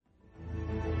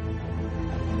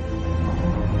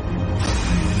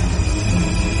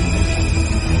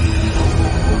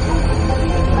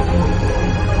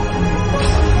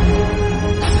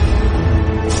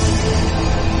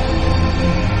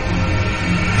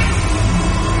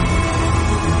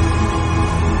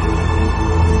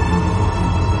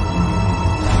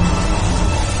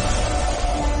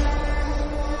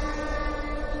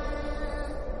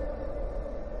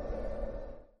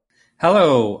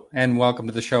Hello, and welcome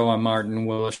to the show. I'm Martin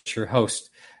Willis, your host.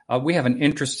 We have an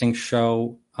interesting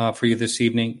show for you this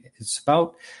evening. It's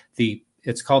called the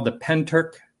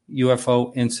Pentyrch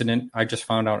UFO Incident. I just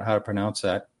found out how to pronounce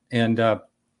that. And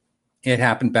it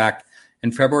happened back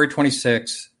in February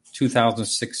 26,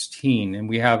 2016. And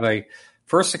we have a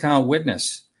first account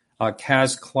witness,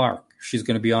 Caz Clarke. She's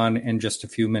going to be on in just a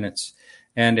few minutes.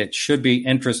 And it should be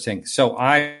interesting. So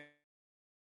I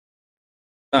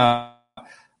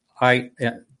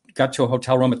got to a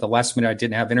hotel room at the last minute. I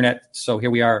didn't have internet. So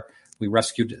here we are. We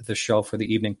rescued the show for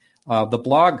the evening. The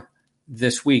blog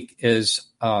this week is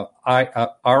RIP,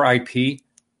 Mr.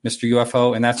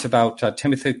 UFO, and that's about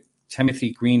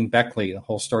Timothy Green Beckley, the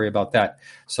whole story about that.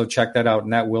 So check that out,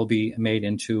 and that will be made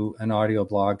into an audio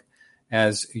blog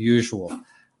as usual.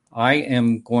 I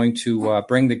am going to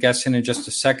bring the guests in just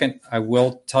a second. I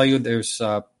will tell you there's,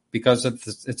 because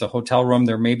it's a hotel room,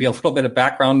 there may be a little bit of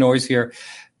background noise here,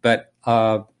 but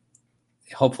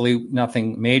hopefully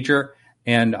nothing major.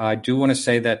 And I do want to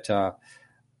say that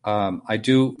I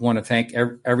do want to thank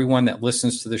everyone that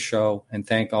listens to the show and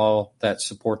thank all that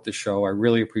support the show. I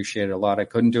really appreciate it a lot. I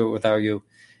couldn't do it without you.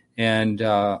 And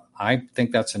I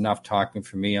think that's enough talking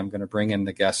for me. I'm going to bring in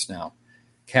the guests now.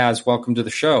 Caz, welcome to the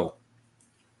show.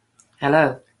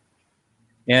 Hello.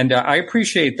 And I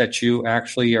appreciate that you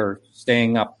actually are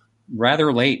staying up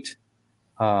rather late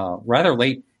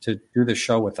to do the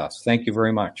show with us. Thank you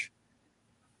very much.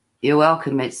 You're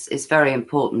welcome. It's very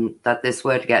important that this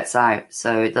word gets out.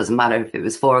 So it doesn't matter if it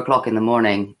was 4 o'clock in the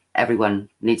morning. Everyone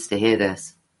needs to hear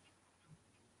this.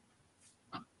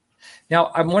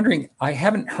 Now, I'm wondering, I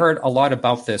haven't heard a lot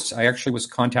about this. I actually was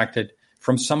contacted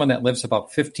from someone that lives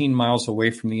about 15 miles away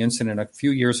from the incident a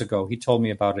few years ago. He told me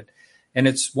about it. And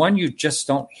it's one you just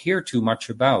don't hear too much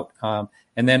about.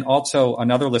 And then also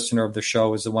another listener of the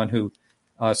show is the one who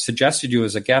suggested you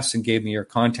as a guest and gave me your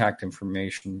contact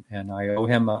information. And I owe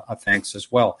him a thanks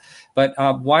as well. But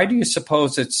why do you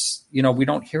suppose it's, we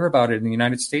don't hear about it in the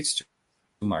United States too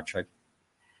much?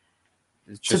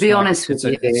 To be honest with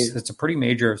you, it's a pretty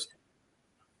major.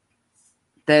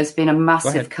 There's been a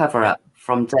massive cover-up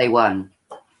from day one.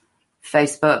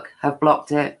 Facebook have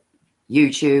blocked it.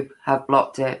 YouTube have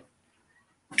blocked it.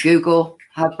 Google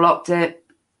have blocked it.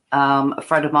 A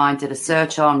friend of mine did a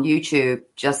search on YouTube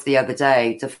just the other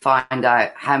day to find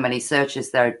out how many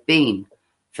searches there had been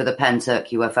for the Pentyrch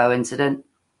UFO incident.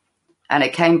 And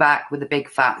it came back with a big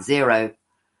fat 0.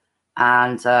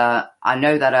 And I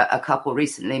know that a couple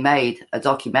recently made a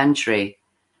documentary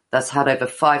that's had over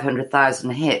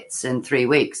 500,000 hits in 3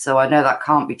 weeks. So I know that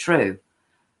can't be true.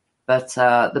 But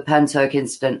the Pentyrch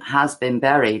incident has been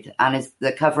buried, and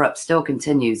the cover-up still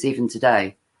continues even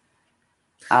today.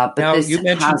 But now, this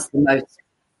has the most...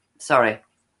 Sorry.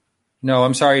 No,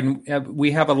 I'm sorry.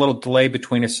 We have a little delay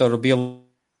between us, so it'll be a little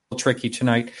tricky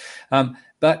tonight.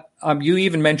 But you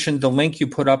even mentioned the link you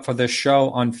put up for this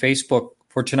show on Facebook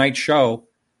for tonight's show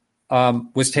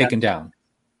was taken down.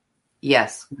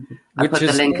 Yes. I put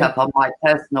the link up on my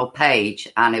personal page,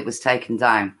 and it was taken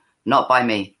down, not by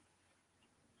me.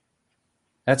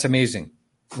 That's amazing.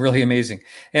 Really amazing.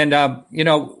 And,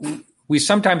 we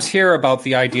sometimes hear about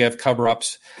the idea of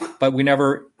cover-ups, but we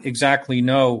never exactly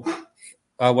know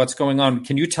what's going on.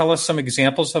 Can you tell us some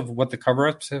examples of what the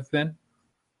cover-ups have been?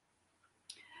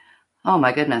 Oh,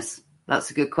 my goodness. That's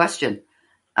a good question.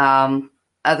 Other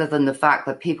than the fact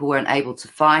that people weren't able to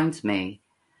find me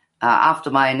after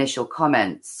my initial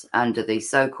comments under the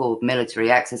so-called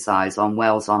military exercise on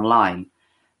Wales Online,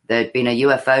 there'd been a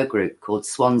UFO group called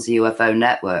Swansea UFO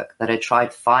Network that had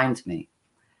tried to find me.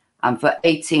 And for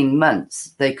 18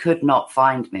 months, they could not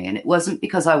find me. And it wasn't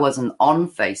because I wasn't on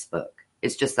Facebook.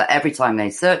 It's just that every time they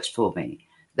searched for me,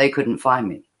 they couldn't find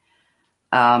me.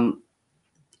 The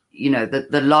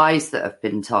lies that have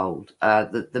been told,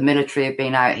 the military have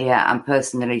been out here and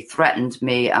personally threatened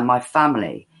me and my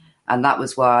family. And that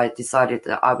was why I decided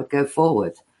that I would go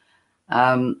forward.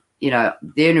 The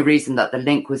only reason that the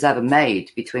link was ever made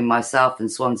between myself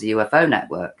and Swansea UFO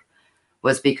Network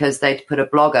was because they'd put a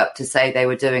blog up to say they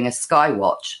were doing a sky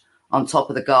watch on top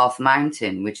of the Garth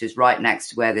Mountain, which is right next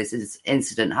to where this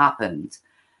incident happened.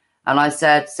 And I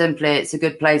said, simply, it's a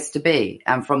good place to be.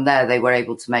 And from there, they were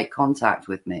able to make contact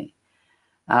with me.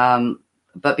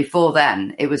 But before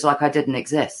then, it was like I didn't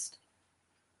exist.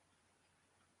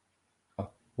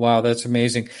 Wow, that's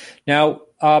amazing. Now,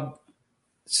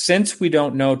 since we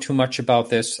don't know too much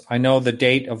about this, I know the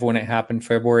date of when it happened,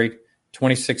 February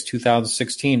 26,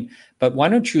 2016. But why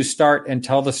don't you start and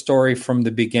tell the story from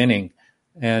the beginning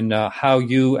and how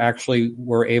you actually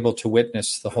were able to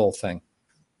witness the whole thing?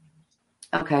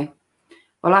 Okay.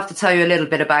 Well, I have to tell you a little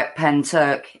bit about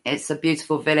Pentyrch. It's a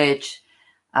beautiful village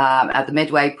at the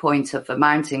midway point of a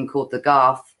mountain called the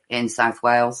Garth in South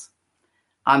Wales.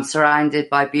 I'm surrounded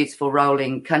by beautiful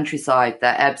rolling countryside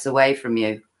that ebbs away from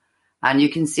you, and you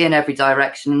can see in every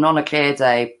direction, and on a clear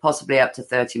day, possibly up to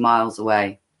 30 miles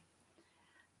away.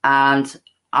 And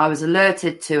I was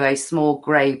alerted to a small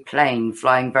grey plane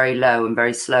flying very low and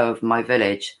very slow over my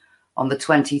village on the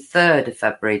 23rd of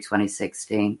February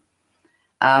 2016.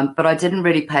 But I didn't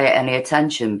really pay it any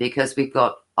attention because we've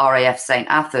got RAF St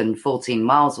Athan 14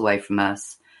 miles away from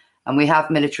us, and we have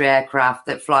military aircraft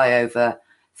that fly over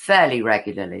fairly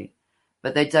regularly,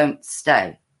 but they don't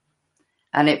stay.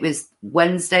 And it was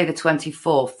Wednesday the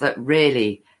 24th that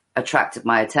really attracted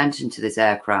my attention to this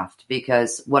aircraft,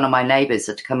 because one of my neighbours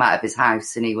had come out of his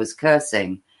house and he was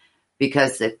cursing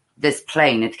because this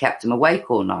plane had kept him awake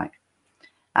all night.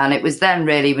 And it was then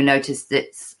really we noticed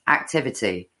its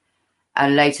activity.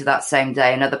 And later that same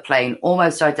day, another plane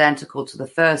almost identical to the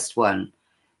first one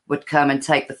would come and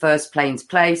take the first plane's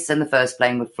place, and the first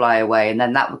plane would fly away. And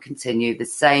then that would continue the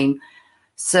same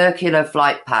circular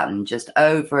flight pattern just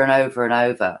over and over and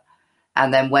over.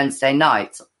 And then Wednesday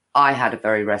night, I had a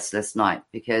very restless night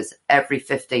because every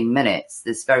 15 minutes,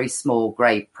 this very small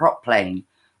grey prop plane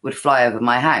would fly over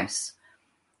my house.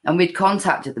 And we'd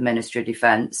contacted the Ministry of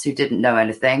Defence, who didn't know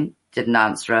anything, didn't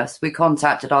answer us. We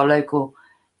contacted our local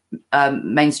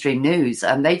mainstream news,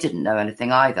 and they didn't know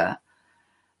anything either.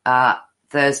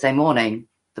 Thursday morning,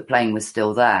 the plane was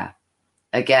still there.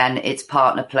 Again, its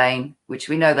partner plane, which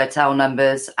we know their tail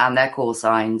numbers and their call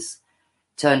signs,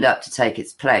 turned up to take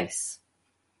its place.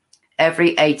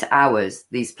 Every 8 hours,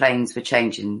 these planes were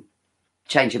changing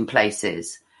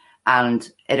places. And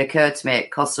it occurred to me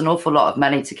it costs an awful lot of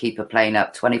money to keep a plane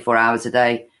up 24 hours a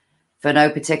day for no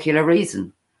particular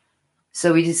reason.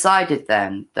 So we decided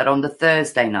then that on the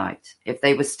Thursday night, if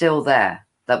they were still there,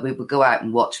 that we would go out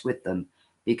and watch with them,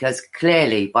 because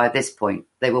clearly by this point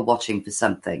they were watching for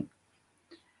something.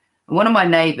 And one of my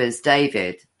neighbours,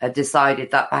 David, had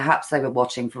decided that perhaps they were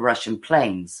watching for Russian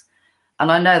planes. And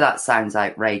I know that sounds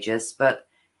outrageous, but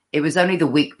it was only the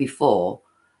week before,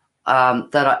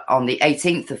 that on the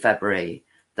 18th of February,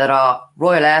 that our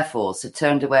Royal Air Force had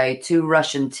turned away 2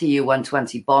 Russian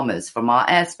Tu-120 bombers from our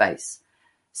airspace.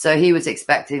 So he was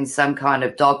expecting some kind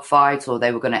of dogfight, or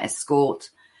they were going to escort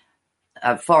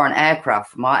a foreign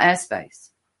aircraft from our airspace.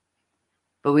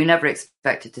 But we never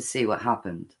expected to see what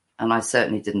happened. And I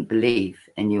certainly didn't believe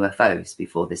in UFOs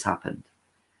before this happened.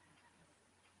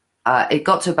 It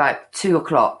got to about 2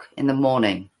 o'clock in the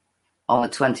morning on the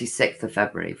 26th of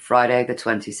February, Friday the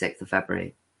 26th of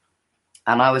February.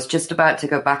 And I was just about to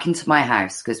go back into my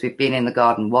house, because we've been in the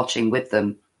garden watching with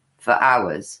them for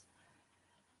hours,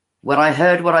 when I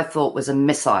heard what I thought was a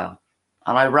missile.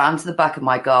 And I ran to the back of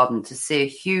my garden to see a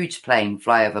huge plane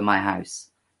fly over my house,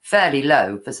 fairly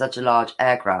low for such a large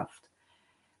aircraft.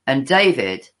 And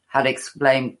David had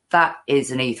explained that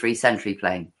is an E3 Sentry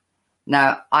plane.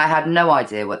 Now, I had no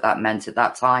idea what that meant at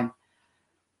that time,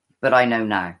 but I know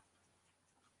now.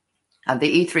 And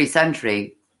the E3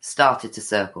 Sentry started to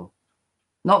circle.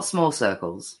 Not small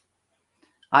circles.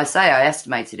 I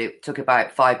estimated it took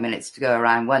about 5 minutes to go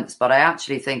around once, but I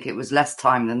actually think it was less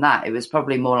time than that. It was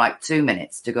probably more like 2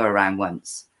 minutes to go around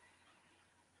once.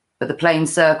 But the plane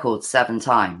circled 7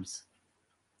 times.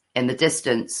 In the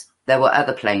distance, there were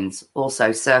other planes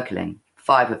also circling,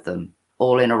 5 of them,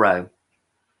 all in a row.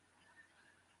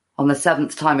 On the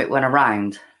 7th time it went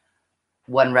around,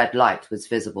 one red light was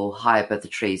visible high above the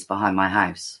trees behind my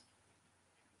house.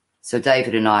 So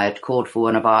David and I had called for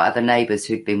one of our other neighbours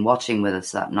who'd been watching with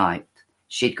us that night.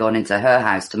 She'd gone into her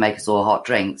house to make us all hot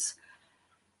drinks.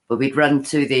 But we'd run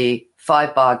to the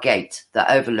 5-bar gate that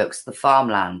overlooks the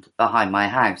farmland behind my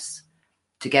house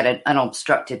to get an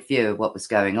unobstructed view of what was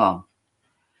going on.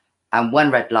 And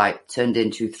one red light turned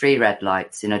into 3 red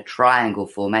lights in a triangle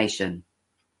formation,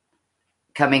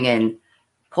 coming in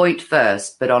point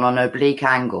first, but on an oblique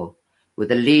angle,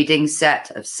 with a leading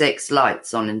set of 6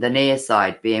 lights on the near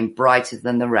side being brighter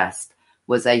than the rest,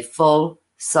 was a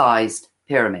full-sized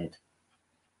pyramid,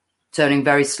 turning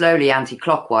very slowly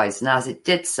anti-clockwise, and as it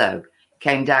did so,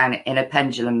 came down in a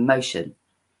pendulum motion.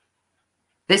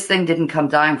 This thing didn't come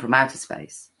down from outer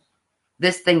space.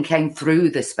 This thing came through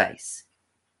the space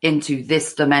into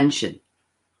this dimension.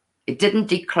 It didn't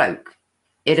decloak.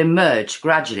 It emerged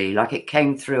gradually, like it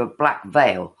came through a black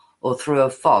veil or through a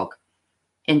fog,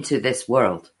 into this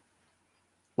world.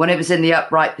 When it was in the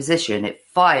upright position, it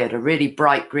fired a really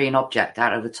bright green object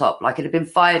out of the top, like it had been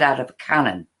fired out of a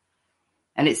cannon.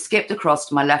 And it skipped across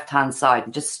to my left-hand side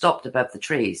and just stopped above the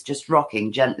trees, just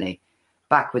rocking gently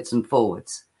backwards and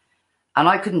forwards. And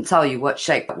I couldn't tell you what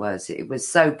shape that was. It was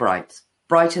so bright,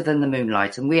 brighter than the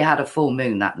moonlight, and we had a full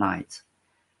moon that night.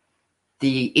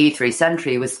 The E3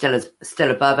 Sentry was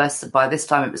still above us. By this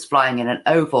time, it was flying in an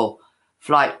oval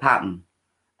flight pattern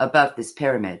above this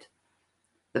pyramid.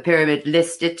 The pyramid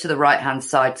listed to the right-hand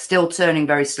side, still turning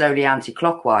very slowly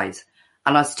anti-clockwise.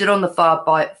 And I stood on the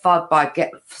five-bar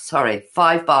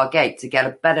gate to get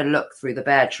a better look through the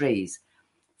bare trees,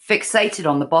 fixated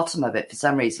on the bottom of it for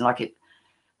some reason,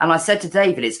 and I said to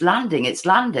David, it's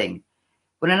landing.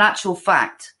 When in actual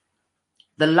fact,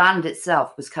 the land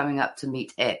itself was coming up to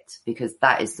meet it, because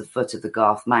that is the foot of the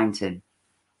Garth Mountain.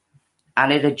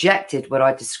 And it ejected what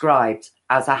I described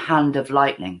as a hand of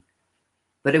lightning.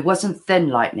 But it wasn't thin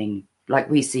lightning like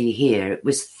we see here. It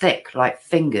was thick, like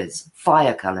fingers,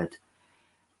 fire-coloured.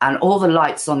 And all the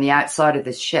lights on the outside of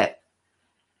this ship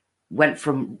went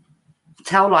from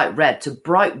tail-light red to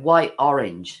bright white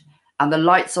orange. And the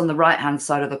lights on the right-hand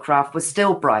side of the craft were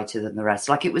still brighter than the rest,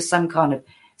 like it was some kind of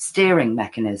steering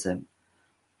mechanism.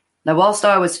 Now, whilst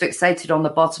I was fixated on the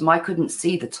bottom, I couldn't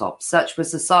see the top. Such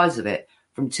was the size of it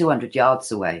from 200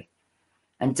 yards away.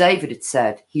 And David had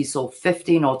said he saw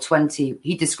 15 or 20,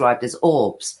 he described as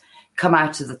orbs, come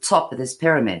out of the top of this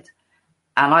pyramid.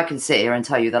 And I can sit here and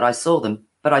tell you that I saw them,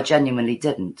 but I genuinely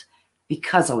didn't,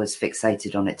 because I was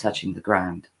fixated on it touching the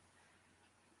ground.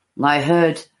 And I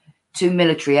heard 2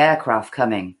 military aircraft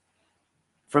coming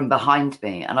from behind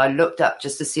me, and I looked up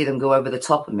just to see them go over the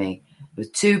top of me.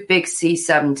 With 2 big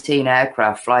C-17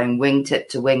 aircraft flying wingtip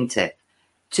to wingtip,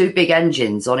 2 big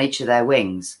engines on each of their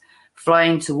wings,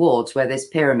 flying towards where this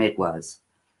pyramid was.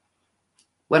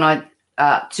 When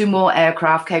 2 more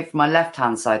aircraft came from my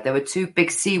left-hand side, there were 2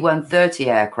 big C-130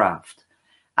 aircraft,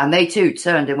 and they too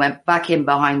turned and went back in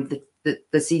behind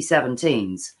the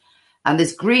C-17s. And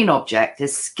this green object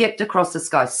has skipped across the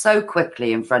sky so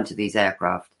quickly in front of these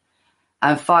aircraft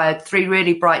and fired 3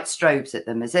 really bright strobes at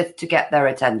them as if to get their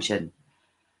attention,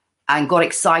 and got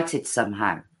excited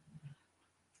somehow.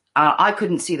 I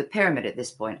couldn't see the pyramid at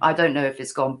this point. I don't know if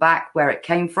it's gone back where it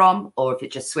came from or if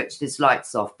it just switched its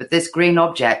lights off. But this green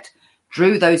object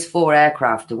drew those 4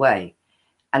 aircraft away.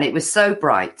 And it was so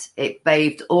bright, it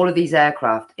bathed all of these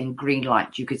aircraft in green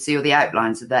light. You could see all the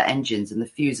outlines of their engines and the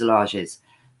fuselages.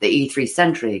 The E3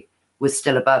 Sentry was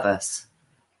still above us.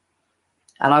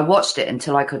 And I watched it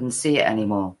until I couldn't see it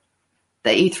anymore. The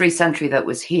E3 Sentry that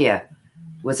was here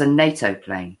was a NATO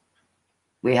plane.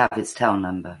 We have its tail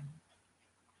number.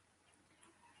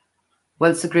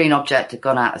 Once the green object had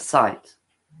gone out of sight,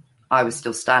 I was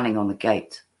still standing on the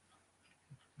gate,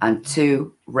 and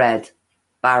 2 red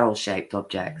barrel-shaped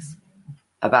objects,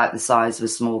 about the size of a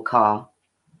small car,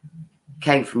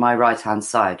 came from my right-hand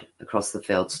side across the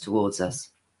fields towards us.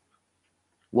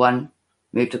 One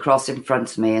moved across in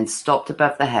front of me and stopped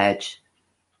above the hedge,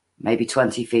 maybe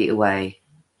 20 feet away,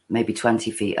 maybe 20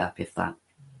 feet up, if that.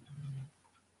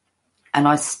 And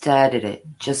I stared at it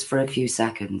just for a few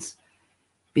seconds,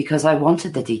 because I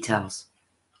wanted the details.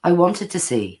 I wanted to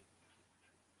see.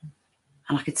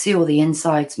 And I could see all the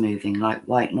insides moving like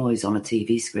white noise on a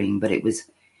TV screen, but it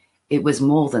was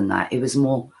more than that. It was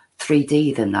more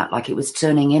 3D than that, like it was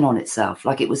turning in on itself,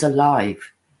 like it was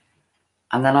alive.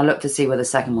 And then I looked to see where the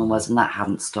second one was, and that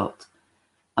hadn't stopped.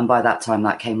 And by that time,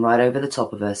 that came right over the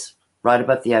top of us, right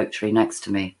above the oak tree next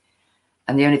to me.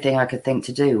 And the only thing I could think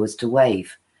to do was to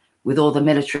wave. With all the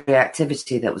military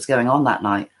activity that was going on that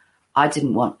night, I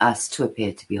didn't want us to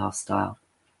appear to be hostile.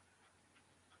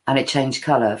 And it changed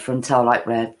colour from tail light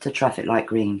red to traffic light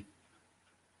green.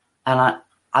 And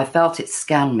I felt it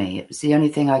scan me. It was the only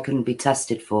thing I couldn't be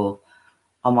tested for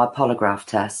on my polygraph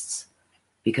tests,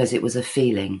 because it was a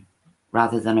feeling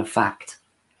rather than a fact.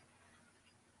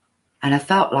 And I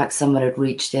felt like someone had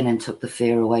reached in and took the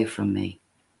fear away from me.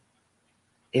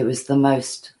 It was the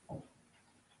most,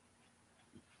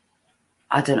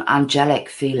 angelic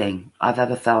feeling I've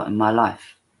ever felt in my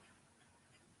life.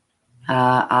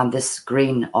 And this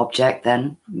green object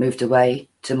then moved away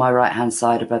to my right-hand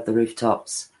side above the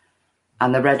rooftops.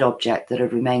 And the red object that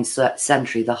had remained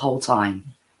sentry the whole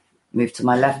time moved to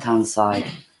my left-hand side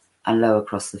and low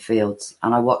across the fields.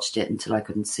 And I watched it until I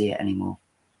couldn't see it anymore.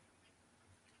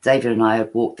 David and I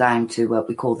had walked down to what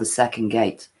we call the second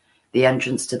gate, the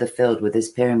entrance to the field where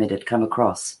this pyramid had come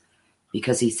across,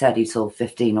 because he said he saw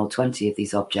 15 or 20 of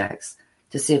these objects,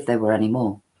 to see if there were any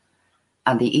more.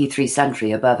 And the E3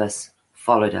 Sentry above us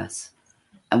followed us.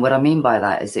 And what I mean by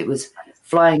that is it was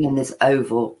flying in this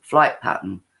oval flight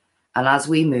pattern. And as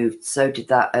we moved, so did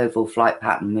that oval flight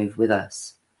pattern move with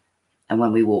us. And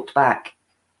when we walked back,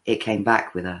 it came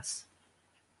back with us.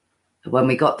 When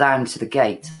we got down to the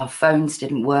gate, our phones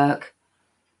didn't work.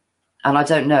 And I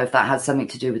don't know if that had something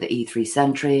to do with the E3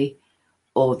 Sentry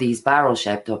or these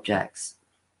barrel-shaped objects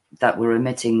that were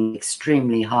emitting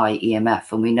extremely high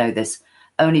EMF. And we know this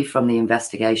only from the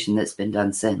investigation that's been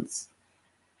done since.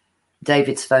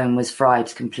 David's phone was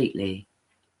fried completely.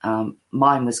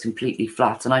 Mine was completely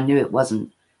flat, and I knew it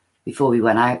wasn't before we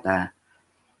went out there.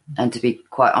 And to be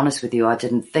quite honest with you, I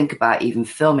didn't think about even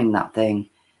filming that thing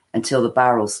until the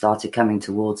barrels started coming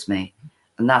towards me.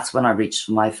 And that's when I reached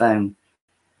for my phone.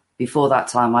 Before that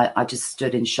time, I just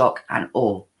stood in shock and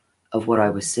awe of what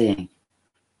I was seeing.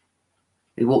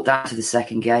 We walked down to the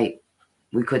second gate.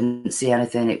 We couldn't see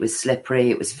anything. It was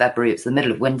slippery. It was February. It was the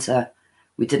middle of winter.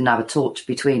 We didn't have a torch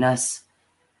between us.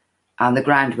 And the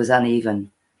ground was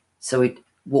uneven. So we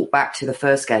walked back to the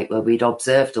first gate where we'd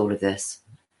observed all of this.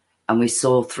 And we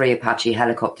saw 3 Apache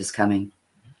helicopters coming,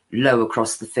 low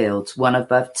across the fields, one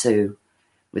above 2,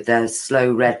 with their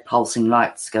slow red pulsing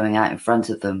lights going out in front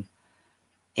of them,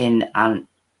 on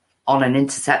an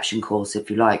interception course, if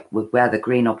you like, with where the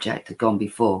green object had gone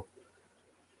before.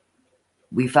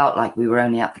 We felt like we were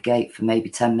only at the gate for maybe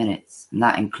 10 minutes, and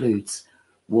that includes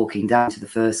walking down to the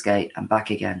first gate and back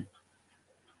again.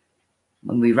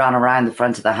 When we ran around the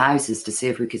front of the houses to see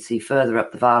if we could see further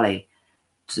up the valley,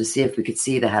 to see if we could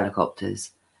see the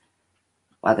helicopters,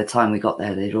 by the time we got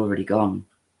there, they'd already gone.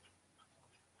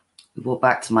 We walked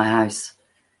back to my house.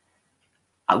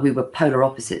 We were polar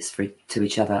opposites to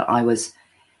each other. I was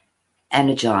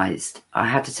energized. I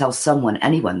had to tell someone,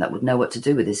 anyone that would know what to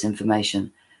do with this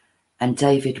information. And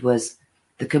David was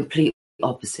the complete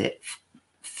opposite.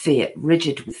 Fear,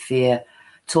 rigid with fear,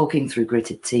 talking through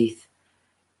gritted teeth.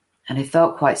 And it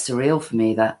felt quite surreal for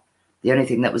me that the only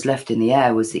thing that was left in the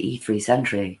air was the E3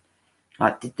 sentry.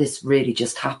 Like, did this really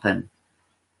just happen?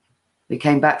 We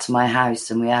came back to my house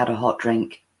and we had a hot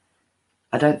drink.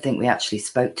 I don't think we actually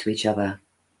spoke to each other.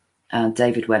 And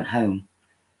David went home.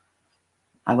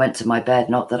 I went to my bed,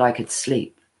 not that I could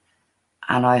sleep.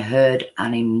 And I heard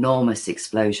an enormous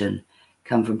explosion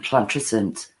come from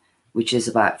Llantrisant, which is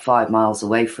about 5 miles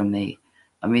away from me.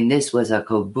 I mean, this was a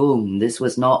kaboom. This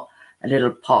was not a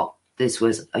little pop. This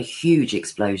was a huge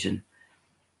explosion.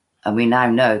 And we now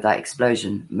know that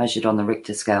explosion, measured on the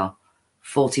Richter scale,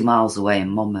 40 miles away in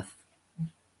Monmouth.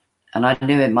 And I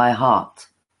knew in my heart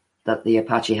that the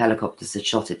Apache helicopters had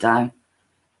shot it down.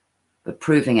 But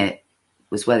proving it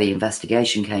was where the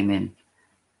investigation came in.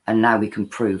 And now we can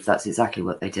prove that's exactly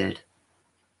what they did.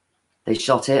 They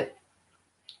shot it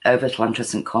over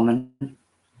Llantrisant Common.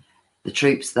 The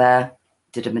troops there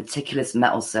did a meticulous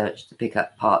metal search to pick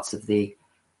up parts of the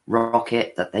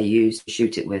rocket that they used to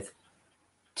shoot it with,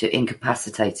 to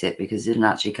incapacitate it, because it didn't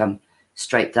actually come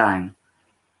straight down.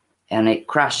 And it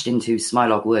crashed into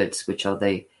Smilog Woods, which are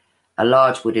a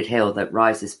large wooded hill that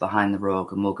rises behind the Royal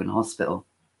Glamorgan Hospital.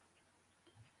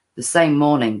 The same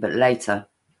morning, but later,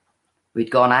 we'd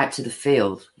gone out to the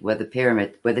field where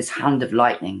this hand of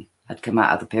lightning had come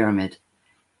out of the pyramid.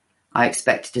 I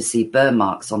expected to see burn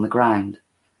marks on the ground,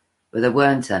 but there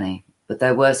weren't any, but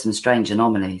there were some strange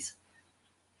anomalies.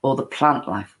 All the plant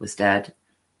life was dead,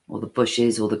 all the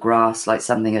bushes, all the grass, like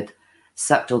something had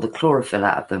sucked all the chlorophyll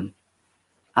out of them.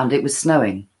 And it was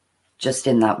snowing just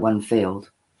in that one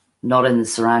field, not in the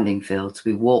surrounding fields.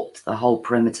 We walked the whole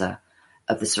perimeter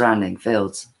of the surrounding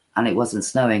fields, and it wasn't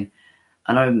snowing.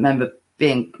 And I remember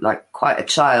being like quite a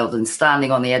child and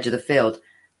standing on the edge of the field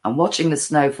and watching the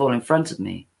snow fall in front of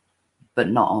me, but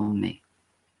not on me.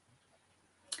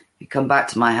 We come back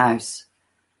to my house.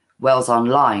 Wells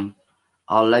Online,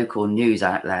 our local news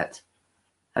outlet,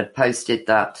 had posted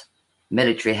that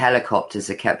military helicopters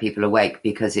had kept people awake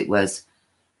because it was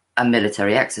a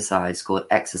military exercise called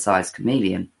Exercise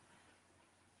Chameleon.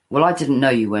 Well, I didn't know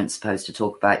you weren't supposed to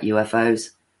talk about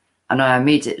UFOs, and I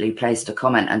immediately placed a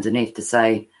comment underneath to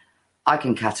say, I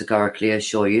can categorically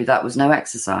assure you that was no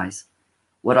exercise.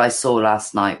 What I saw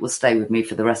last night will stay with me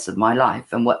for the rest of my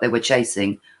life, and what they were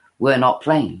chasing were not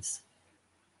planes.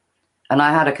 And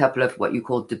I had a couple of what you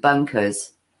call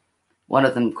debunkers. One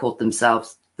of them called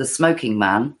themselves the Smoking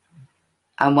Man,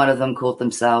 and one of them called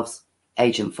themselves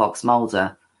Agent Fox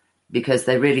Mulder, because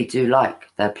they really do like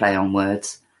their play on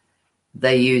words.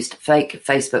 They used fake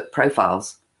Facebook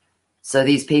profiles. So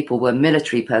these people were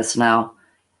military personnel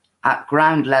at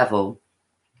ground level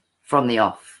from the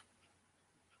off.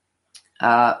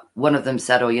 One of them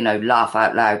said, laugh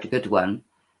out loud, a good one.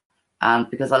 And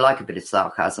because I like a bit of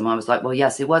sarcasm, I was like, well,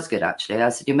 yes, it was good, actually. I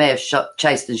said, you may have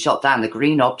chased and shot down the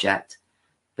green object,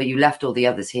 but you left all the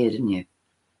others here, didn't you?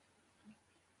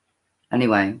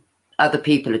 Anyway, other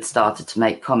people had started to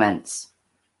make comments.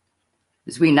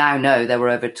 As we now know, there were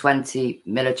over 20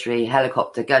 military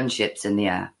helicopter gunships in the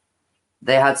air.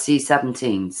 They had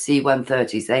C-17s,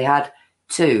 C-130s. They had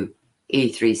 2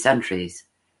 E-3 sentries.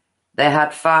 They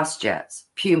had fast jets,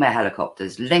 Puma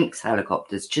helicopters, Lynx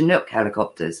helicopters, Chinook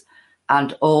helicopters,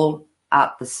 and all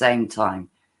at the same time.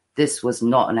 This was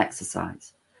not an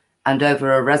exercise. And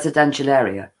over a residential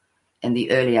area in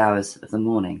the early hours of the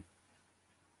morning.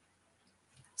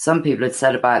 Some people had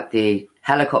said about the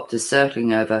helicopters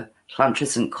circling over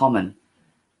Llantrisant Common,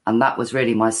 and that was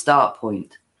really my start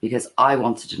point, because I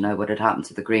wanted to know what had happened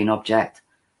to the green object.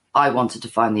 I wanted to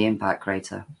find the impact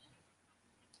crater.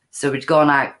 So we'd gone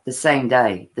out the same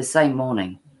day, the same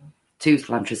morning, to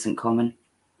Llantrisant Common,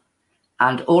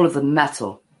 and all of the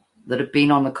metal that had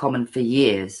been on the common for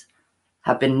years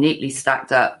had been neatly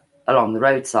stacked up along the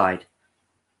roadside.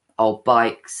 Old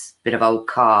bikes, bit of old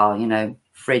car,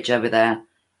 fridge over there.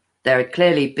 There had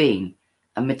clearly been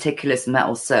a meticulous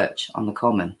metal search on the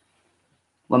common.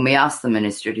 When we asked the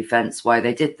Ministry of Defence why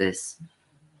they did this,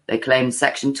 they claimed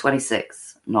Section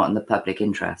 26, not in the public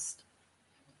interest.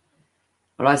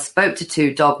 Well, I spoke to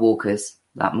 2 dog walkers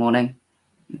that morning,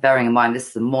 bearing in mind this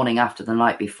is the morning after the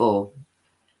night before,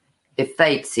 if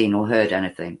they'd seen or heard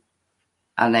anything.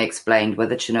 And they explained where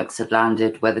the Chinooks had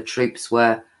landed, where the troops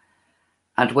were,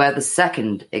 and where the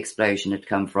second explosion had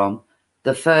come from.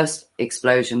 The first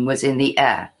explosion was in the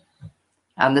air,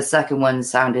 and the second one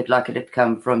sounded like it had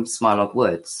come from Smilog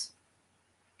Woods.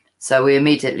 So we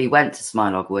immediately went to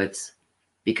Smilog Woods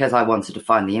because I wanted to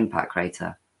find the impact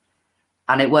crater.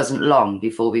 And it wasn't long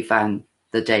before we found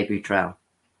the debris trail.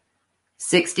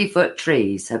 60-foot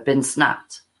trees had been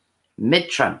snapped,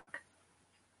 mid-trunk,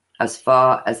 as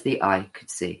far as the eye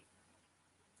could see.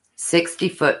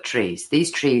 60-foot trees.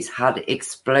 These trees had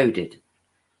exploded.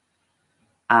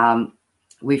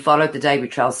 We followed the debris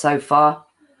trail so far,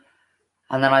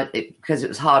 and then because it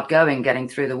was hard going, getting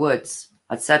through the woods,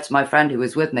 I'd said to my friend who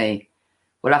was with me,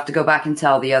 we'll have to go back and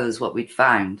tell the others what we'd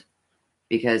found,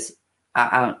 because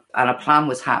and a plan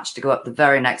was hatched to go up the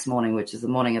very next morning, which is the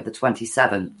morning of the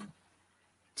 27th,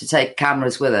 to take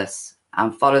cameras with us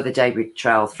and follow the debris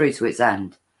trail through to its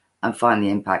end and find the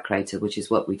impact crater, which is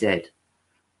what we did.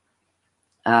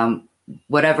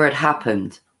 Whatever had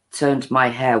happened turned my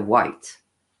hair white,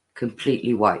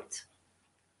 completely white,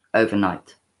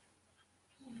 overnight.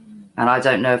 And I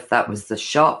don't know if that was the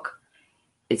shock.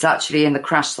 It's actually in the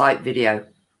crash site video.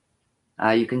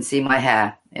 You can see my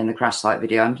hair in the crash site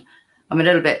video. I'm a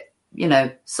little bit,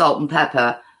 salt and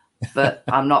pepper, but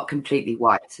I'm not completely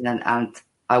white. And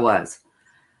I was,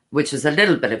 which was a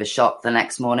little bit of a shock the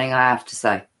next morning, I have to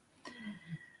say.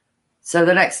 So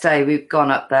the next day we've gone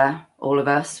up there, all of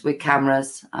us, with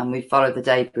cameras, and we followed the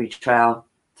debris trail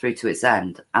through to its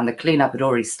end. And the cleanup had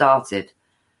already started.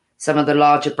 Some of the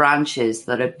larger branches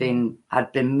that had been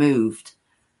moved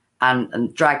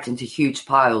and dragged into huge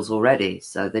piles already.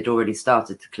 So they'd already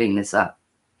started to clean this up.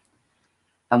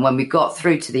 And when we got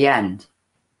through to the end,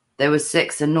 there were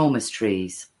 6 enormous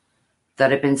trees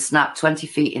that had been snapped 20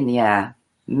 feet in the air,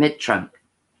 mid-trunk,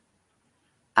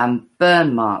 and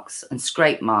burn marks and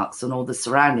scrape marks on all the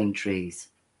surrounding trees.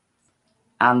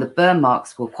 And the burn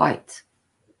marks were white,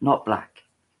 not black,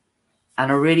 and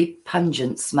a really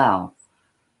pungent smell,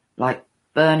 like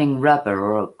burning rubber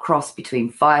or a cross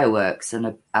between fireworks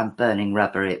and burning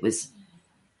rubber. It was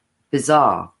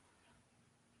bizarre.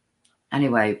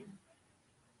 Anyway,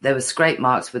 there were scrape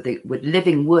marks with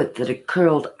living wood that had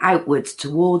curled outwards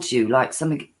towards you, like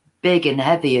something big and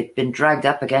heavy had been dragged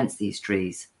up against these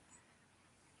trees.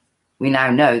 We now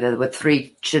know there were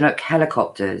 3 Chinook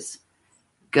helicopters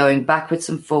going backwards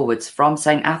and forwards from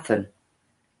St. Athan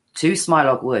to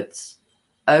Smilog Woods,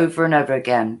 over and over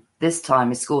again, this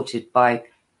time escorted by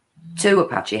 2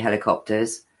 Apache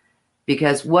helicopters,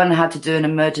 because one had to do an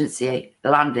emergency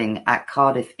landing at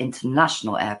Cardiff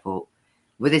International Airport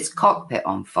with its cockpit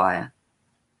on fire.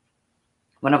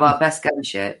 One of our best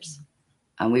gunships,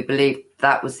 and we believe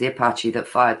that was the Apache that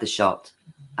fired the shot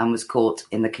and was caught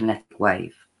in the kinetic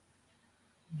wave.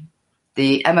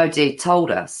 The MOD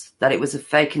told us that it was a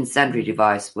fake incendiary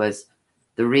device was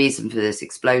the reason for this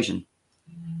explosion.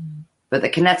 But the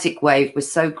kinetic wave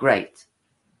was so great,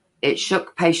 it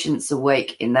shook patients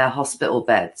awake in their hospital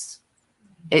beds.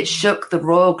 It shook the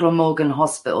Royal Glamorgan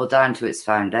Hospital down to its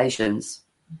foundations.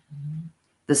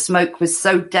 The smoke was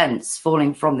so dense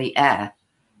falling from the air,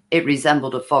 it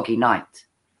resembled a foggy night.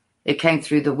 It came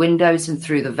through the windows and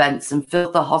through the vents and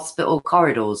filled the hospital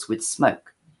corridors with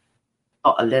smoke.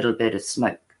 Not a little bit of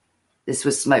smoke. This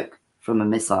was smoke from a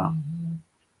missile.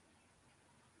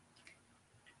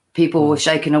 People were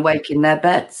shaken awake in their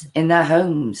beds, in their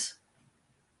homes.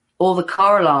 All the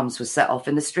car alarms were set off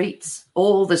in the streets,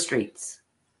 all the streets.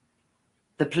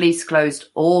 The police closed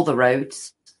all the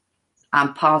roads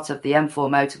and part of the M4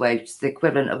 motorway, which is the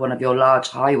equivalent of one of your large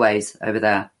highways over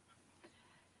there.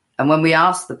 And when we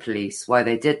asked the police why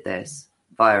they did this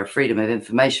via a Freedom of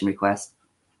Information request,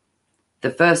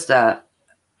 the first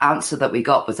answer that we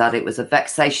got was that it was a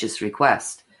vexatious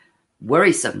request,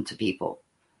 worrisome to people.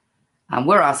 And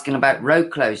we're asking about road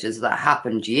closures that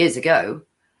happened years ago,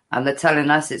 and they're telling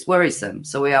us it's worrisome.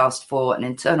 So we asked for an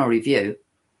internal review.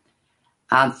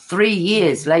 And 3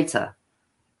 years later,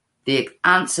 the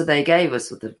answer they gave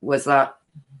us was that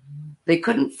they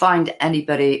couldn't find any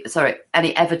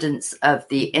evidence of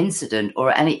the incident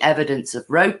or any evidence of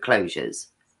road closures.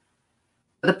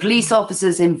 The police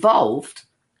officers involved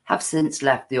have since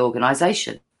left the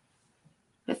organisation.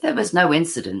 If there was no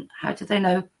incident, how do they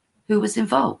know who was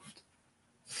involved?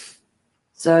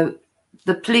 So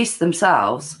the police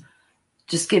themselves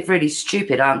just give really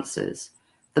stupid answers.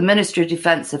 The Ministry of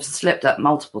Defence have slipped up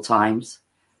multiple times,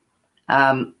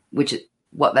 which is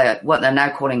what they're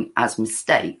now calling as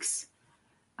mistakes.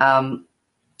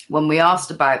 When we asked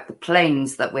about the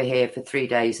planes that were here for 3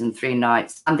 days and 3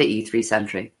 nights and the E3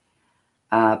 Sentry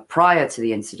prior to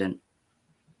the incident,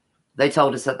 they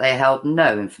told us that they held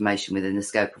no information within the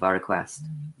scope of our request.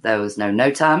 There was no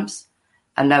NOTAMs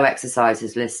and no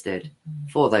exercises listed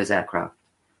for those aircraft.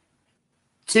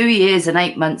 2 years and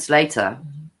 8 months later,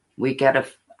 we get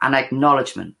an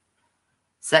acknowledgement.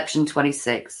 Section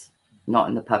 26, not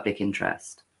in the public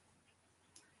interest.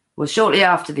 Well, shortly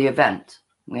after the event,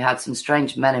 we had some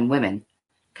strange men and women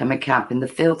come and camp in the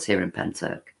fields here in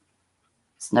Pentyrch.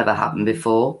 It's never happened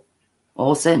before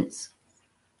or since.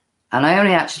 And I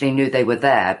only actually knew they were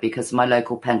there because of my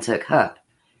local Pentyrch hub,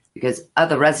 because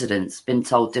other residents have been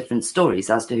told different stories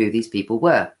as to who these people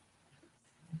were.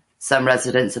 Some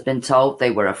residents have been told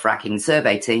they were a fracking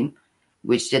survey team,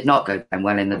 which did not go down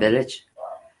well in the village.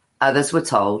 Others were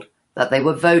told that they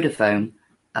were Vodafone,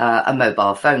 a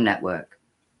mobile phone network.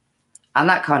 And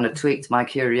that kind of tweaked my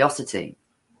curiosity.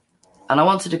 And I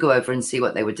wanted to go over and see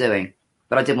what they were doing,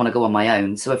 but I didn't want to go on my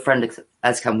own, so a friend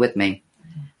has come with me.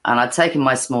 And I'd taken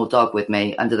my small dog with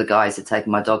me under the guise of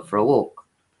taking my dog for a walk.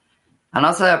 And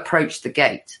as I approached the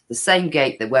gate, the same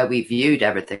gate where we viewed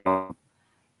everything,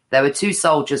 there were 2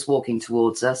 soldiers walking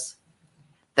towards us.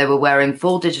 They were wearing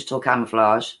full digital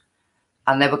camouflage,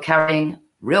 and they were carrying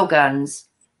real guns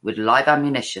with live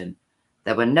ammunition.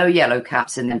 There were no yellow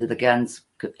caps in the end of the guns,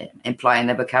 implying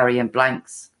they were carrying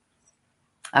blanks.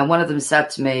 And one of them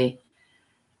said to me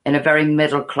in a very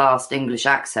middle-class English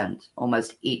accent,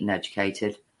 almost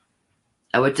Eton-educated,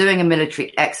 we're doing a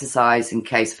military exercise in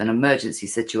case of an emergency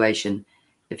situation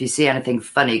if you see anything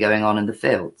funny going on in the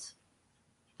fields.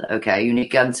 Okay, you need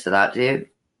guns for that, do you?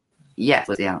 Yes,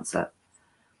 was the answer.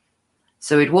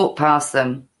 So we'd walk past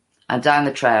them and down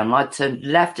the trail, and I'd turned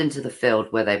left into the field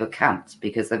where they were camped,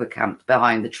 because they were camped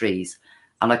behind the trees,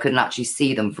 and I couldn't actually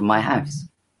see them from my house.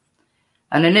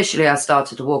 And initially I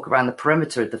started to walk around the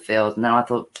perimeter of the field, and then I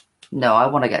thought, no, I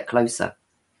want to get closer.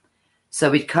 So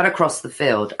we'd cut across the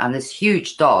field, and this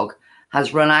huge dog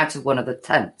has run out of one of the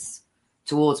tents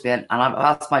towards me, and I've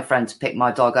asked my friend to pick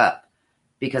my dog up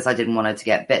because I didn't want her to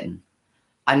get bitten.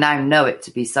 I now know it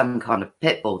to be some kind of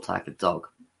pit bull type of dog.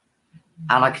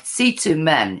 And I could see 2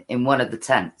 men in one of the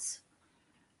tents.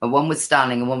 And one was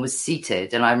standing and one was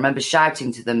seated. And I remember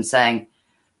shouting to them saying,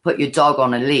 put your dog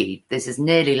on a lead. This is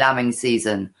nearly lambing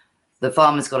season. The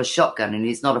farmer's got a shotgun and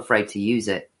he's not afraid to use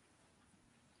it.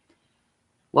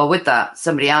 Well, with that,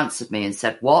 somebody answered me and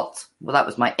said, what? Well, that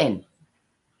was my inn.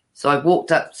 So I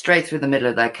walked up straight through the middle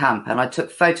of their camp and I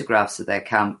took photographs of their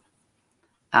camp.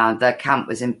 And their camp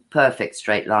was in perfect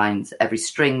straight lines. Every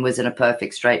string was in a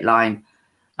perfect straight line.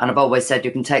 And I've always said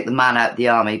you can take the man out of the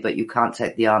army, but you can't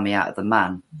take the army out of the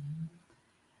man.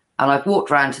 And I've walked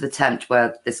around to the tent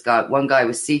where one guy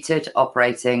was seated,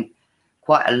 operating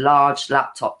quite a large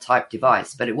laptop type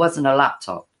device, but it wasn't a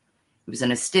laptop. It was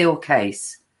in a steel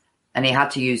case, and he had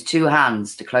to use 2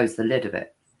 hands to close the lid of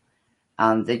it.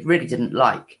 And they really didn't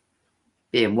like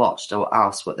being watched or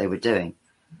asked what they were doing.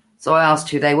 So I asked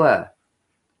who they were,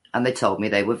 and they told me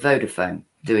they were Vodafone,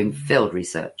 doing field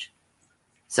research.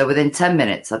 So within 10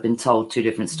 minutes, I've been told 2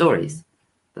 different stories.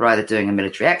 They're either doing a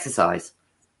military exercise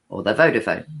or they're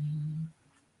Vodafone.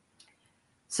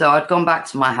 So I'd gone back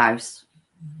to my house,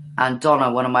 and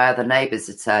Donna, one of my other neighbours,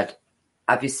 had said,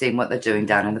 have you seen what they're doing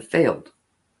down in the field?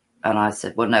 And I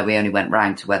said, well, no, we only went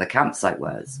round to where the campsite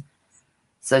was.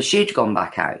 So she'd gone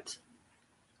back out,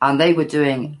 and they were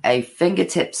doing a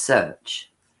fingertip search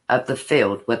of the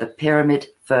field where the pyramid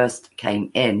first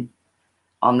came in,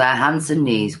 on their hands and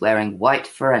knees wearing white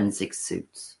forensic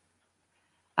suits.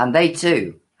 And they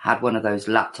too had one of those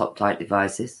laptop-type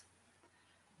devices.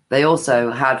 They also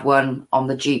had one on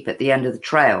the Jeep at the end of the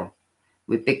trail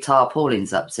with big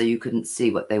tarpaulins up so you couldn't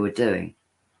see what they were doing.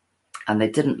 And they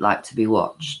didn't like to be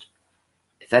watched.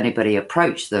 If anybody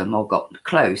approached them or got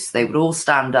close, they would all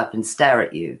stand up and stare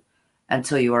at you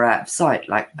until you were out of sight.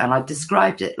 And I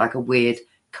described it like a weird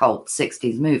cult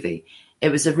 60s movie. It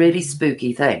was a really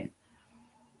spooky thing.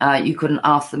 You couldn't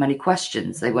ask them any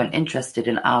questions. They weren't interested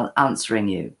in answering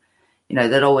you. You know,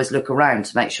 they'd always look around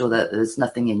to make sure that there's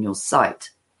nothing in your sight.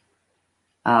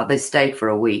 They stayed for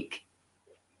a week.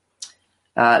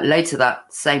 Later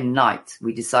that same night,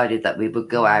 we decided that we would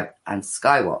go out and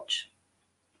skywatch.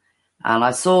 And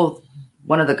I saw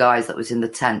one of the guys that was in the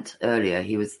tent earlier.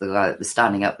 He was the guy that was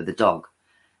standing up with the dog.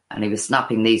 And he was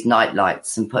snapping these night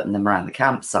lights and putting them around the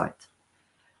campsite.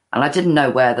 And I didn't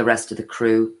know where the rest of the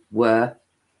crew were,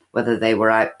 whether they were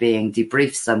out being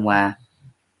debriefed somewhere.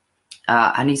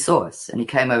 And he saw us and he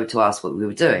came over to ask what we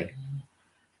were doing.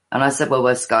 And I said, well,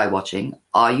 we're skywatching.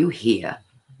 Are you here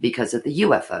because of the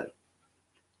UFO?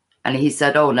 And he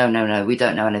said, oh, no, we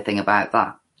don't know anything about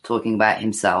that, talking about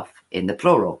himself in the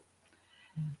plural.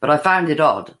 But I found it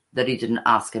odd that he didn't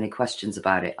ask any questions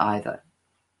about it either.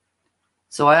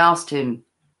 So I asked him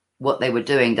what they were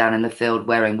doing down in the field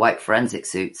wearing white forensic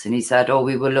suits. And he said, oh,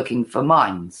 we were looking for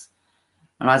mines.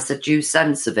 And I said, do you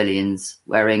send civilians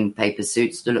wearing paper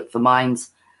suits to look for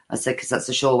mines? I said, because that's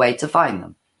a sure way to find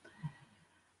them.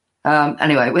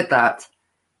 Anyway, with that,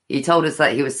 he told us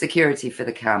that he was security for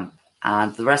the camp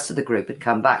and the rest of the group had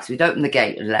come back. So we'd opened the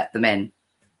gate and let them in.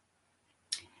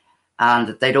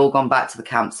 And they'd all gone back to the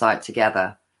campsite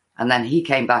together. And then he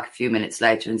came back a few minutes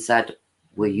later and said,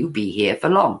 will you be here for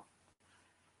long?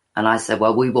 And I said,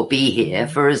 well, we will be here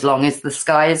for as long as the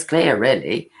sky is clear,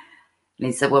 really. And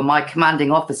he said, well, my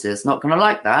commanding officer's not going to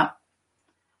like that.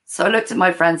 So I looked at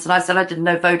my friends and I said, I didn't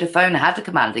know Vodafone had a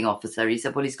commanding officer. He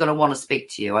said, well, he's going to want to speak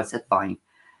to you. I said, fine.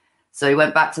 So he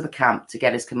went back to the camp to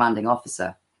get his commanding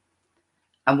officer.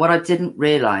 And what I didn't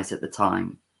realize at the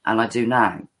time, and I do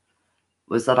now,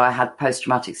 was that I had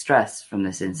post-traumatic stress from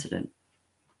this incident.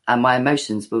 And my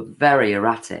emotions were very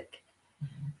erratic.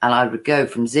 And I would go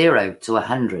from 0 to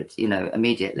 100,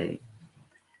 immediately.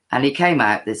 And he came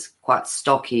out, this quite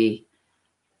stocky,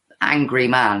 angry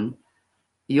man.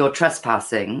 You're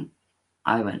trespassing.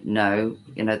 I went, no,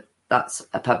 that's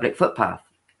a public footpath.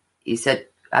 He said,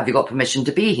 have you got permission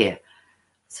to be here?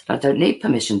 I said, I don't need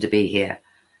permission to be here.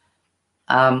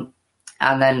 And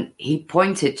then he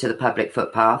pointed to the public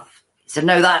footpath. He said,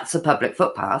 no, that's a public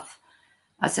footpath.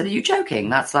 I said, are you joking?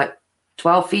 That's like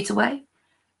 12 feet away. He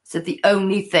said, the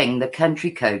only thing the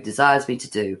country code desires me to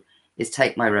do is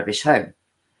take my rubbish home.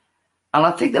 And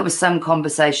I think there was some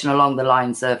conversation along the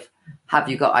lines of, have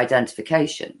you got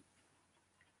identification?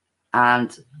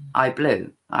 And I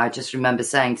blew. I just remember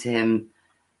saying to him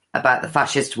about the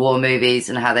fascist war movies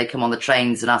and how they come on the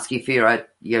trains and ask you for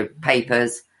your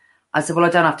papers. I said, well, I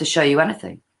don't have to show you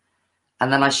anything.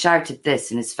 And then I shouted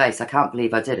this in his face. I can't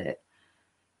believe I did it.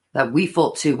 That we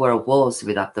fought 2 world wars.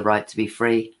 We'd have the right to be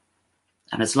free.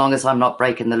 And as long as I'm not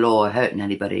breaking the law or hurting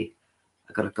anybody,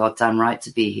 I've got a goddamn right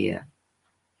to be here.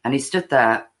 And he stood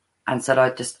there and said,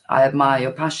 I admire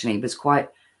your passion. He was quite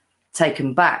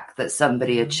taken back that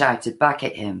somebody had shouted back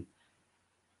at him.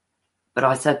 But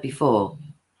I said before,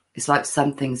 it's like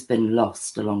something's been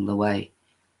lost along the way.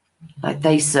 Like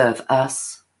they serve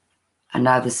us, and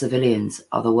now the civilians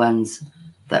are the ones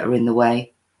that are in the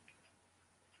way.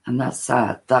 And that's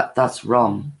sad. That's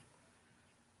wrong.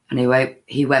 Anyway,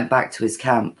 he went back to his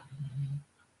camp.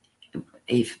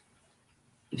 He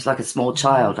was like a small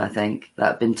child, I think, that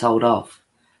had been told off.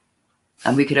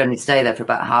 And we could only stay there for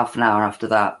about half an hour after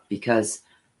that because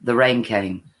the rain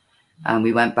came and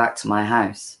we went back to my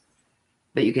house.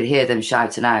 But you could hear them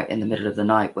shouting out in the middle of the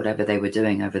night, whatever they were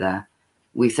doing over there.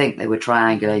 We think they were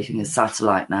triangulating a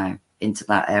satellite now into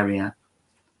that area,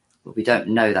 but we don't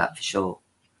know that for sure.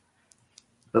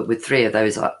 But with 3 of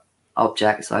those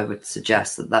objects, I would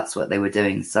suggest that that's what they were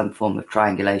doing, some form of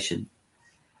triangulation.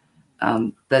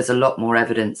 There's a lot more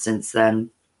evidence since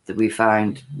then that we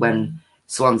found when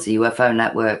Swansea UFO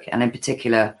Network, and in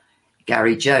particular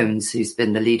Gary Jones, who's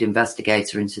been the lead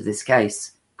investigator into this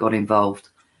case, got involved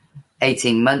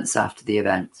 18 months after the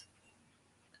event.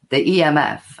 The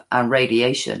EMF and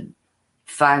radiation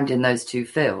found in those 2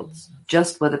 fields,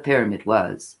 just where the pyramid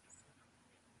was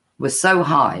so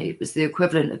high, it was the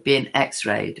equivalent of being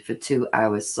X-rayed for 2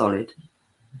 hours solid.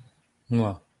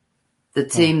 Wow. The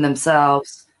team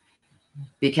themselves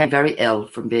became very ill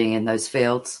from being in those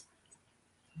fields.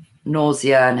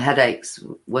 Nausea and headaches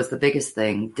was the biggest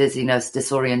thing. Dizziness,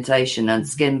 disorientation, and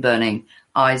skin burning,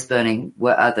 eyes burning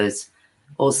were others,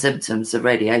 all symptoms of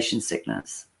radiation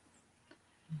sickness.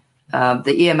 The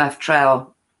EMF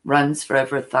trail runs for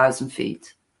over 1,000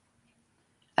 feet.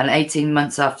 And 18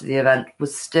 months after the event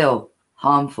was still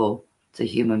harmful to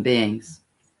human beings.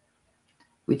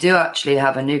 We do actually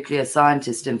have a nuclear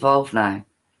scientist involved now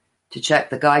to check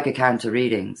the Geiger counter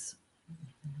readings.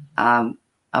 And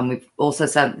we've also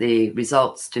sent the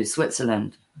results to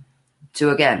Switzerland to,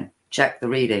 again, check the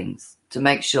readings to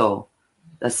make sure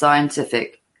the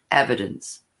scientific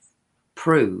evidence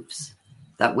proves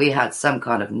that we had some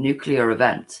kind of nuclear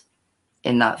event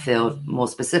in that field, more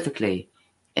specifically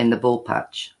in the ball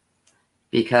patch,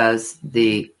 because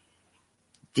the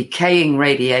decaying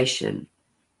radiation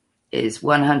is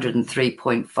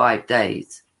 103.5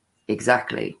 days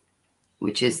exactly,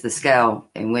 which is the scale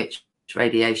in which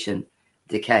radiation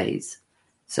decays.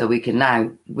 So we can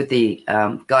now, with the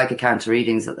Geiger counter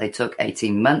readings that they took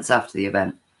 18 months after the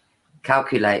event,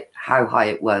 calculate how high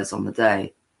it was on the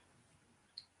day.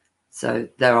 So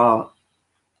there are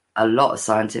a lot of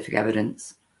scientific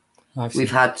evidence.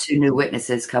 We've had 2 new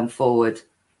witnesses come forward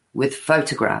with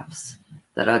photographs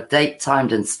that are date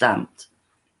timed and stamped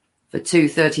for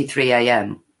 2:33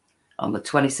 a.m. on the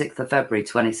 26th of February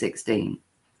 2016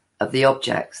 of the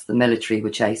objects the military were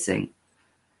chasing.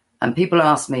 And people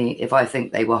ask me if I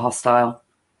think they were hostile.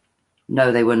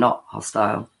 No, they were not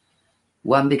hostile.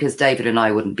 1, because David and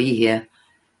I wouldn't be here.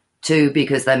 2,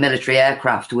 because their military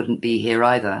aircraft wouldn't be here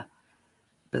either.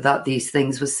 But that these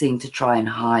things were seen to try and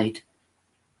hide.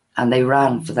 And they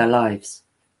ran for their lives.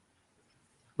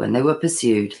 When they were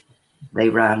pursued, they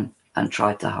ran and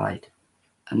tried to hide.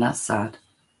 And that's sad.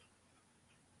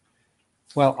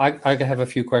 Well, I have a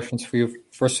few questions for you.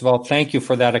 First of all, thank you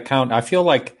for that account. I feel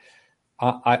like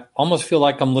I almost feel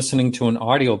like I'm listening to an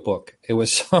audiobook. It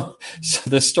was so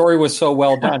the story was so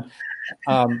well done.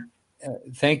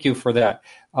 Thank you for that.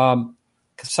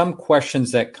 Some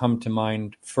questions that come to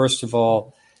mind. First of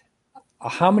all,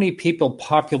 how many people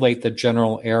populate the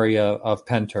general area of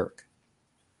Pentyrch?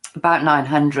 About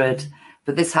 900,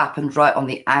 but this happened right on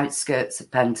the outskirts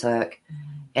of Pentyrch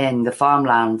in the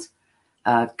farmland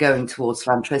going towards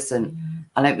Llantrisant.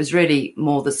 And it was really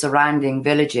more the surrounding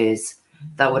villages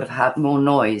that would have had more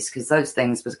noise, because those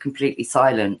things were completely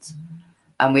silent.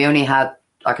 And we only had,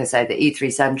 like I say, the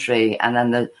E3 Sentry and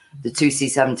then the 2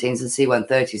 C-17s and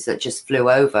C-130s that just flew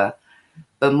over.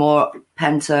 But more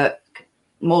Pentyrch,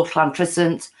 more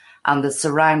Llantrisant and the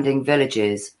surrounding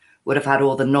villages would have had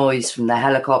all the noise from the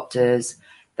helicopters,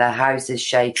 their houses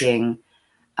shaking.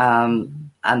 And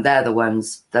they're the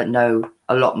ones that know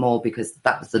a lot more, because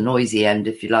that was the noisy end,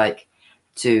 if you like,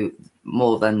 to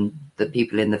more than the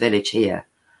people in the village here.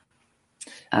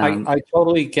 I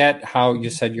totally get how you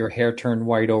said your hair turned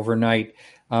white overnight.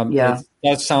 Yeah. It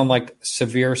does sound like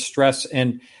severe stress.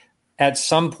 And at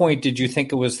some point, did you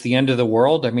think it was the end of the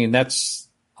world? I mean, that's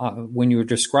when you were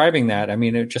describing that. I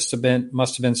mean, it just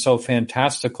must have been so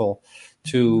fantastical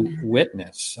to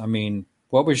witness. I mean,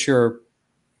 what was your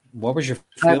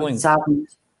feeling?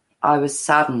 I was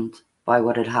saddened by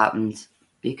what had happened,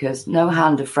 because no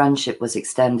hand of friendship was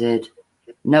extended,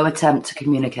 no attempt to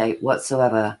communicate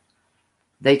whatsoever.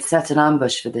 They'd set an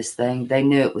ambush for this thing. They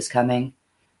knew it was coming,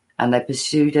 and they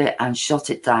pursued it and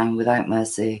shot it down without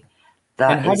mercy.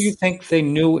 And how do you think they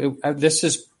knew? This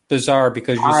is bizarre,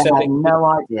 because you said I had no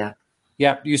idea.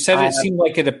 Yeah, you said it seemed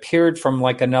like it appeared from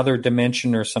like another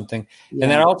dimension or something. Yeah.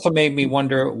 And that also made me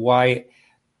wonder why,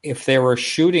 if they were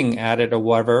shooting at it or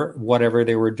whatever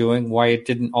they were doing, why it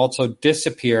didn't also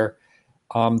disappear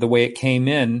the way it came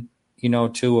in,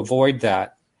 to avoid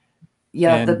that.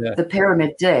 Yeah, and the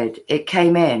pyramid did. It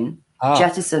came in,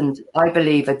 jettisoned, I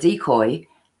believe, a decoy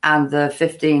and the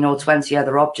 15 or 20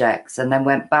 other objects, and then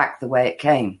went back the way it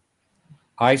came.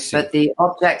 I see. But the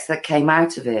objects that came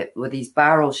out of it were these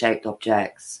barrel-shaped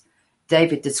objects.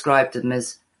 David described them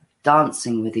as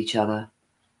dancing with each other.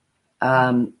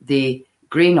 The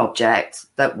green object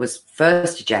that was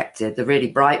first ejected, the really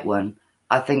bright one,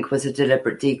 I think was a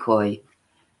deliberate decoy.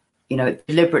 It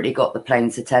deliberately got the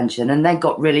plane's attention, and then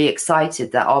got really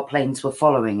excited that our planes were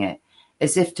following it,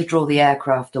 as if to draw the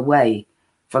aircraft away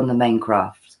from the main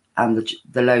craft and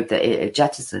the load that it had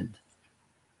jettisoned.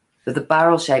 But the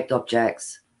barrel-shaped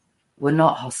objects were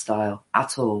not hostile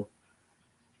at all.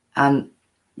 And,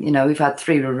 we've had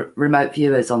 3 remote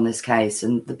viewers on this case,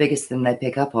 and the biggest thing they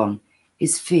pick up on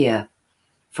is fear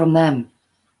from them.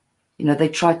 They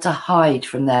tried to hide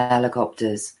from their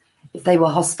helicopters. If they were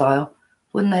hostile,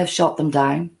 wouldn't they have shot them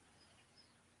down?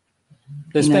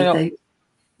 There's been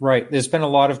a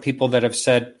lot of people that have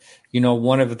said,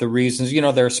 one of the reasons,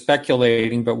 they're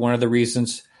speculating, but one of the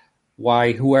reasons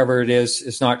why whoever it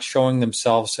is not showing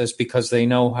themselves is because they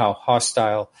know how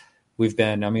hostile we've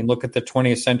been. I mean, look at the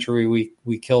 20th century.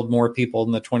 We killed more people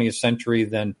in the 20th century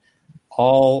than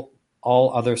all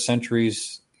other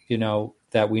centuries,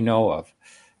 that we know of.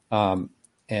 And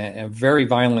a very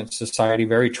violent society,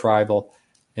 very tribal.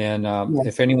 And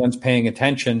if anyone's paying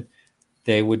attention,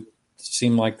 they would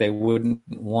seem like they wouldn't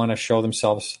want to show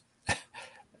themselves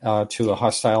to a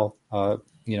hostile,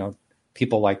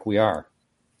 people like we are.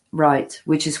 Right,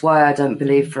 which is why I don't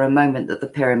believe for a moment that the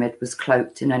pyramid was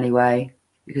cloaked in any way.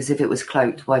 Because if it was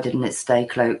cloaked, why didn't it stay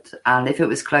cloaked? And if it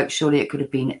was cloaked, surely it could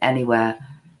have been anywhere.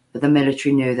 But the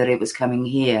military knew that it was coming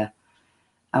here.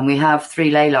 And we have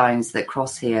 3 ley lines that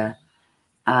cross here.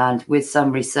 And with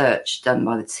some research done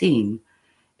by the team,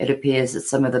 it appears that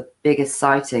some of the biggest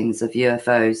sightings of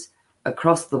UFOs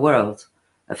across the world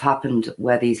have happened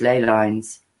where these ley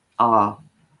lines are.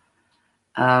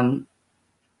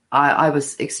 I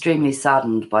was extremely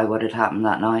saddened by what had happened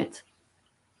that night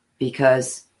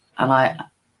because, and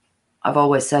I've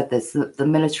always said this, that the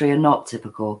military are not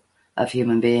typical of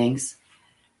human beings.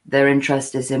 Their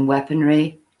interest is in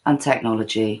weaponry and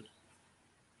technology.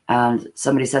 And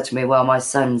somebody said to me, well, my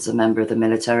son's a member of the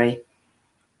military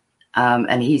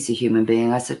and he's a human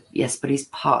being. I said, yes, but he's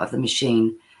part of the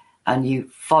machine and you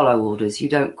follow orders. You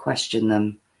don't question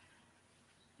them.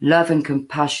 Love and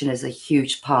compassion is a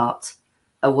huge part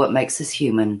of what makes us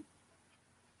human.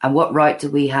 And what right do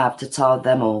we have to tar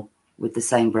them all with the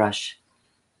same brush?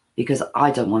 Because I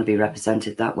don't want to be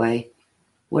represented that way.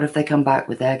 What if they come back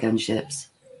with their gunships?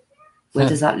 Where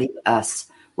does that leave us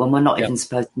when we're not even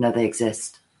supposed to know they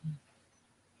exist?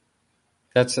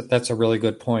 That's a really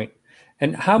good point.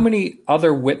 And how many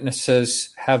other witnesses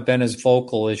have been as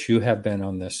vocal as you have been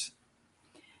on this?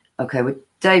 Okay, well,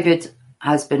 David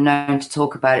has been known to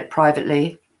talk about it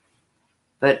privately,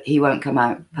 but he won't come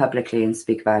out publicly and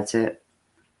speak about it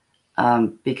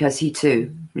because he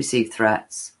too received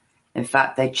threats. In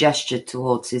fact, they gestured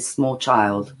towards his small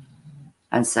child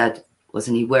and said,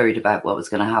 wasn't he worried about what was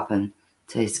going to happen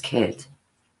to his kid?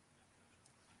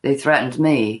 They threatened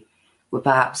me with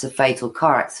perhaps a fatal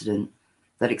car accident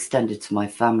that extended to my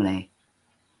family.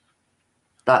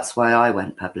 That's why I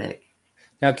went public.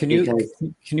 Now, can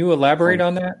you elaborate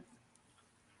on that?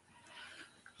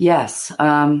 Yes.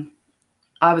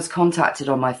 I was contacted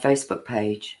on my Facebook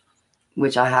page,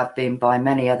 which I have been by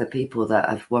many other people that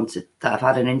have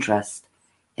had an interest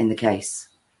in the case.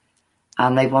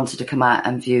 And they wanted to come out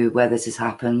and view where this has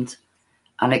happened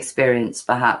and experience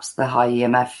perhaps the high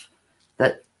EMF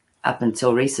that up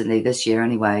until recently, this year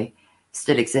anyway,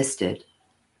 still existed.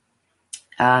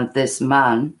 And this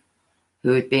man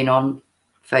who had been on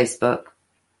Facebook,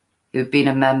 who'd been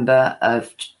a member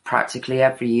of practically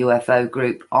every UFO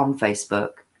group on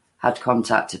Facebook, had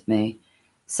contacted me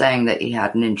saying that he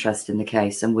had an interest in the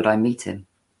case and would I meet him.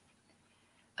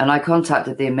 And I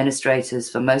contacted the administrators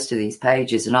for most of these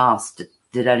pages and asked,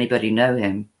 did anybody know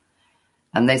him?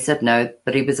 And they said no,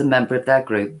 but he was a member of their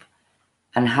group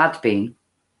and had been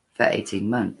for 18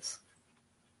 months,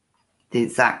 the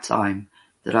exact time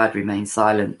that I'd remained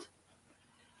silent.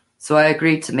 So I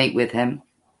agreed to meet with him.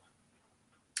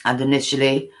 And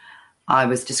initially, I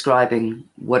was describing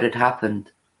what had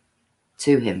happened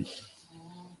to him.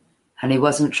 And he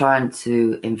wasn't trying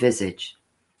to envisage.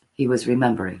 He was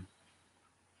remembering.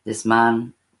 This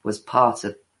man was part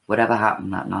of whatever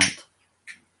happened that night.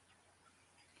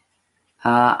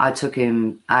 I took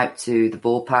him out to the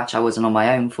ball patch. I wasn't on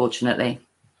my own, fortunately.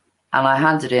 And I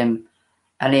handed him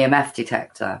an EMF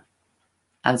detector.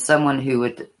 And someone who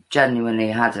had genuinely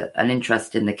had an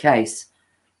interest in the case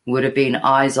would have been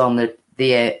eyes on the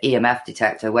EMF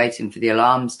detector waiting for the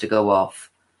alarms to go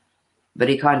off. But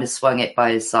he kind of swung it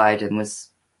by his side and was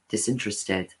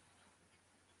disinterested.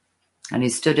 And he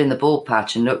stood in the ball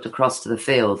patch and looked across to the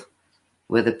field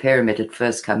where the pyramid had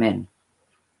first come in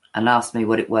and asked me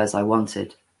what it was I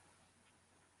wanted,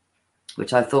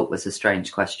 which I thought was a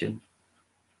strange question.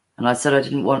 And I said I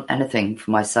didn't want anything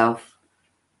for myself.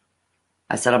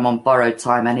 I said I'm on borrowed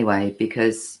time anyway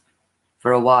because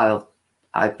for a while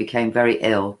I became very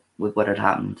ill with what had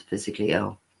happened, physically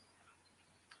ill.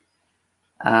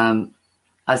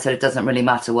 I said, it doesn't really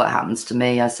matter what happens to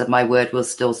me. I said, my word will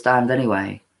still stand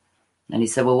anyway. And he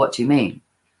said, well, what do you mean?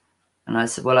 And I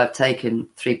said, well, I've taken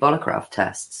 3 polygraph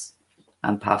tests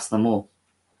and passed them all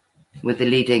with the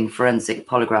leading forensic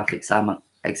polygraph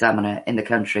examiner in the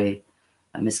country,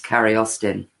 Miss Carrie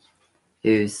Austin,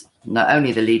 who's not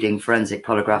only the leading forensic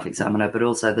polygraph examiner, but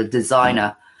also the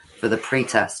designer for the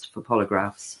pre-test for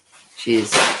polygraphs. She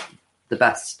is the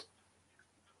best.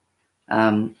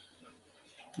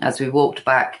 As we walked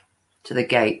back to the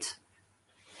gate,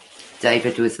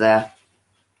 David was there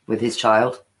with his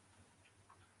child.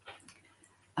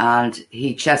 And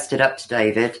he chested up to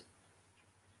David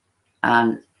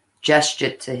and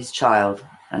gestured to his child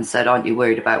and said, aren't you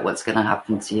worried about what's going to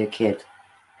happen to your kid?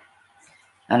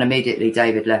 And immediately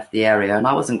David left the area. And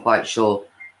I wasn't quite sure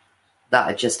that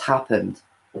had just happened.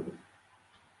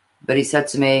 But he said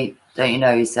to me, don't you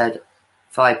know, he said,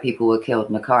 5 people were killed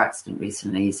in a car accident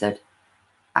recently. He said,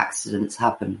 accidents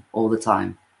happen all the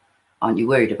time. Aren't you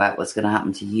worried about what's going to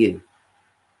happen to you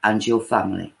and your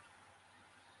family?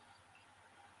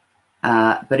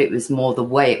 But it was more the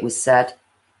way it was said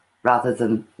rather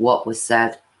than what was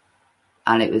said.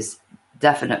 And it was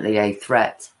definitely a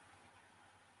threat.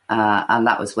 And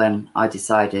that was when I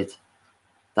decided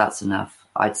that's enough.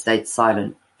 I'd stayed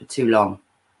silent for too long.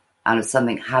 And if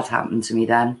something had happened to me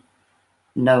then,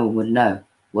 no one would know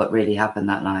what really happened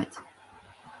that night.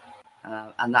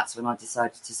 And that's when I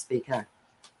decided to speak out.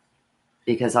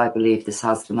 Because I believe this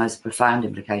has the most profound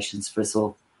implications for us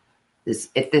all.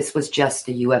 If this was just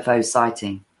a UFO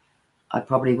sighting, I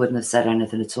probably wouldn't have said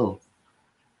anything at all.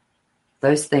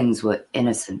 Those things were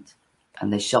innocent,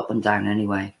 and they shot them down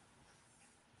anyway.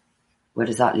 Where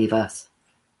does that leave us?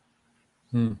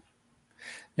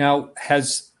 Now,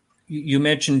 you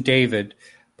mentioned David,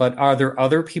 but are there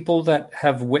other people that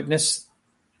have witnessed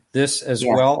this as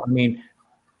well? I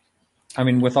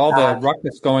mean, with all the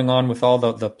ruckus going on, with all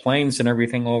the planes and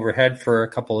everything overhead for a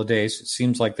couple of days, it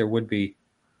seems like there would be.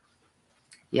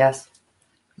 Yes.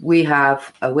 We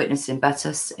have a witness in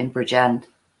Betis, in Bridgend,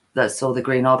 that saw the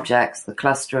green objects, the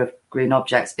cluster of green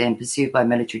objects being pursued by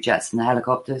military jets and the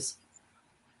helicopters.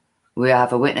 We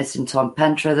have a witness in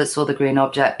Pentyrch that saw the green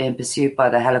object being pursued by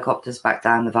the helicopters back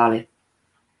down the valley.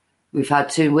 We've had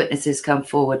 2 witnesses come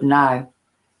forward now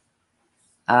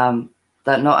that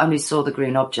not only saw the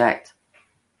green object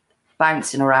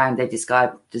bouncing around, they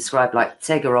described like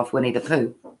Tigger off Winnie the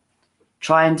Pooh,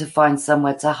 trying to find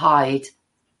somewhere to hide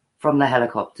from the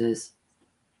helicopters,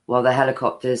 while the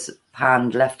helicopters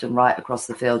panned left and right across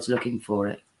the fields looking for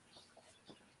it.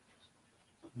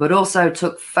 But also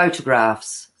took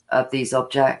photographs of these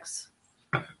objects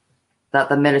that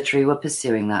the military were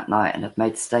pursuing that night and have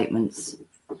made statements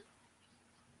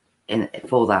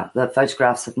for that. The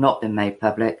photographs have not been made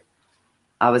public.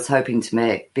 I was hoping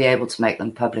to be able to make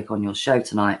them public on your show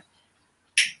tonight,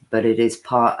 but it is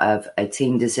part of a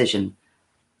team decision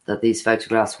that these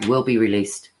photographs will be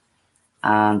released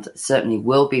and certainly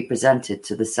will be presented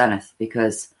to the Senate,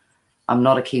 because I'm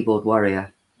not a keyboard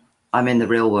warrior. I'm in the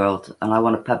real world, and I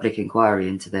want a public inquiry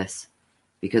into this,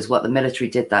 because what the military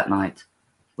did that night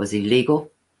was illegal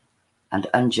and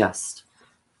unjust.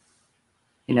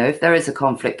 You know, if there is a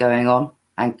conflict going on,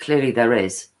 and clearly there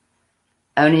is,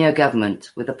 only a government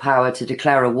with the power to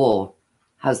declare a war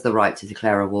has the right to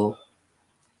declare a war.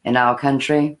 In our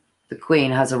country, the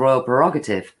Queen has a royal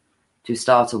prerogative to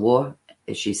start a war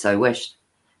if she so wished.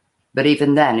 But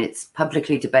even then, it's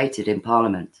publicly debated in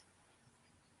Parliament.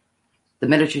 The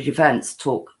military defence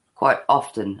talk quite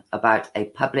often about a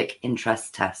public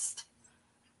interest test.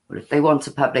 Well, if they want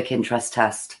a public interest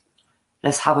test,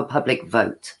 let's have a public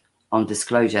vote on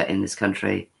disclosure in this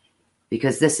country,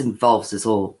 because this involves us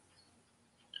all.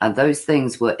 And those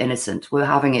things were innocent. We're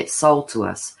having it sold to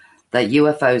us that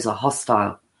UFOs are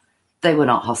hostile. They were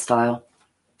not hostile.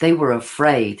 They were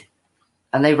afraid,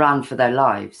 and they ran for their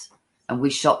lives, and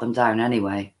we shot them down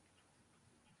anyway.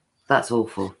 That's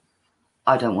awful.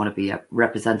 I don't want to be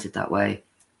represented that way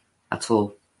at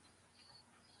all.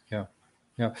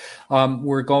 Yeah.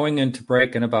 We're going into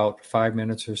break in about 5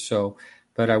 minutes or so,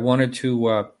 but I wanted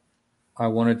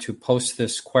to post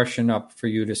this question up for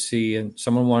you to see, and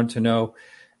someone wanted to know,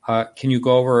 can you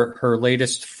go over her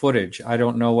latest footage? I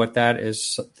don't know what that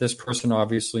is. This person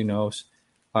obviously knows.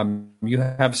 You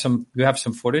have some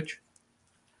footage?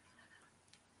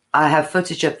 I have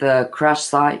footage of the crash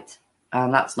site,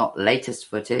 and that's not latest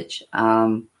footage.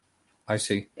 I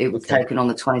see. It was taken on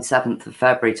the 27th of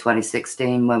February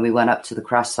 2016 when we went up to the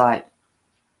crash site.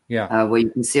 Yeah. Where you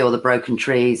can see all the broken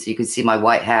trees. You can see my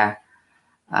white hair.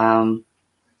 But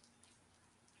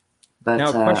now,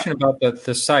 a question about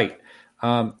the site.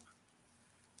 Are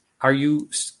you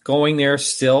going there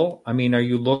still? I mean, are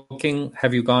you looking?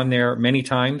 Have you gone there many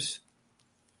times?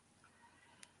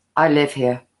 I live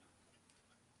here.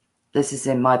 This is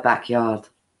in my backyard.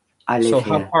 I live here.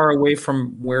 So how far away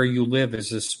from where you live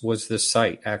was this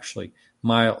site, actually?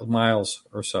 Miles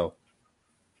or so?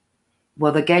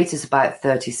 Well, the gate is about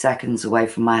 30 seconds away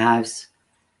from my house.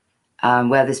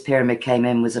 Where this pyramid came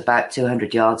in was about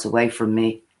 200 yards away from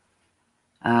me,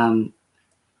 in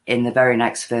the very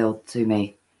next field to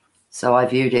me. So I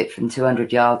viewed it from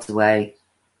 200 yards away,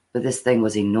 but this thing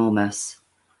was enormous.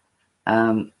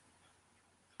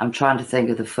 I'm trying to think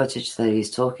of the footage that he's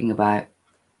talking about.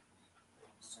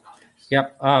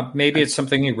 Yep. Maybe it's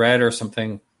something you read or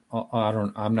something.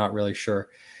 I'm not really sure.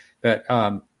 But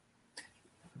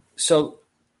so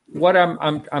what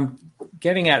I'm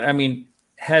getting at, I mean,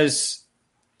 has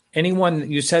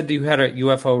anyone, you said that you had a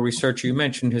UFO researcher, you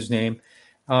mentioned his name.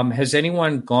 has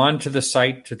anyone gone to the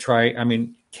site to try? I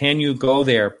mean, can you go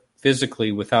there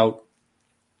physically without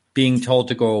being told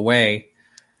to go away,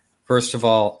 first of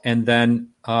all? And then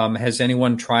has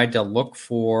anyone tried to look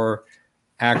for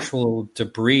actual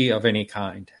debris of any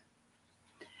kind?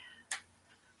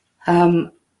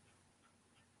 To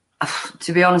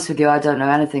be honest with you, I don't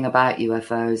know anything about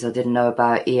UFOs. I didn't know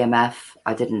about EMF.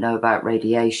 I didn't know about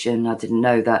radiation. I didn't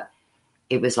know that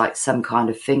it was like some kind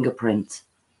of fingerprint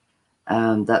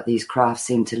that these crafts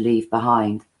seem to leave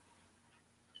behind.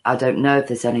 I don't know if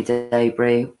there's any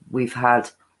debris. We've had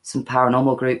some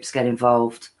paranormal groups get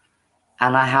involved,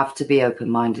 and I have to be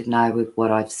open-minded now with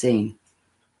what I've seen.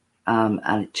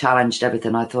 And it challenged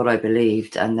everything I thought I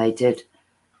believed, and they did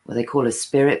what they call a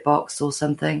spirit box or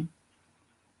something.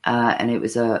 And it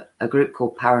was a group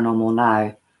called Paranormal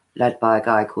Now, led by a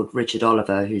guy called Richard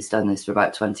Oliver, who's done this for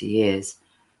about 20 years.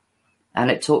 And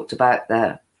it talked about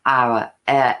our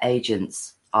air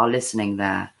agents are listening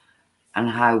there and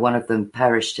how one of them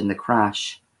perished in the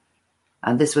crash.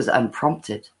 And this was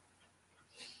unprompted.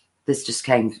 This just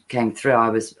came through. I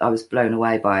was blown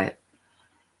away by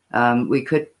it. We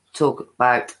could talk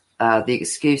about the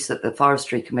excuse that the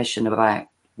Forestry Commission about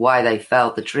why they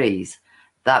felled the trees.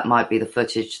 That might be the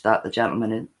footage that the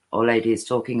gentleman or lady is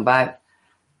talking about.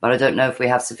 But I don't know if we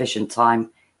have sufficient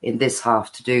time in this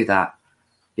half to do that,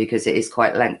 because it is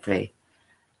quite lengthy.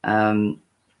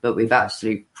 But we've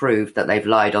actually proved that they've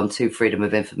lied on 2 Freedom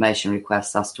of Information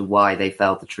requests as to why they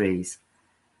felled the trees,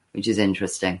 which is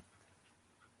interesting.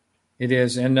 It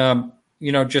is. And,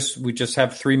 we just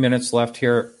have 3 minutes left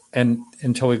here and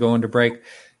until we go into break.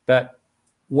 But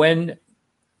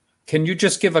can you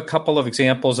just give a couple of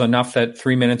examples, enough that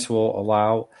 3 minutes will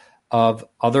allow, of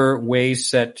other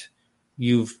ways that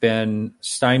you've been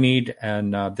stymied?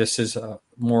 And this is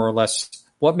more or less,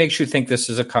 what makes you think this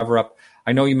is a cover-up?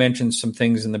 I know you mentioned some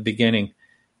things in the beginning,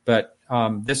 but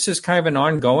this is kind of an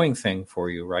ongoing thing for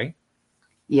you, right?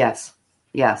 Yes.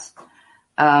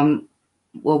 Well,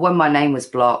 when my name was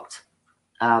blocked,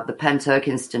 the Pentyrch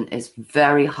Incident is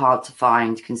very hard to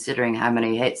find, considering how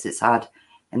many hits it's had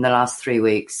in the last 3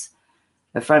 weeks.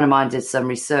 A friend of mine did some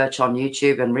research on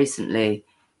YouTube and recently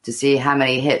to see how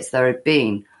many hits there had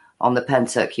been on the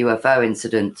Pentyrch UFO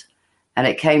Incident, and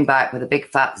it came back with a big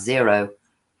fat 0,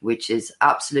 which is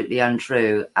absolutely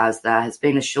untrue, as there has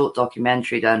been a short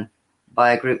documentary done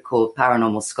by a group called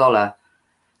Paranormal Scholar,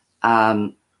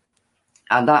 and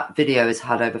that video has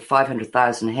had over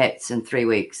 500,000 hits in 3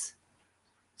 weeks.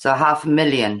 So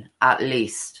 500,000 at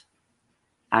least.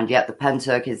 And yet the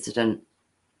Pentyrch Incident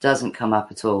doesn't come up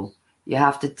at all. You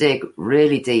have to dig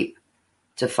really deep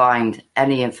to find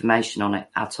any information on it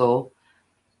at all.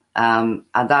 And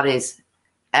that is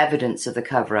evidence of the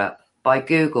cover-up by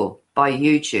Google, by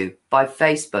YouTube, by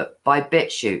Facebook, by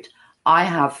BitChute. I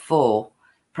have 4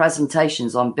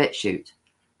 presentations on BitChute.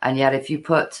 And yet if you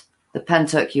put the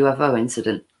Pentyrch UFO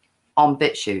Incident on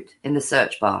BitChute in the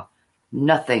search bar,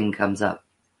 nothing comes up.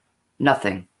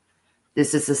 Nothing.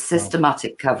 This is a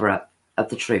systematic cover-up of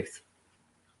the truth.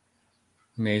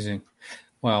 Amazing.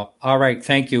 Well, all right.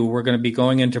 Thank you. We're going to be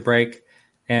going into break.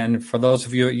 And for those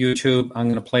of you at YouTube, I'm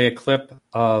going to play a clip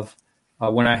of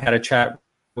when I had a chat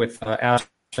with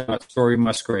astronaut Story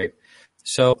Musgrave.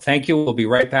 So thank you. We'll be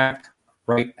right back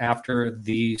right after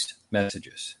these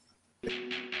messages.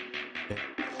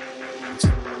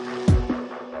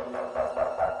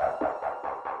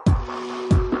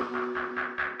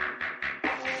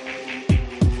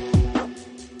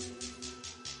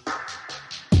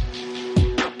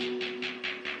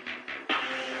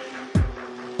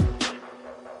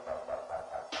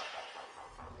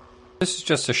 This is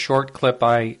just a short clip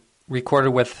I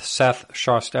recorded with Seth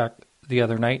Shostak the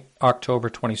other night, October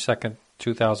 22nd,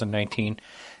 2019.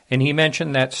 And he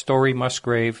mentioned that Story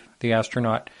Musgrave, the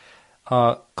astronaut,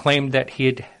 claimed that he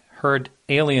had heard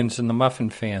aliens in the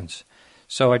muffin fans.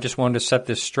 So I just wanted to set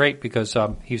this straight because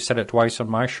he said it twice on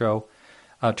my show,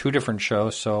 2 different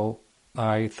shows. So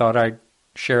I thought I'd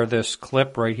share this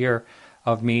clip right here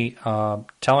of me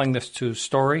telling this to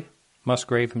Story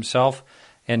Musgrave himself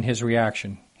and his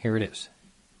reaction. Here it is.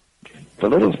 For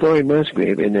little Story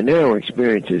Musgrave, in the narrow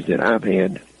experiences that I've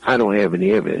had, I don't have any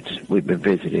evidence we've been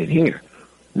visited here.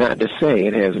 Not to say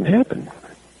it hasn't happened.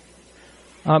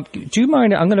 Do you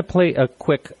mind? I'm going to play a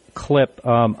quick clip.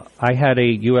 I had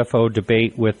a UFO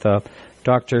debate with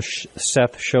Dr.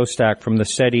 Seth Shostak from the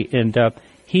SETI, and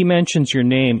he mentions your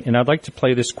name, and I'd like to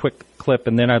play this quick clip,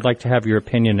 and then I'd like to have your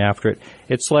opinion after it.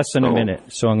 It's less than a minute,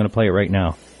 so I'm going to play it right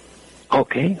now.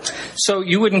 Okay. So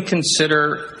you wouldn't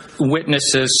consider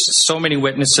so many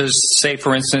witnesses, say,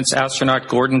 for instance, astronaut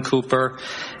Gordon Cooper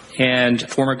and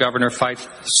former Governor Fife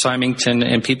Symington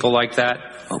and people like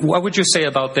that, What would you say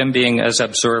about them being as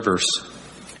observers?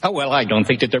 Oh, well, I don't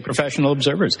think that they're professional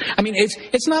observers. I mean,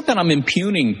 it's not that I'm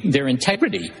impugning their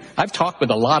integrity. I've talked with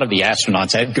a lot of the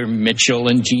astronauts, Edgar Mitchell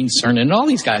and Gene Cernan and all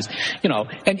these guys, and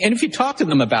if you talk to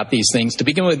them about these things, to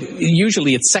begin with,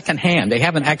 usually it's secondhand. They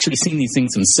haven't actually seen these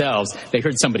things themselves. They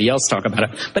heard somebody else talk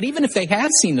about it. But even if they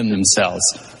had seen them themselves,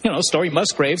 Story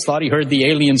Musgraves thought he heard the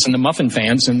aliens and the muffin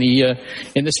fans in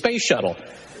the space shuttle.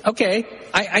 Okay,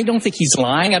 I don't think he's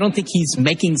lying. I don't think he's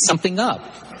making something up.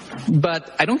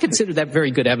 But I don't consider that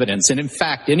very good evidence. And in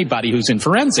fact, anybody who's in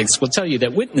forensics will tell you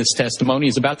that witness testimony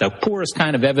is about the poorest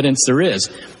kind of evidence there is,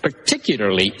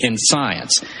 particularly in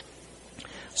science.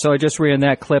 So I just ran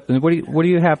that clip. And what do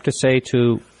you have to say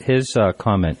to his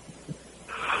comment?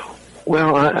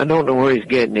 Well, I don't know where he's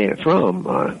getting it from.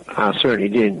 I certainly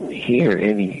didn't hear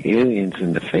any aliens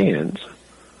in the fans.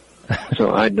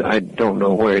 So I don't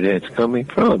know where that's coming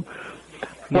from.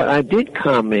 What I did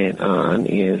comment on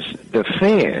is the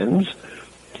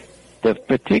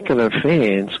particular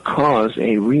fans cause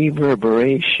a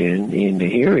reverberation in the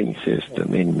hearing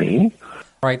system in me.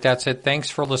 All right, that's it. Thanks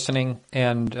for listening.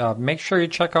 And make sure you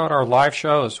check out our live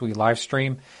shows. We live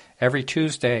stream every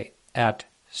Tuesday at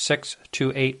 6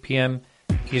 to 8 p.m.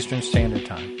 Eastern Standard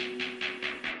Time.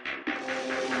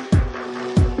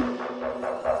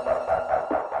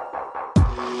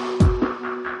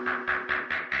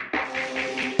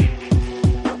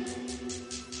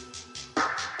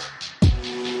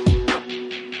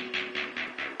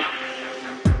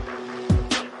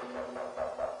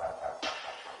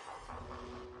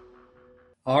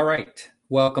 All right,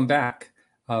 welcome back.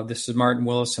 This is Martin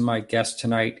Willis, and my guest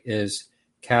tonight is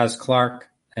Caz Clarke,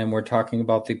 and we're talking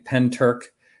about the Pentyrch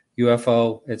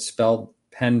UFO. It's spelled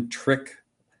Pentyrch,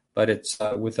 but it's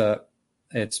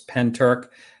Pentyrch.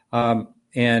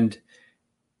 And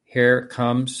here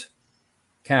comes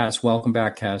Caz. Welcome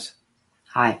back, Caz.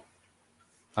 Hi.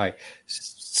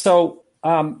 So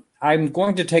I'm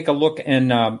going to take a look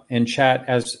in chat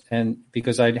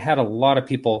because I had a lot of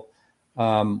people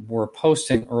were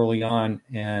posting early on,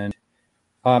 and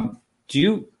someone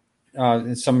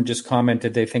just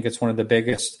commented they think it's one of the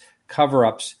biggest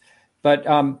cover-ups. But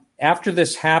after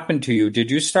this happened to you,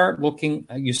 did you start looking?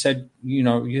 You said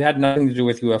you had nothing to do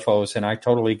with UFOs, and I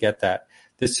totally get that.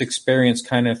 This experience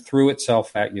kind of threw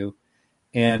itself at you,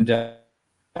 and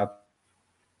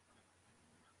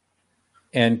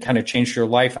kind of changed your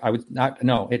life.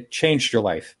 It changed your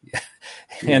life.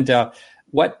 And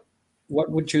what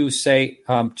would you say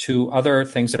to other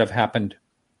things that have happened?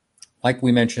 Like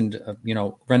we mentioned,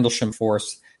 Rendlesham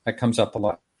Force, that comes up a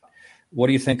lot. What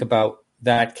do you think about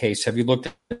that case? Have you looked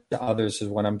at others is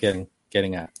what I'm getting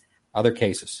at, other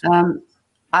cases?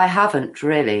 I haven't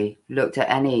really looked at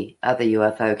any other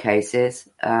UFO cases.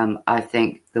 I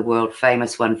think the world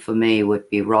famous one for me would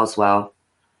be Roswell.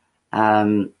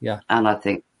 And I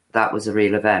think that was a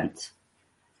real event.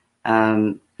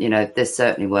 This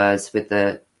certainly was with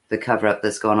the cover-up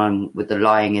that's gone on with the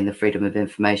lying in the Freedom of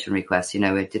Information request.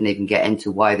 It didn't even get into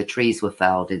why the trees were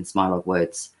felled in Smilog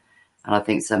Woods. And I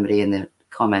think somebody in the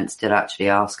comments did actually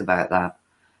ask about that.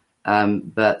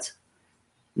 But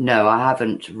no, I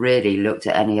haven't really looked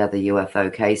at any other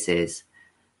UFO cases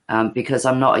because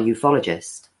I'm not a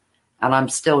ufologist. And I'm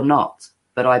still not.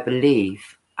 But I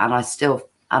believe, and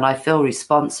I feel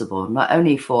responsible, not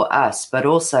only for us, but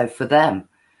also for them,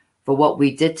 for what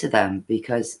we did to them,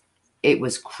 because it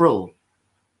was cruel,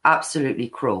 absolutely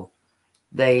cruel.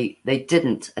 They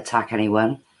didn't attack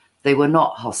anyone. They were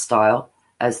not hostile,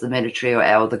 as the military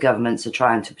or the governments are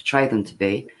trying to portray them to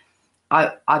be.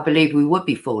 I believe we would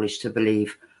be foolish to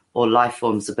believe all life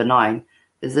forms are benign.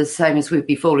 It's the same as we'd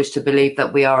be foolish to believe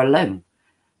that we are alone.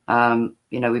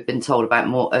 We've been told about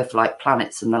more Earth-like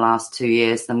planets in the last 2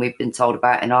 years than we've been told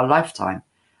about in our lifetime.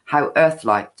 How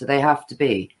Earth-like do they have to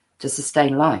be to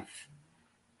sustain life?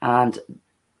 And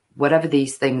whatever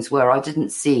these things were, I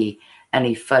didn't see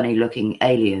any funny-looking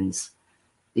aliens.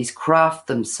 These craft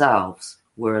themselves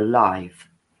were alive.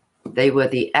 They were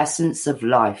the essence of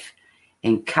life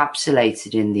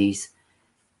encapsulated in these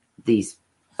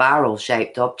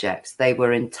barrel-shaped objects. They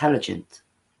were intelligent,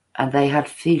 and they had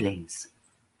feelings.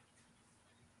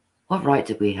 What right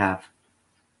did we have?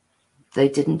 They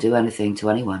didn't do anything to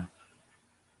anyone.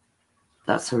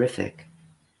 That's horrific.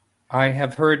 I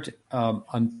have heard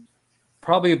on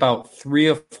probably about 3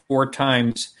 or 4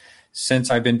 times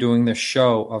since I've been doing this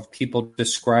show of people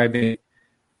describing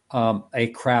a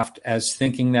craft as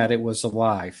thinking that it was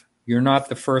alive. You're not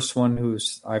the first one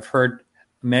I've heard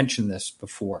mention this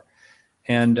before.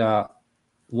 And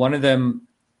one of them,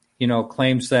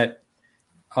 claims that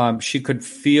she could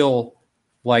feel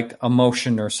like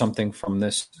emotion or something from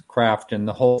this craft, and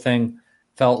the whole thing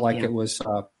felt like it was,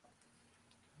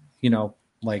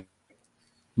 like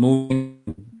moving.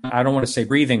 I don't want to say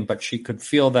breathing, but she could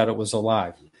feel that it was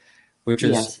alive, which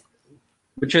is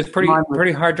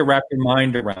pretty hard to wrap your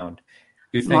mind around.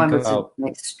 You think mine was about an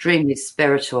extremely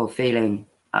spiritual feeling.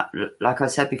 Like I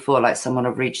said before, like someone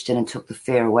had reached in and took the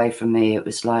fear away from me. It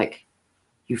was like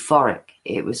euphoric.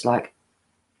 It was like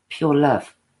pure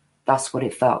love. That's what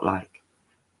it felt like.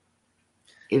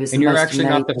 It was. And you're actually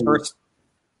not the first.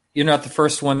 You're not the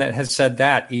first one that has said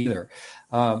that either.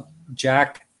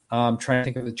 Jack, I'm trying to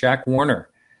think of it. Jack Warner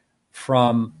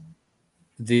from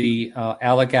the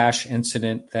Allagash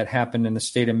incident that happened in the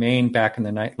state of Maine back in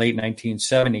the late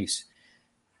 1970s.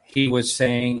 He was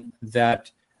saying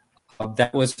that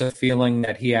that was the feeling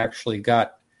that he actually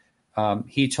got.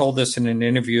 He told this in an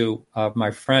interview.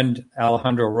 My friend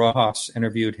Alejandro Rojas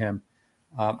interviewed him.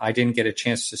 I didn't get a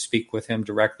chance to speak with him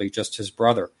directly, just his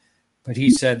brother. But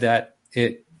he said that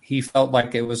he felt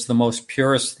like it was the most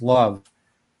purest love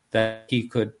that he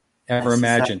could ever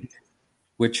imagine,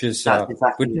 which is hard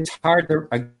to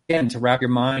wrap your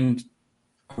mind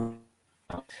around,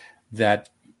 that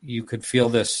you could feel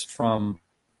this from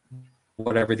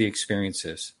whatever the experience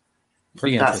is.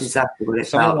 Pretty That's interesting. exactly what it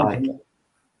felt like.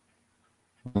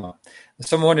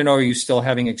 Someone want to know, are you still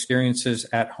having experiences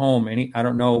at home? I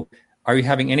don't know. Are you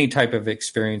having any type of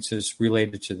experiences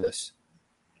related to this?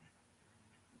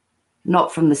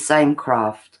 Not from the same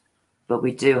craft, but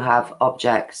we do have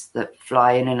objects that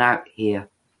fly in and out here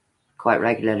quite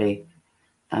regularly.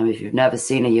 If you've never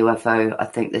seen a UFO, I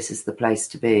think this is the place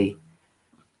to be.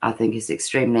 I think it's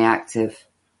extremely active,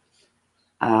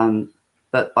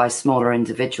 but by smaller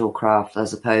individual craft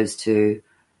as opposed to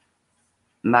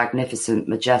magnificent,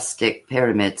 majestic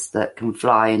pyramids that can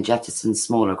fly and jettison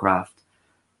smaller craft.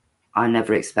 I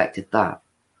never expected that.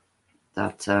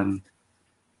 That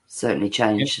certainly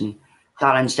changed and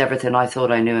challenged everything I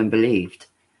thought I knew and believed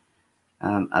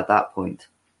at that point.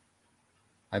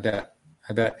 I bet.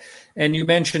 And you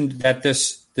mentioned that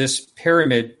this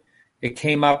pyramid, it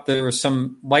came up, there were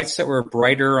some lights that were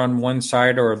brighter on one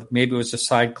side, or maybe it was a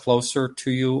side closer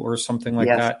to you or something like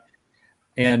that.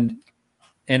 And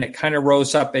it kind of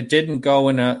rose up. It didn't go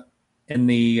in a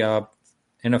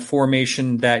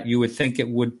formation that you would think it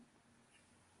would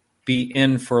be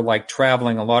in for like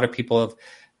traveling. A lot of people have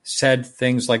said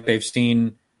things like they've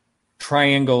seen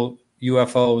triangle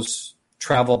UFOs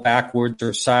travel backwards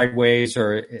or sideways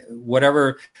or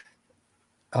whatever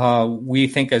we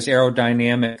think as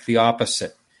aerodynamic, the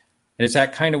opposite. And is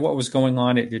that kind of what was going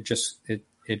on? It just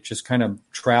kind of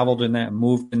traveled in that,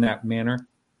 moved in that manner?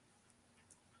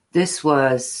 This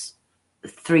was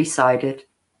three-sided.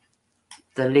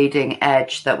 The leading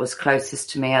edge that was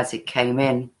closest to me as it came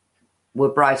in were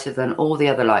brighter than all the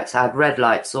other lights. I had red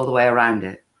lights all the way around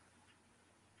it.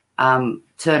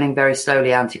 Turning very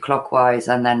slowly anti-clockwise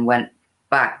and then went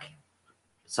back.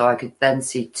 So I could then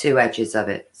see two edges of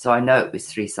it. So I know it was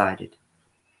three-sided.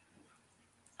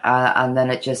 And then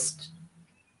it just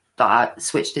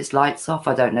switched its lights off.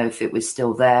 I don't know if it was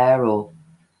still there and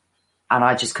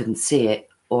I just couldn't see it,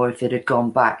 or if it had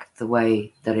gone back the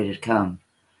way that it had come.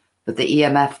 But the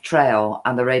EMF trail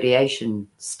and the radiation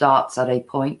starts at a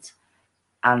point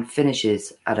and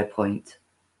finishes at a point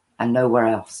and nowhere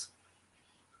else.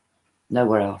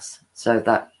 Nowhere else. So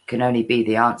that can only be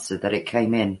the answer, that it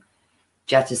came in,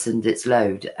 jettisoned its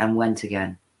load and went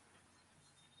again.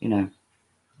 You know,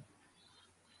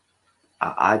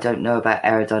 I don't know about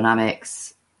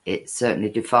aerodynamics. It certainly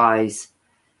defies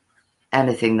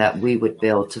anything that we would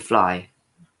build to fly.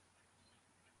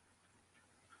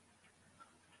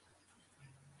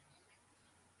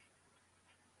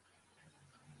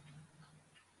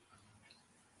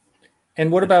 And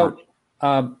what about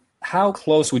how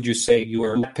close would you say you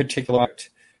were to that particular?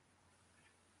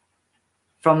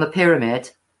 From the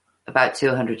pyramid, about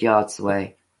 200 yards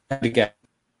away. Again.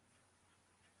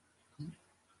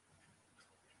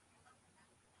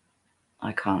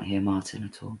 I can't hear Martin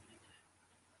at all.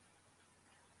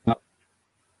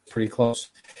 Pretty close.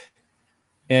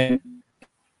 And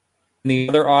the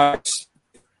other objects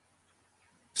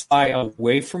fly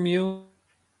away from you?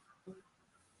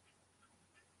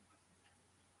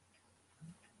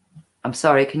 I'm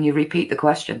sorry, can you repeat the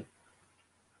question?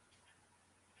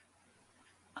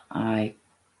 I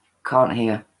can't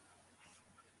hear.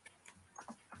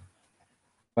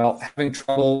 Well, having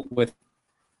trouble with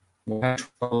I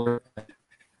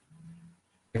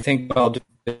think I'll do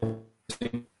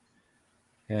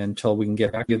until we can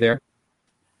get back to you there.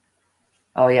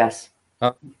 Oh, yes.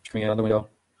 Coming out of the window.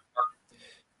 I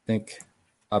think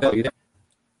I'll you there.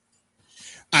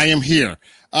 I am here.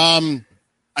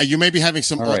 You may be having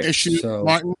some issues, so,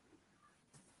 Martin.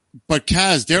 But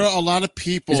Caz, there are a lot of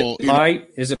people.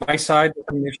 Is it my side?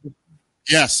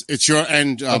 Yes, it's your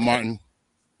end, Okay. Martin.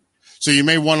 So you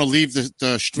may want to leave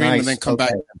the stream and then come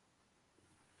back.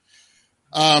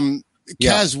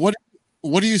 Caz, what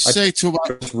do you say to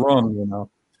about this room? You know.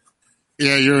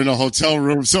 Yeah, you're in a hotel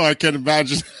room, so I can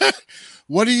imagine.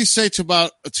 What do you say to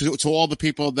all the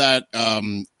people that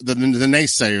the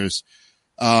naysayers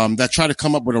that try to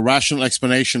come up with a rational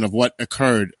explanation of what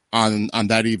occurred on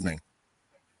that evening?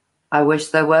 I wish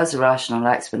there was a rational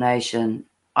explanation.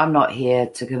 I'm not here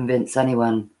to convince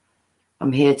anyone.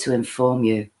 I'm here to inform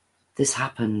you. This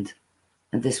happened,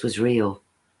 and this was real.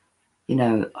 You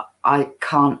know, I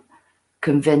can't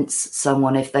convince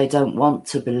someone if they don't want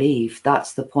to believe.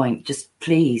 That's the point. Just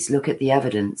please look at the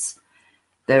evidence.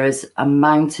 There is a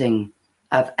mounting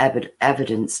of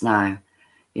evidence now,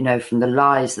 you know, from the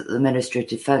lies that the Ministry of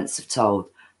Defence have told,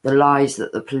 the lies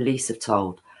that the police have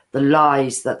told, the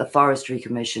lies that the Forestry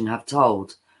Commission have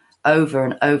told over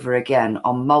and over again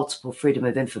on multiple Freedom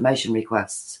of Information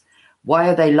requests. Why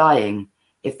are they lying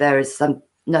if there is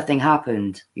nothing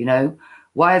happened, you know?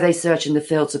 Why are they searching the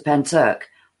fields of Pentyrch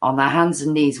on their hands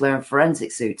and knees wearing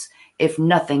forensic suits if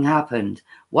nothing happened?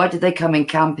 Why did they come in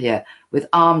camp here with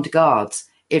armed guards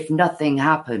if nothing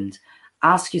happened?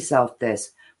 Ask yourself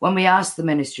this. When we asked the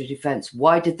Ministry of Defence,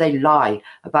 why did they lie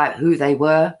about who they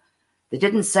were? They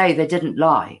didn't say they didn't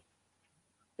lie.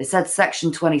 They said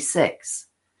Section 26,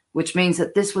 which means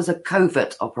that this was a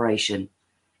covert operation.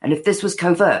 And if this was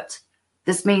covert,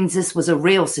 this means this was a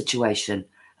real situation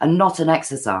and not an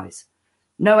exercise.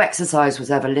 No exercise was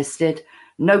ever listed.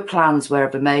 No plans were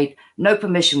ever made. No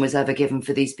permission was ever given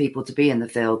for these people to be in the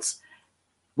fields.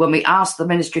 When we asked the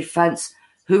Ministry of Defence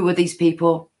who were these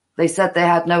people, they said they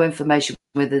had no information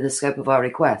within the scope of our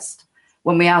request.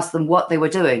 When we asked them what they were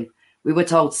doing, we were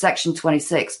told Section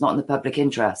 26, not in the public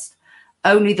interest.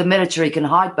 Only the military can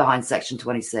hide behind Section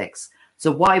 26.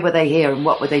 So why were they here and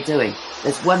what were they doing?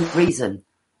 There's one reason.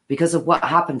 Because of what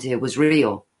happened here was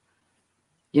real.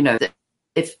 You know,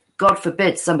 if God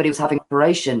forbid somebody was having an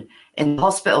operation in the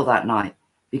hospital that night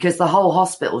because the whole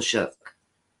hospital shook.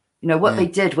 You know, what they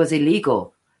did was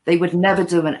illegal. They would never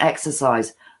do an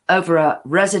exercise over a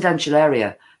residential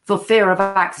area for fear of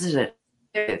accident.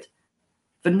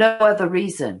 For no other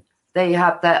reason. They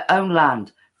have their own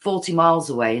land 40 miles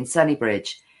away in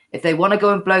Sennybridge. If they want to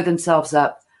go and blow themselves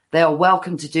up, they are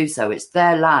welcome to do so. It's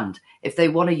their land if they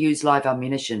want to use live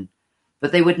ammunition.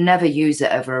 But they would never use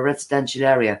it over a residential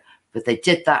area. But they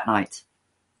did that night.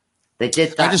 They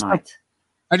did that night.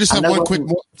 I just have one quick...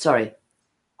 Sorry.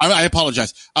 I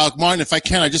apologize. Martin, if I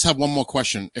can, I just have one more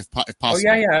question, if possible.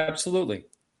 Oh, yeah, absolutely.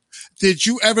 Did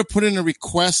you ever put in a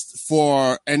request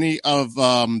for any of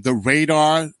the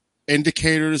radar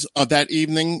indicators of that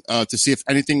evening to see if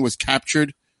anything was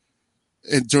captured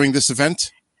during this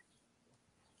event?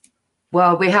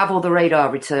 Well, we have all the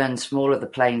radar returns from all of the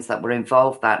planes that were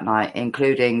involved that night,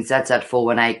 including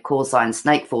ZZ418, call sign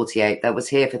Snake 48, that was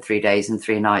here for 3 days and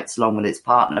 3 nights, along with its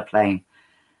partner plane,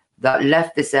 that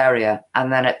left this area and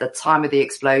then at the time of the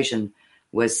explosion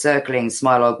was circling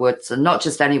Smilog Woods, and not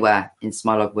just anywhere in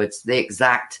Smilog Woods, the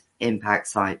exact impact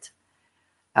site.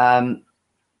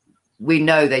 We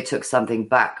know they took something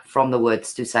back from the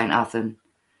woods to St. Athan.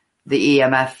 The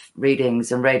EMF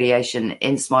readings and radiation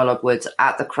in Smilog Woods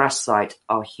at the crash site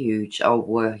are huge,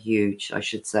 were huge, I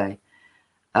should say,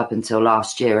 up until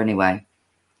last year anyway.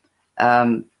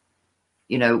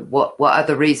 You know, what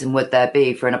other reason would there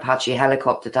be for an Apache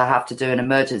helicopter to have to do an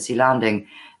emergency landing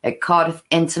at Cardiff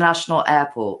International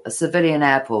Airport, a civilian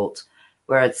airport,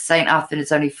 where St. Athan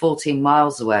is only 14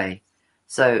 miles away?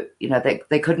 So, you know,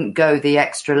 they couldn't go the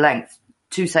extra length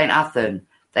to St. Athan.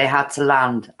 They had to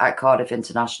land at Cardiff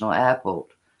International Airport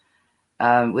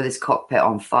with his cockpit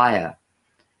on fire.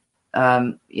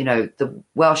 You know, the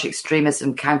Welsh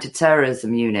Extremism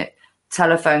Counter-Terrorism Unit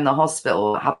telephoned the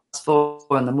hospital at 4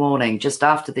 a.m, just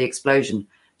after the explosion,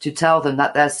 to tell them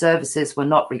that their services were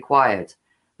not required.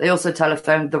 They also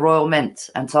telephoned the Royal Mint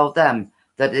and told them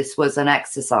that this was an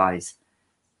exercise.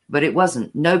 But it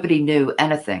wasn't. Nobody knew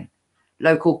anything.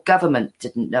 Local government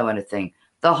didn't know anything.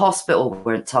 The hospital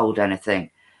weren't told anything.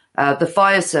 The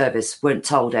fire service weren't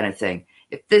told anything.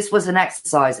 If this was an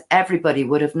exercise, everybody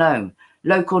would have known.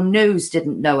 Local news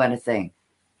didn't know anything.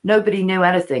 Nobody knew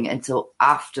anything until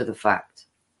after the fact.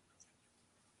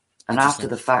 And after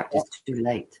the fact, it's too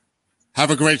late.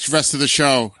 Have a great rest of the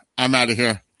show. I'm out of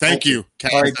here. Thank you.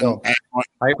 All right, Bill.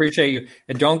 I appreciate you.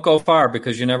 And don't go far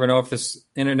because you never know if this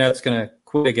internet's going to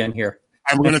quit again here.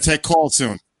 I'm going to take calls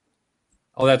soon.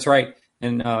 Oh, that's right.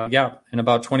 And in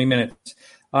about 20 minutes.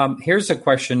 Here's a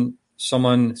question.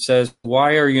 Someone says,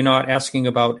 why are you not asking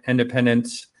about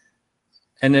independence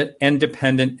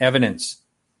independent evidence?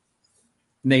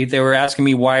 They were asking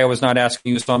me why I was not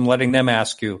asking you, so I'm letting them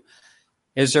ask you.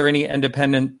 Is there any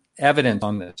independent evidence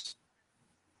on this?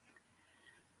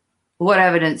 What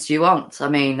evidence do you want? I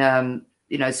mean,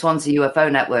 Swansea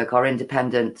UFO Network are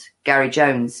independent. Gary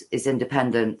Jones is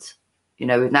independent.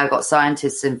 We've now got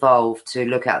scientists involved to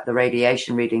look at the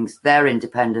radiation readings. They're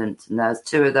independent, and there's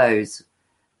two of those,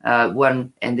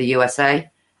 one in the USA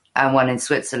and one in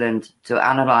Switzerland, to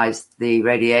analyze the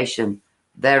radiation.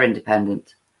 They're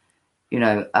independent.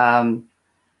 I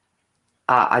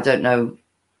don't know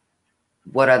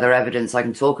what other evidence I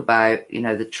can talk about.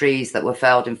 The trees that were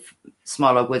felled in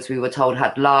Smailog Woods, we were told,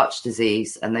 had larch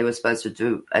disease, and they were supposed to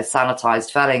do a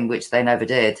sanitized felling, which they never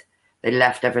did. They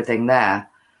left everything there.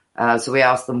 So we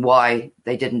asked them why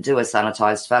they didn't do a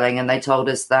sanitized felling, and they told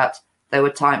us that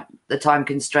the time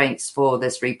constraints for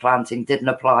this replanting didn't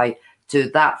apply to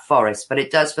that forest, but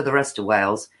it does for the rest of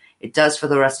Wales. It does for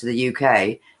the rest of the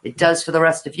UK. It does for the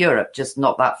rest of Europe, just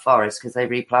not that forest, because they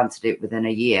replanted it within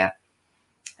a year.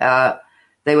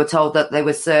 They were told that they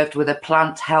were served with a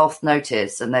plant health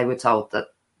notice, and they were told that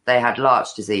they had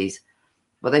larch disease.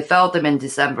 Well, they felled them in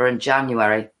December and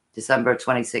January, December of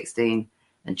 2016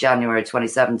 and January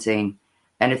 2017.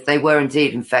 And if they were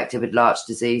indeed infected with larch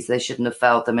disease, they shouldn't have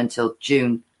felled them until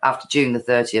after June the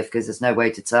 30th, because there's no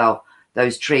way to tell.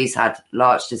 Those trees had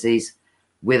larch disease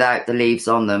without the leaves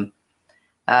on them.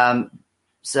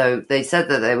 So they said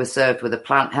that they were served with a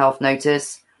plant health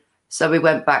notice. So we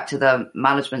went back to the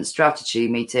management strategy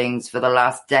meetings for the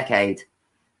last decade,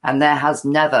 and there has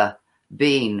never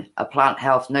been a plant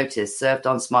health notice served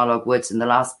on Smailog Woods in the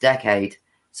last decade.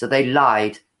 So they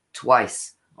lied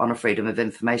twice on a Freedom of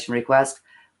Information request.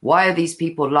 Why are these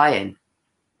people lying?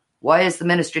 Why is the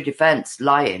Ministry of Defence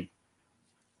lying?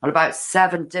 On about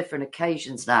 7 different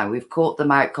occasions now, we've caught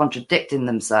them out contradicting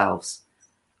themselves.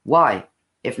 Why,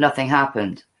 if nothing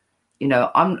happened?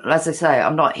 As I say,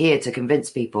 I'm not here to convince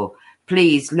people.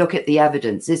 Please look at the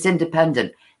evidence. It's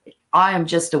independent. I am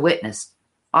just a witness.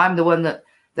 I'm the one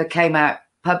that came out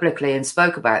publicly and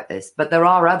spoke about this. But there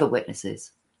are other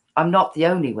witnesses. I'm not the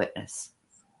only witness.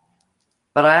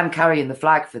 But I am carrying the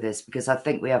flag for this because I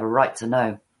think we have a right to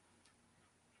know.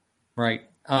 Right.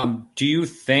 Do you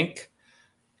think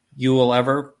you will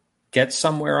ever get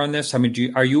somewhere on this? I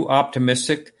mean, are you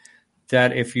optimistic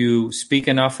that if you speak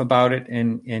enough about it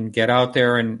and get out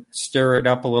there and stir it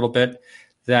up a little bit,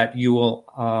 that you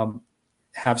will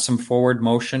have some forward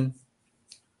motion?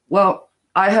 Well,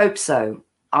 I hope so.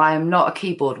 I am not a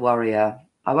keyboard warrior.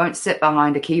 I won't sit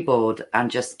behind a keyboard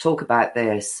and just talk about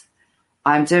this.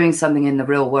 I'm doing something in the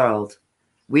real world.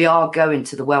 We are going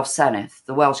to the Welsh Senedd,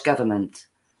 the Welsh government,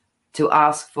 to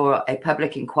ask for a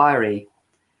public inquiry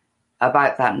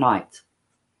about that night.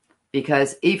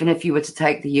 Because even if you were to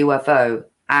take the UFO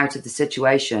out of the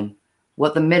situation,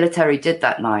 what the military did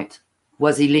that night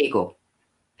was illegal,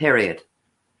 period.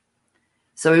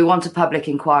 So we want a public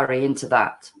inquiry into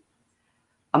that.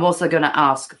 I'm also going to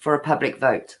ask for a public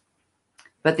vote.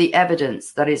 But the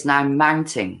evidence that is now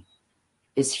mounting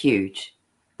is huge.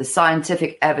 The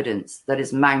scientific evidence that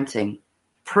is mounting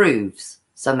proves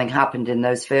something happened in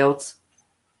those fields.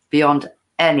 Beyond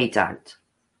any doubt,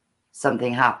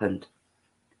 something happened.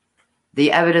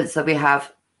 The evidence that we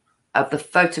have of the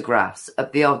photographs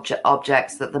of the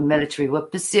objects that the military were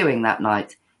pursuing that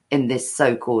night in this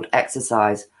so-called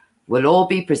exercise will all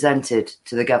be presented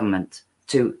to the government,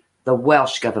 to the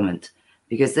Welsh government,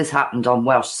 because this happened on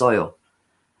Welsh soil.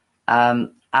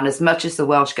 And as much as the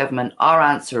Welsh government are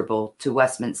answerable to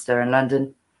Westminster and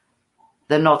London,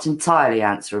 they're not entirely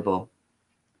answerable.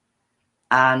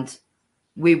 And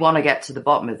we want to get to the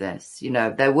bottom of this.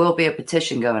 There will be a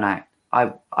petition going out.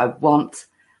 I want,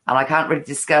 and I can't really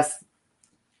discuss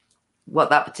what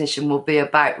that petition will be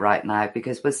about right now,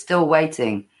 because we're still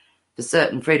waiting for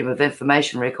certain Freedom of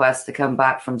Information requests to come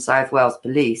back from South Wales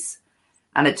Police.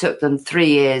 And it took them 3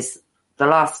 years the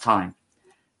last time.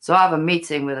 So I have a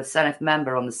meeting with a Senedd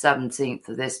member on the 17th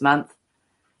of this month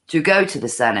to go to the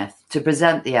Senedd to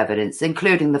present the evidence,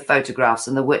 including the photographs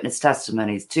and the witness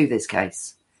testimonies to this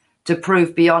case, to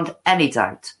prove beyond any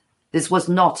doubt this was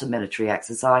not a military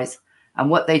exercise, and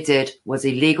what they did was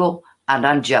illegal and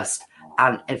unjust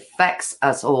and affects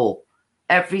us all.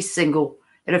 It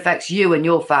affects you and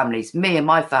your families, me and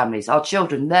my families, our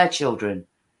children, their children,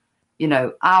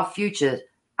 our future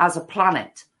as a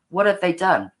planet. What have they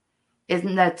done?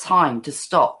 Isn't there time to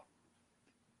stop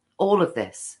all of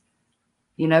this?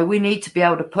 We need to be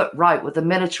able to put right what the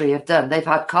military have done. They've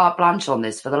had carte blanche on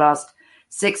this for the last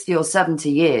 60 or 70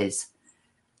 years.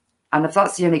 And if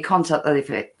that's the only contact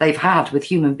that they've had with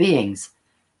human beings,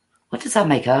 what does that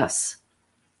make us?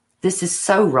 This is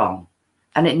so wrong.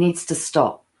 And it needs to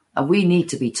stop. And we need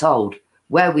to be told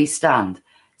where we stand.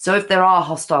 So if there are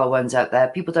hostile ones out there,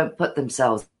 people don't put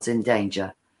themselves in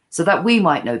danger so that we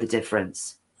might know the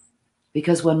difference,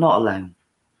 because we're not alone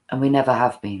and we never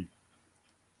have been.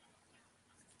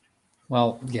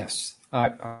 Well, yes,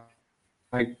 I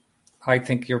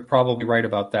think you're probably right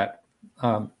about that,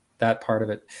 that part of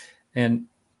it. And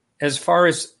as far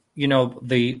as,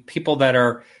 the people that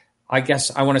are, I guess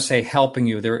I want to say helping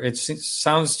you there, it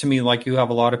sounds to me like you have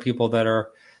a lot of people that are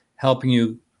helping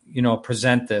you,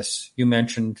 present this. You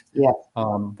mentioned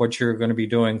what you're going to be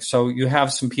doing. So you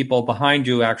have some people behind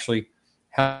you actually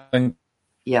helping.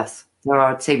 Yes, there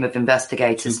are a team of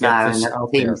investigators now, and the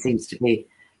team seems to be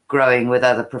growing with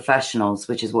other professionals,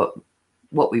 which is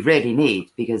what we really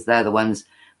need, because they're the ones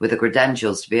with the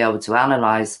credentials to be able to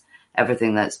analyze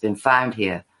everything that's been found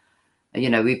here.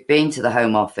 We've been to the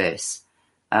Home Office.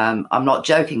 I'm not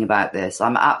joking about this.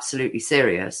 I'm absolutely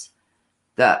serious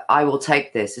that I will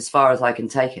take this as far as I can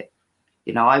take it.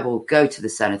 I will go to the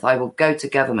Senate. I will go to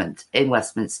government in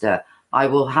Westminster. I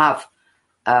will have,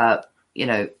 a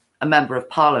member of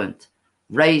Parliament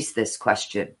raise this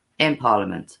question in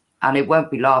Parliament, and it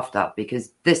won't be laughed at,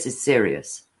 because this is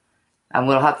serious. And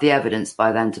we'll have the evidence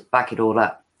by then to back it all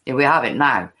up. If we have it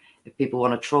now, if people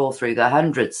want to trawl through the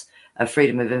hundreds of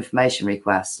Freedom of Information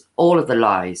requests, all of the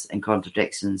lies and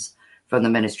contradictions from the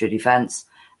Ministry of Defence,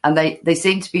 and they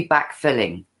seem to be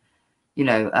backfilling.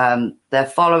 They're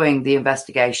following the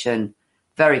investigation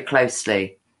very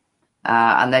closely,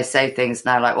 and they say things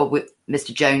now like, well,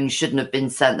 Mr. Jones shouldn't have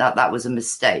been sent that was a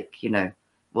mistake.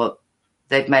 Well,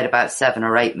 they've made about 7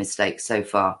 or 8 mistakes so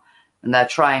far, and they're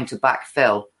trying to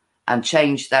backfill and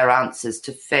change their answers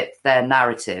to fit their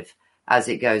narrative as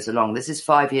it goes along. This is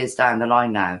 5 years down the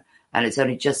line now, and it's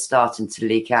only just starting to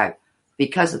leak out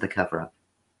because of the cover-up.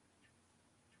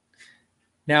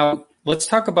 Now, let's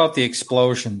talk about the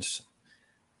explosions.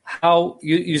 How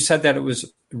you said that it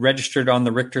was registered on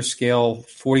the Richter scale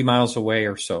 40 miles away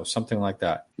or so, something like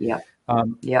that. Yeah.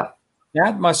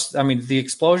 That must, the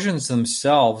explosions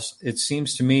themselves, it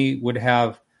seems to me, would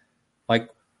have, like,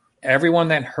 everyone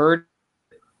that heard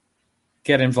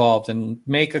get involved and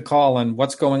make a call on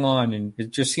what's going on. And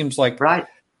it just seems like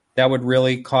that would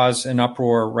really cause an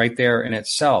uproar right there in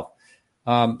itself.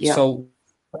 So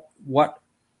what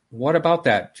about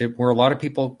that? Were a lot of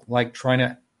people like trying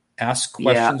to ask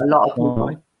questions? Yeah,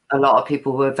 a lot of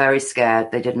people were very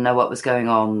scared. They didn't know what was going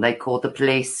on. They called the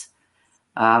police.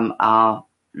 Our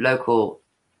local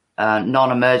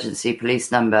non-emergency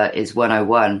police number is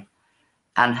 101,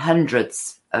 and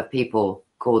hundreds of people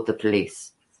called the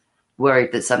police,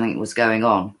 worried that something was going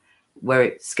on,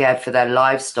 scared for their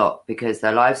livestock, because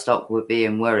their livestock were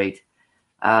being worried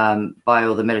by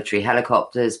all the military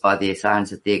helicopters, by the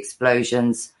sounds of the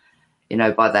explosions,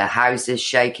 by their houses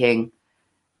shaking.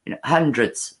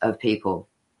 Hundreds of people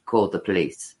called the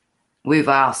police. We've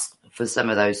asked for some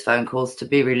of those phone calls to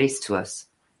be released to us,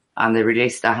 and they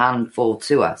released a handful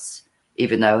to us,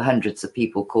 even though hundreds of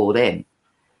people called in.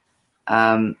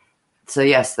 So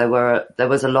yes, there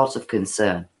was a lot of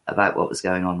concern about what was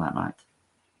going on that night.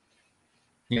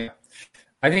 Yeah,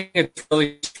 I think it's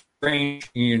really strange.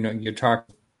 You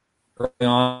talked early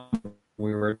on.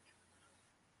 We were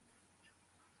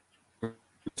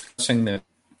discussing this.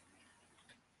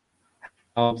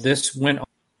 How this went on,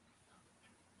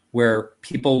 where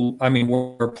people,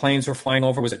 where planes were flying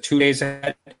over. Was it 2 days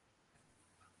ahead?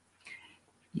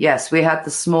 Yes, we had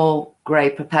the small grey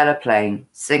propeller plane,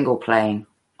 single plane,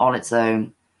 on its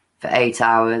own for 8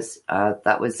 hours.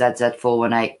 That was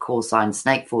ZZ418, call sign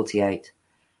Snake 48.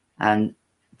 And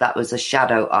that was a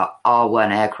Shadow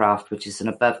R1 aircraft, which is an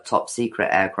above top secret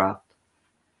aircraft.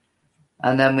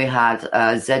 And then we had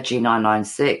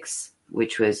ZG996,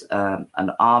 which was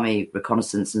an Army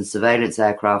reconnaissance and surveillance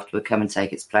aircraft, would come and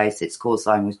take its place. Its call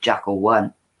sign was Jackal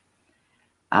 1.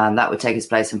 And that would take its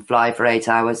place and fly for 8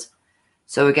 hours.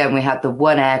 So again, we had the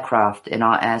one aircraft in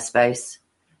our airspace,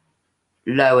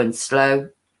 low and slow,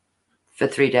 for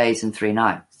 3 days and 3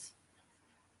 nights.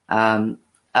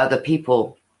 Other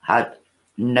people had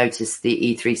noticed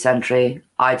the E3 Sentry.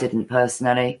 I didn't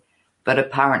personally, but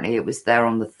apparently it was there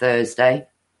on the Thursday.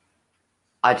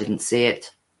 I didn't see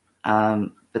it.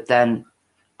 But then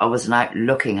I wasn't out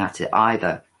looking at it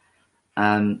either.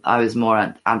 I was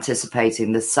more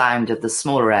anticipating the sound of the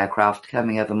smaller aircraft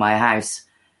coming over my house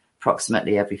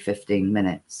approximately every 15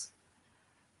 minutes,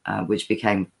 which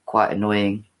became quite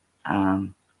annoying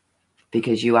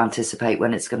because you anticipate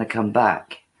when it's going to come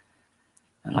back,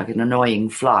 like an annoying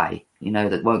fly,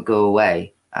 that won't go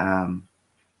away.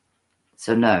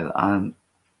 So no,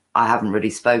 I haven't really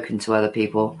spoken to other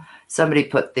people. Somebody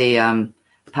put the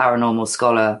Paranormal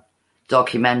Scholar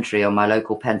documentary on my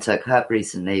local Pentyrch hub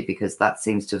recently, because that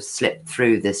seems to have slipped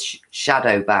through this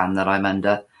shadow ban that I'm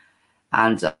under.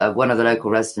 And one of the local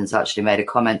residents actually made a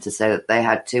comment to say that they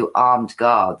had 2 armed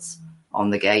guards on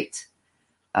the gate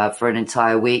for an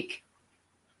entire week.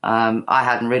 I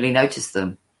hadn't really noticed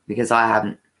them because I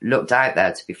hadn't looked out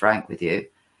there, to be frank with you.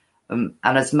 And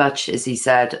as much as he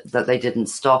said that they didn't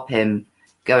stop him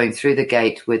going through the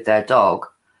gate with their dog,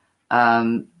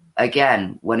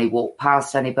 again, when he walked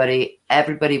past anybody,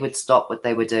 everybody would stop what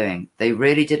they were doing. They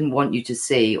really didn't want you to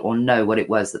see or know what it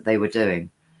was that they were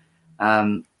doing.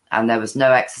 And there was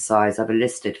no exercise ever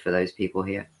listed for those people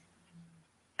here,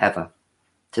 ever,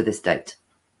 to this date.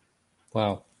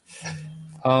 Wow.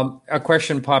 A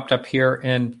question popped up here,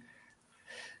 and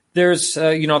there's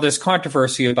there's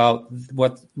controversy about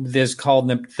what is called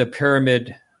the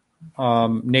Pyramid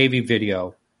Navy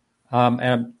video,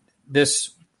 and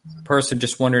this person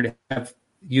just wondered, have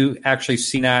you actually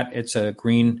seen that? It's a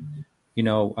green,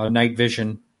 a night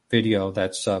vision video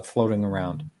that's floating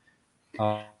around.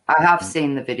 I have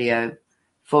seen the video.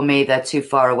 For me, they're too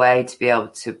far away to be able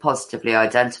to positively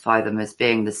identify them as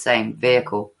being the same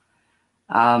vehicle.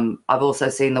 I've also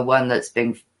seen the one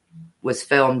was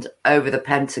filmed over the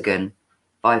Pentagon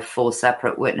by 4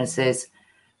 separate witnesses,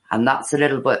 and that's a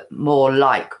little bit more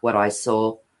like what I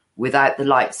saw without the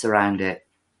lights around it.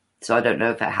 So I don't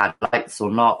know if it had lights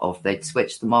or not, or if they'd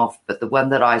switched them off, but the one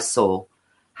that I saw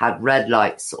had red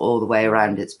lights all the way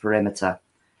around its perimeter.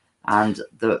 And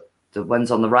the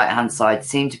ones on the right-hand side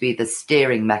seemed to be the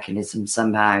steering mechanism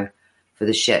somehow for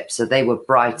the ship. So they were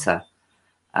brighter.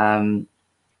 And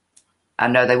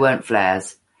no, they weren't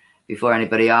flares. Before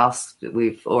anybody asked,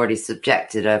 we've already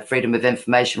subjected a Freedom of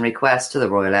Information request to the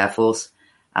Royal Air Force,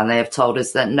 and they have told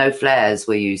us that no flares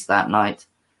were used that night.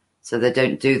 So they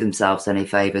don't do themselves any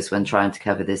favours when trying to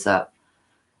cover this up.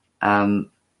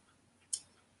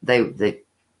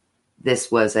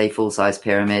 This was a full-size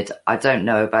pyramid. I don't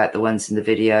know about the ones in the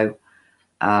video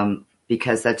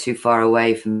because they're too far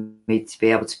away for me to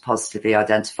be able to positively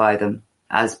identify them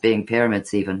as being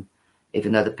pyramids, even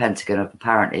though the Pentagon have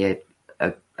apparently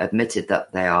admitted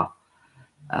that they are.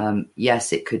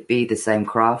 Yes, it could be the same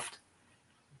craft.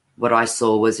 What I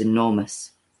saw was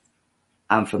enormous.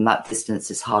 And from that distance,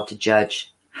 it's hard to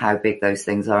judge how big those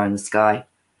things are in the sky.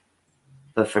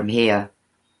 But from here,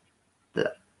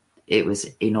 it was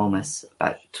enormous,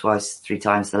 about 2-3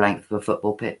 times the length of a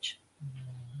football pitch.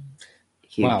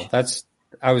 Huge. Wow,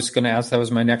 I was going to ask, that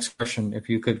was my next question. If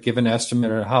you could give an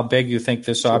estimate of how big you think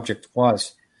this object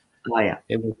was. Oh, yeah.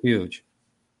 It was huge.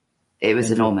 It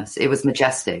was enormous. It was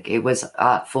majestic. It was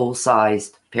a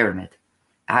full-sized pyramid.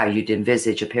 How you'd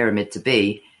envisage a pyramid to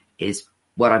be is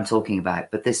what I'm talking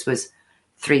about. But this was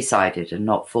 3-sided and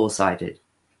not 4-sided.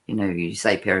 You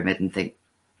say pyramid and think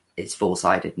it's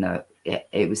 4-sided. No,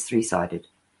 it was 3-sided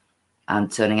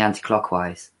and turning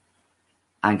anti-clockwise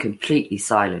and completely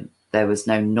silent. There was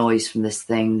no noise from this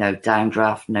thing, no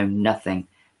downdraft, no nothing.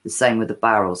 The same with the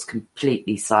barrels,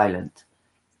 completely silent,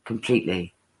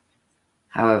 completely.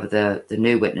 However, the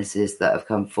new witnesses that have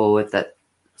come forward that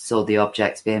saw the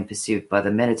objects being pursued by the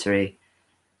military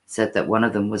said that one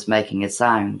of them was making a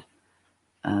sound.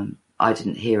 I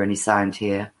didn't hear any sound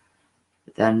here,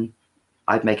 but then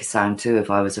I'd make a sound too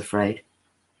if I was afraid,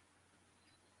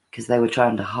 because they were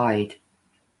trying to hide.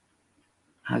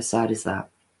 How sad is that?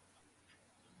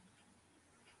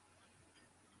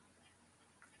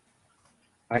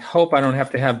 I hope I don't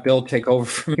have to have Bill take over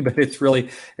for me, but it's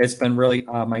been really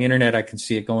my internet. I can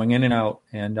see it going in and out,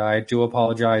 and I do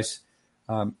apologize.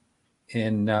 That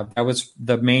was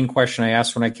the main question I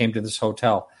asked when I came to this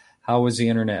hotel. How was the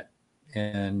internet?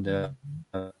 And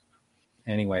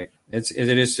anyway, it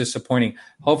is disappointing.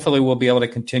 Hopefully, we'll be able to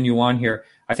continue on here.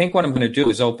 I think what I'm going to do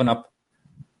is open up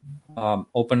a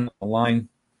line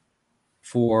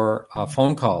for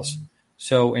phone calls,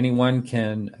 so anyone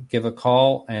can give a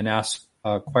call and ask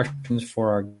questions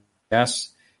for our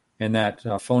guests, and that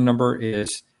phone number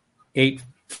is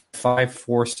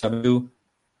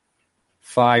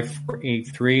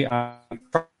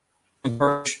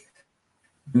 855-472-5483.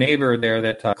 Neighbor there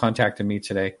that contacted me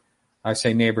today. I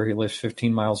say neighbor, he lives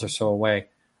 15 miles or so away,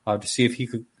 to see if he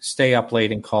could stay up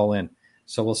late and call in.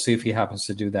 So we'll see if he happens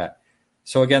to do that.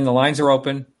 So again, the lines are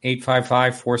open,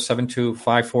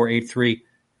 855-472-5483.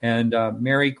 And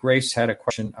Mary Grace had a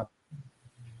question up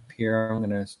here. I'm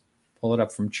going to pull it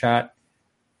up from chat.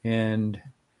 And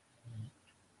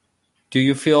do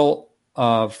you feel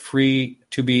free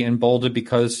to be emboldened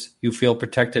because you feel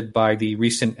protected by the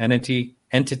recent entity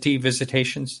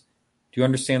visitations? Do you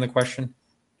understand the question?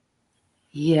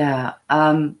 Yeah.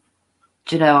 I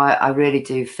really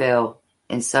do feel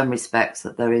in some respects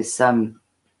that there is some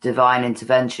divine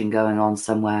intervention going on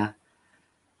somewhere.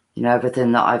 You know,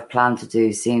 everything that I've planned to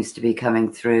do seems to be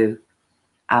coming through,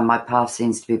 and my path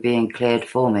seems to be being cleared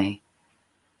for me.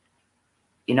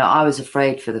 You know, I was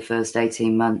afraid for the first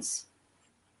 18 months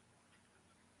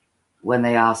when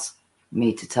they asked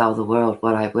me to tell the world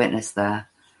what I witnessed there,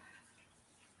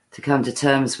 to come to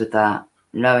terms with that,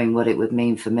 knowing what it would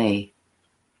mean for me.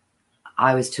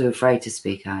 I was too afraid to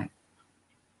speak out.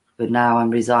 But now I'm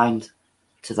resigned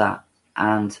to that,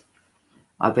 and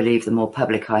I believe the more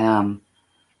public I am,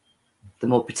 the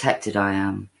more protected I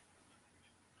am.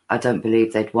 I don't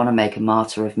believe they'd want to make a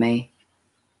martyr of me.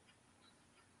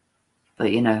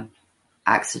 But, you know,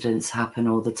 accidents happen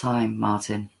all the time,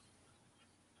 Martin.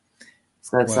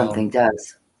 So if something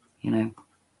does, you know,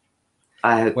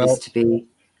 I hope this to be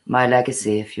my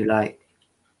legacy, if you like.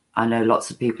 I know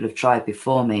lots of people have tried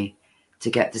before me to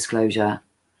get disclosure,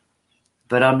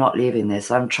 but I'm not leaving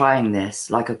this. I'm trying this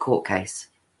like a court case.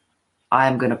 I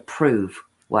am going to prove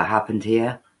what happened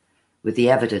here with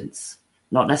the evidence,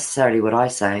 not necessarily what I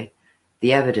say.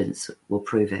 The evidence will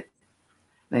prove it.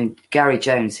 I mean, Gary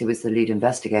Jones, who was the lead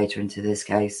investigator into this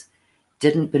case,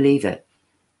 didn't believe it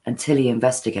until he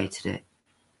investigated it.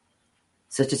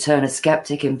 So to turn a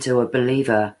skeptic into a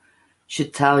believer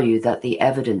should tell you that the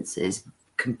evidence is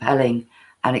compelling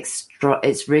and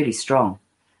it's really strong,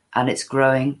 and it's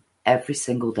growing every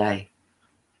single day,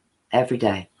 every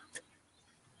day.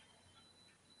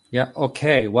 Yeah.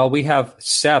 Okay. Well, we have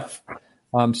Seth.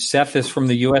 Seth is from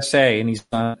the USA, and he's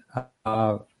not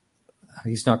going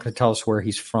to tell us where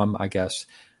he's from, I guess.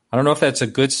 I don't know if that's a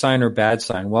good sign or bad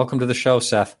sign. Welcome to the show,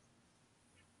 Seth.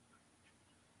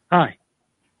 Hi.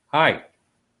 Hi.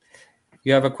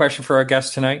 You have a question for our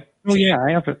guest tonight? Oh, yeah,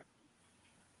 I have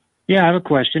a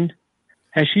question.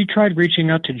 Has she tried reaching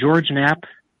out to George Knapp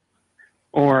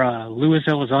or Luis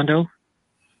Elizondo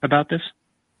about this?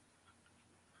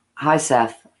 Hi,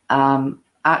 Seth.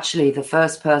 Actually, the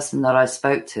first person that I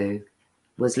spoke to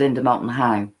was Linda Moulton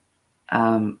Howe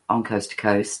on Coast to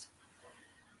Coast,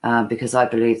 because I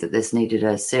believe that this needed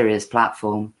a serious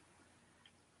platform.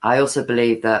 I also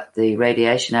believe that the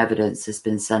radiation evidence has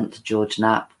been sent to George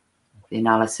Knapp, the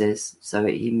analysis, so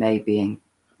he may be in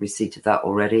receipt of that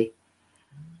already.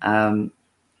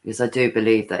 Because I do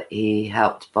believe that he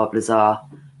helped Bob Lazar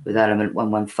with element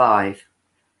 115.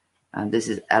 And this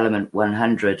is element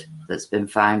 100 that's been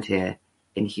found here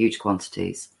in huge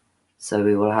quantities. So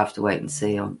we will have to wait and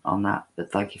see on that.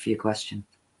 But thank you for your question.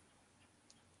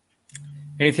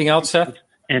 Anything else, Seth?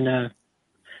 And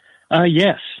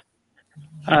yes.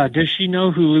 Does she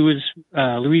know who Luis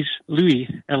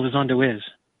Elizondo is?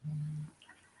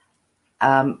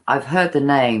 I've heard the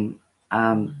name,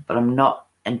 but I'm not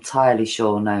entirely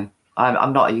sure. No,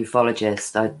 I'm not a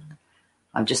ufologist.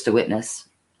 I'm just a witness.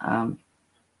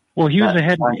 Well, he was the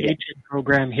head of the agent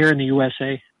program here in the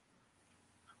USA.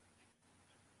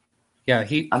 Yeah,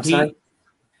 I'm sorry.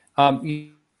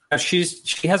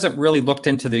 She hasn't really looked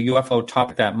into the UFO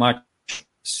topic that much,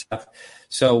 Seth.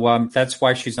 So that's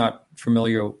why she's not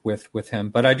familiar with him.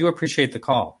 But I do appreciate the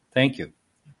call. Thank you.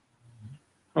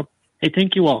 Oh, hey,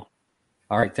 thank you all.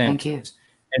 All right, thanks. Thank you.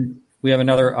 And we have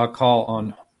another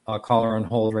caller on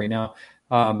hold right now.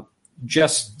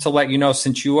 Just to let you know,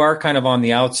 since you are kind of on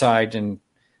the outside, and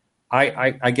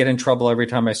I get in trouble every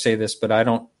time I say this, but I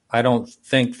don't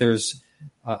think there's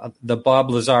the Bob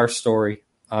Lazar story.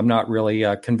 I'm not really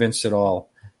convinced at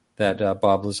all that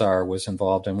Bob Lazar was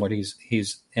involved in what he's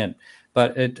in.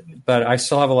 But I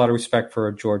still have a lot of respect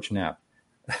for George Knapp.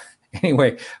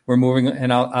 Anyway, we're moving,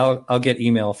 and I'll get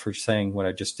email for saying what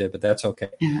I just did, but that's okay.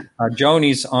 Yeah.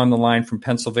 Joni's on the line from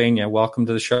Pennsylvania. Welcome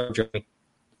to the show, Joni.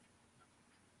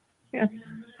 Yes.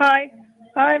 Hi,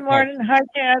 Martin. Hi,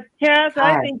 Caz. Caz,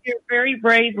 Hi. I think you're a very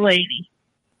brave lady.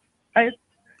 Thank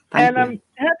you.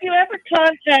 Have you ever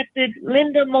contacted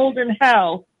Linda Moulton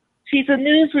Howe? She's a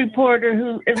news reporter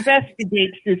who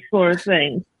investigates this sort of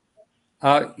thing.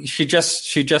 She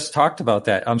just talked about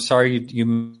that. I'm sorry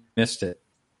you missed it.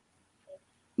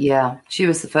 Yeah, she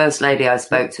was the first lady I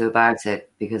spoke to about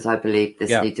it because I believe this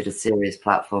needed a serious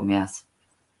platform. Yes.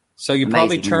 So you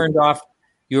probably turned off.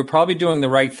 You were probably doing the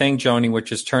right thing, Joni,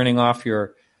 which is turning off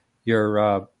your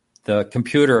the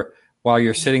computer while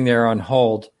you're sitting there on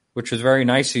hold, which was very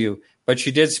nice of you. But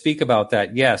she did speak about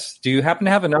that. Yes. Do you happen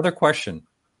to have another question?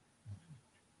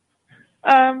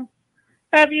 Have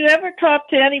you ever talked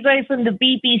to anybody from the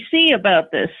BBC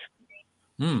about this?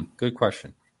 Good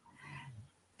question.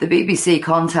 The BBC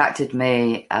contacted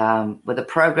me with a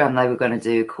program they were going to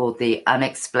do called The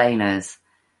Unexplainers.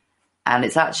 And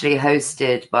it's actually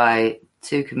hosted by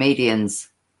two comedians.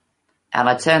 And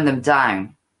I turned them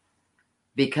down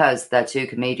because they're two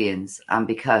comedians and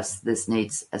because this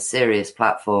needs a serious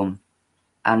platform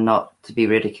and not to be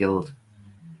ridiculed.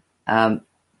 The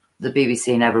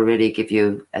BBC never really give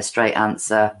you a straight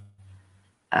answer,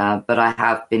 but I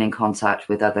have been in contact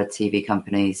with other TV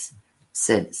companies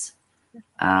since,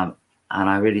 and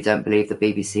I really don't believe the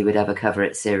BBC would ever cover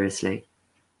it seriously.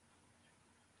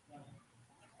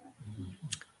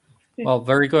 Well,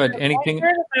 very good. Anything? I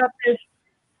heard about this.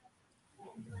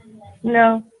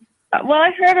 No. Well,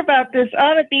 I heard about this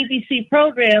on a BBC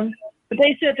program, but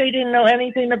they said they didn't know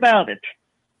anything about it.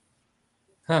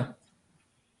 Huh.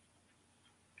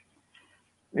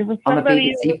 It was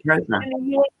somebody in the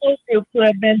UFO group who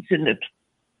had mentioned it.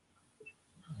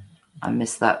 I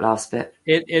missed that last bit.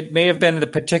 It may have been the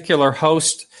particular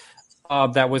host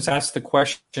that was asked the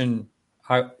question.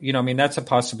 That's a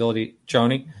possibility,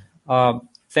 Joni.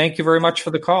 Thank you very much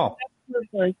for the call.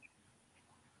 Absolutely.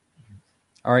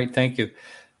 All right, thank you.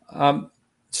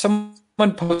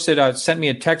 Someone sent me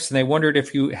a text, and they wondered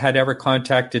if you had ever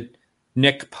contacted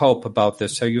Nick Pope about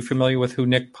this. Are you familiar with who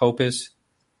Nick Pope is?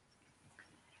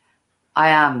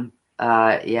 I am,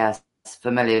 yes,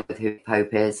 familiar with who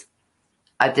Pope is.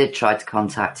 I did try to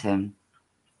contact him,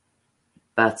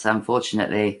 but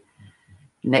unfortunately,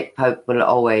 Nick Pope will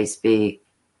always be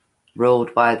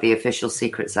ruled by the Official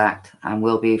Secrets Act and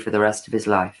will be for the rest of his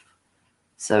life.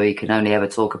 So he can only ever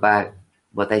talk about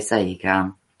what they say he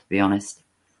can, to be honest.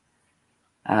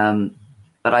 But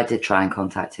I did try and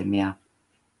contact him, yeah.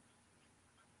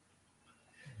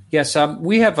 Yes, I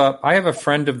have a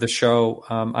friend of the show.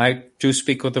 I do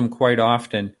speak with him quite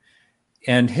often,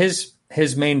 and his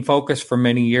main focus for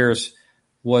many years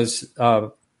was,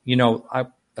 a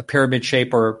pyramid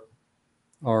shape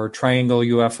or triangle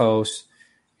UFOs.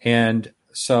 And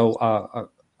so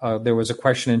there was a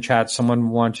question in chat. Someone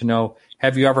wanted to know,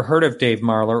 have you ever heard of Dave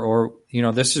Marler? Or,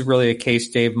 this is really a case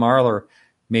Dave Marler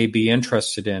may be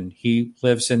interested in. He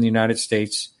lives in the United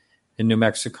States, in New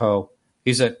Mexico.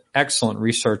 He's an excellent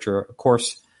researcher, of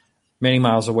course, many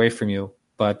miles away from you.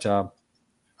 But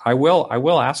I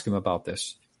will ask him about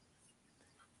this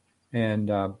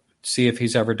and see if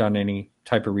he's ever done any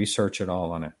type of research at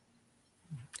all on it.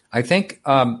 I think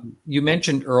you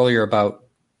mentioned earlier about,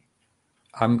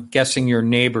 I'm guessing your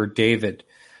neighbor, David,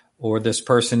 or this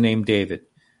person named David,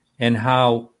 and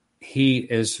how he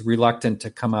is reluctant to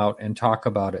come out and talk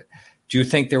about it. Do you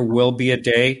think there will be a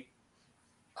day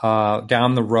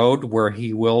down the road where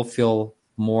he will feel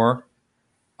more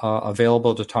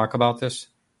available to talk about this?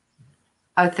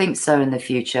 I think so in the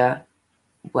future,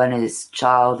 when his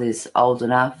child is old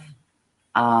enough.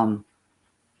 I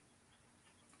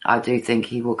do think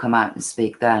he will come out and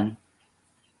speak then.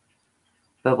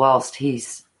 But whilst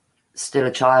he's still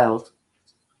a child,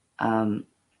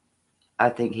 I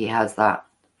think he has that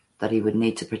he would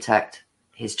need to protect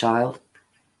his child.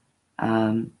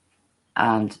 And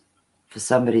for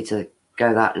somebody to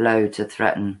go that low to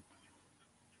threaten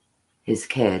his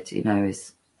kid, he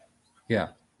is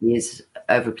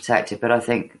overprotective. But I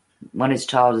think when his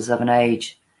child is of an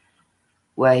age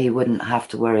where he wouldn't have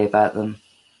to worry about them,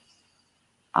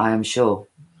 I am sure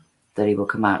that he will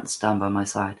come out and stand by my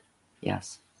side.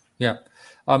 Yes. Yeah.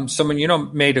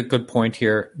 Someone, made a good point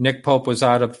here. Nick Pope was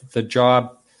out of the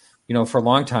job, for a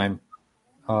long time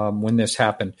when this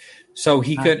happened. So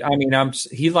he could,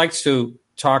 he likes to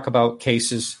talk about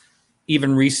cases,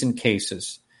 even recent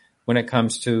cases, when it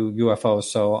comes to UFOs.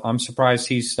 So I'm surprised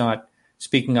he's not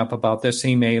speaking up about this.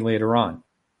 He may later on.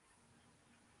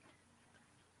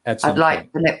 I'd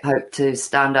like for Nick Pope to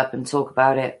stand up and talk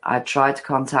about it. I tried to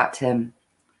contact him,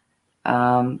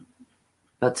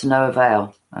 but to no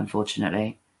avail,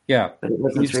 unfortunately. Yeah. But it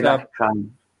wasn't through lack of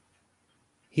trying.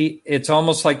 It's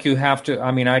almost like you have to,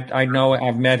 I know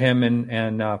I've met him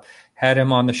and had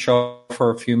him on the show for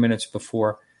a few minutes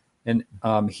before, and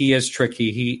he is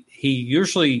tricky. He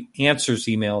usually answers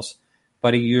emails,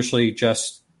 but he usually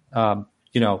just,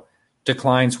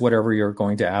 declines whatever you're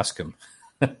going to ask him.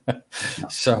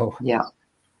 So, yeah.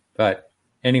 But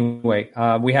anyway,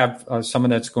 we have someone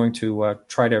that's going to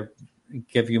try to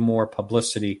give you more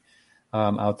publicity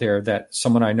out there, that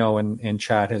someone I know in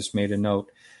chat has made a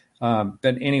note.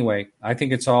 But anyway, I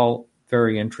think it's all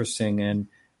very interesting. And,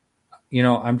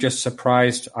 I'm just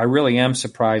surprised. I really am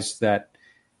surprised that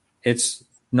it's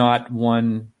not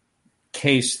one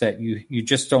case that you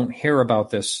just don't hear about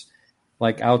this,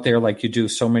 like out there, like you do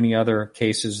so many other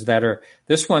cases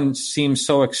this one seems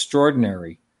so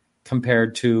extraordinary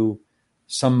compared to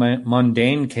some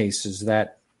mundane cases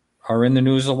that are in the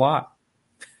news a lot.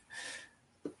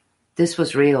 This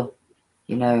was real.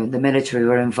 The military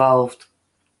were involved.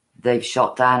 They've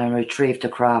shot down and retrieved a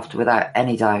craft without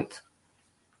any doubt.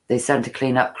 They sent a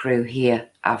clean-up crew here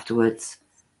afterwards.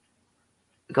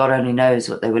 God only knows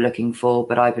what they were looking for,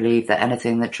 but I believe that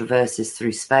anything that traverses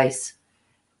through space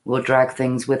will drag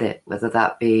things with it, whether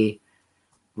that be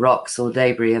rocks or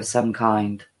debris of some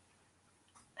kind.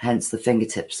 Hence the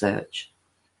fingertip search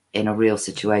in a real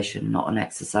situation, not an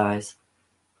exercise.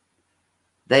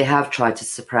 They have tried to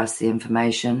suppress the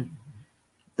information.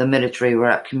 The military were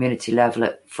at community level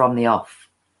from the off,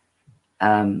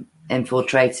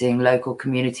 infiltrating local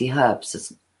community hubs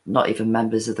as not even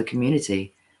members of the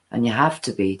community. And you have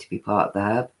to be part of the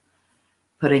hub.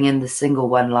 Putting in the single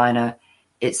one-liner,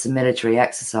 it's a military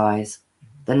exercise,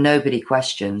 then nobody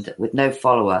questioned, with no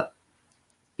follow-up,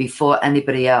 before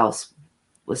anybody else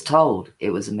was told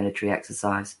it was a military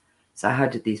exercise. So how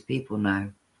did these people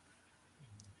know?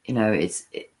 You know,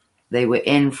 they were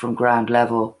in from ground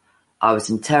level. I was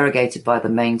interrogated by the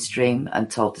mainstream and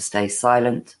told to stay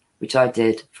silent, which I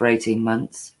did for 18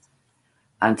 months,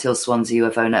 until Swansea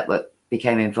UFO Network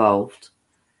became involved.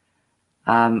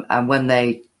 And when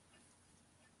they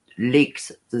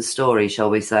leaked the story, shall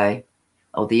we say,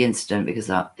 or the incident, because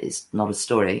that is not a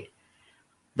story,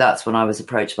 that's when I was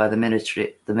approached by the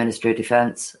Ministry of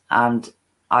Defence, and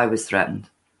I was threatened.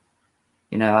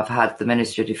 You know, I've had the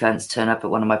Ministry of Defence turn up at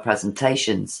one of my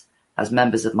presentations as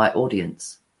members of my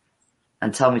audience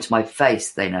and tell me to my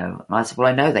face they know. And I said, well,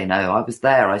 I know they know. I was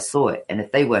there. I saw it. And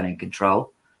if they weren't in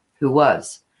control, who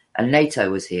was? And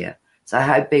NATO was here. So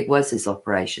how big was this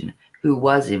operation? Who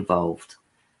was involved?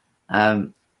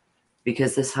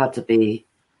 Because this had to be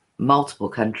multiple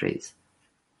countries.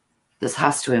 This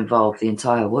has to involve the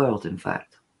entire world, in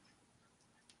fact,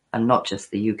 and not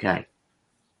just the UK.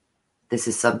 This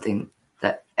is something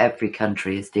that every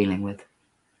country is dealing with.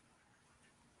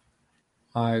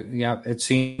 Yeah, it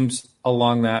seems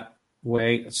along that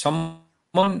way.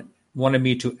 Someone wanted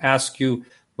me to ask you,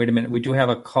 wait a minute, we do have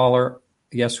a caller.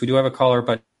 Yes, we do have a caller,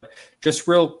 but just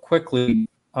real quickly,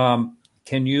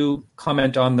 can you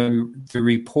comment on the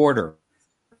reporter?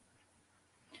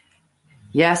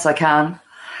 Yes, I can.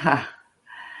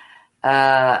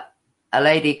 A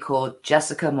lady called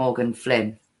Jessica Morgan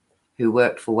Flynn, who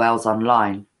worked for Wales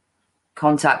Online,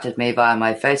 contacted me via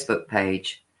my Facebook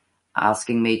page,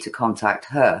 asking me to contact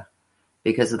her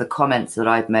because of the comments that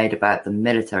I'd made about the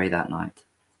military that night,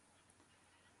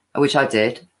 which I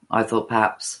did. I thought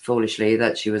perhaps foolishly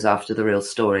that she was after the real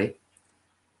story,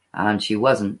 and she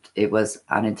wasn't. It was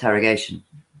an interrogation.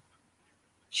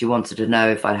 She wanted to know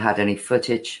if I had any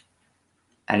footage,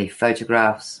 any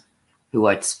photographs, who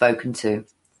I'd spoken to,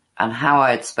 and how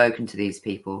I had spoken to these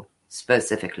people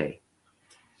specifically.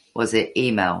 Was it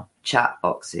email, chat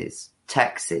boxes,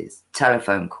 texts,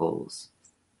 telephone calls?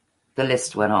 The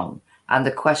list went on, and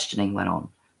the questioning went on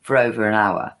for over an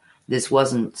hour. This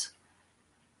wasn't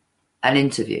an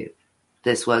interview.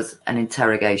 This was an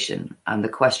interrogation, and the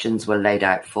questions were laid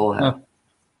out for her.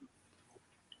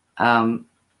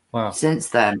 Wow. Since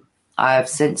then, I have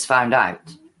since found out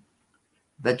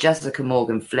that Jessica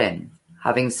Morgan Flynn,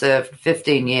 having served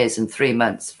 15 years and 3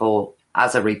 months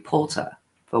as a reporter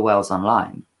for Wales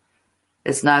Online,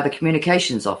 is now the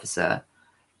communications officer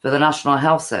for the National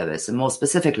Health Service, and more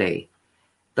specifically,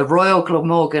 the Royal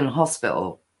Glamorgan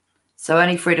Hospital. So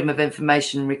any freedom of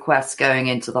information requests going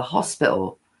into the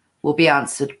hospital will be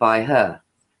answered by her.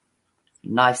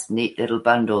 Nice, neat little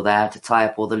bundle there to tie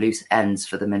up all the loose ends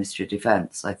for the Ministry of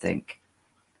Defence, I think,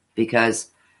 because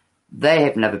they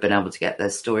have never been able to get their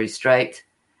story straight.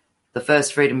 The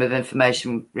first freedom of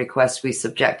information request we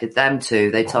subjected them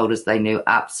to, they told us they knew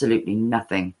absolutely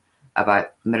nothing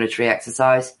about military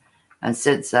exercise, and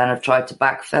since then have tried to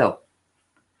backfill.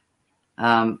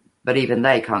 But even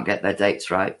they can't get their dates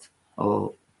right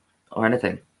or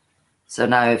anything. So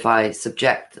now if I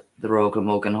subject the Royal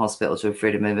Glamorgan Hospital to a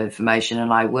freedom of information,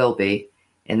 and I will be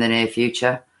in the near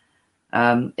future,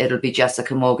 it'll be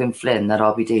Jessica Morgan Flynn that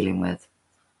I'll be dealing with.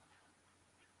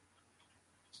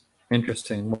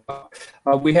 Interesting.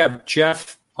 We have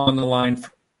Jeff on the line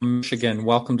from Michigan.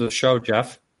 Welcome to the show,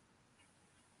 Jeff.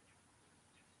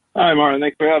 Hi, Martin.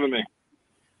 Thanks for having me.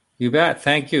 You bet.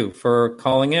 Thank you for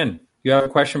calling in. You have a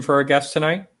question for our guest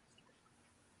tonight?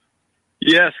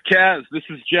 Yes, Caz. This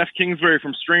is Jeff Kingsbury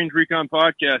from Strange Recon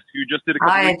Podcast, who just did a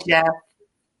couple Hi, weeks. Jeff.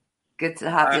 Good to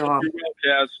have you on.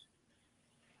 Well,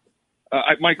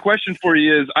 Caz. My question for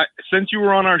you is, since you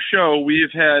were on our show,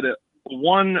 we've had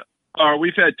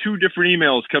two different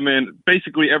emails come in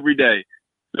basically every day.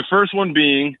 The first one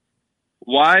being,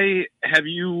 why have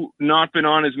you not been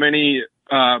on as many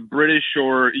British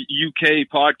or UK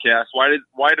podcasts?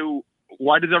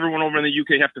 Why does everyone over in the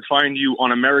UK have to find you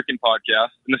on American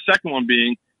podcasts? And the second one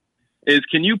being is,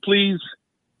 can you please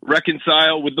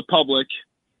reconcile with the public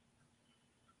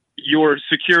your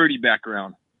security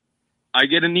background. I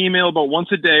get an email about once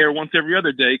a day or once every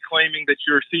other day claiming that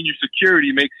your senior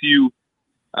security makes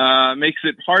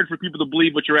it hard for people to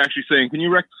believe what you're actually saying. Can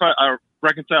you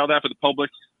reconcile that for the public?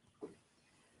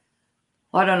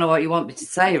 Well, I don't know what you want me to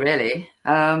say, really.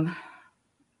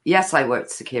 Yes, I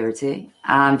worked security,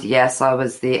 and yes, I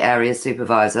was the area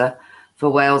supervisor for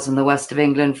Wales and the west of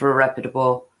England for a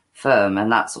reputable firm,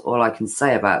 and that's all I can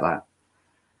say about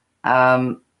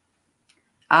that.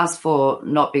 As for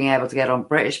not being able to get on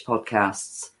British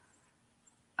podcasts,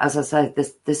 as I said,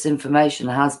 this information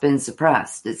has been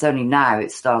suppressed. It's only now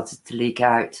it's started to leak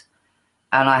out.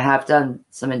 And I have done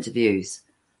some interviews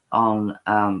on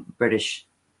British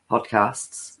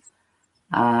podcasts.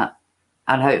 And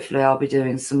hopefully I'll be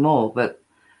doing some more. But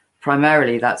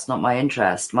primarily that's not my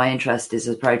interest. My interest is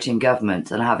approaching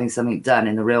government and having something done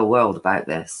in the real world about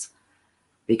this.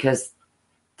 Because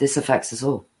this affects us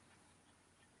all.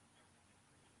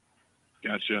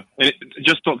 Gotcha. And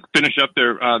just to finish up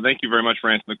there, thank you very much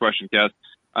for answering the question, Caz.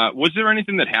 Was there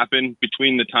anything that happened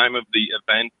between the time of the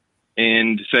event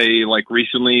and, say, like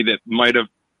recently that might have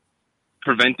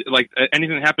prevented, like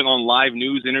anything that happened on live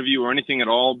news interview or anything at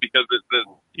all? Because the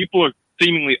people are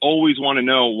seemingly always want to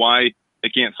know why they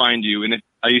can't find you. And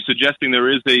are you suggesting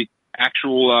there is a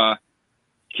actual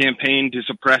campaign to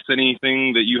suppress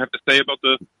anything that you have to say about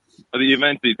the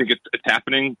event? Do you think it's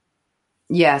happening?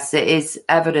 Yes, it is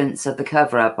evidence of the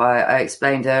cover-up. I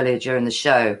explained earlier during the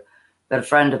show that a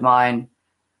friend of mine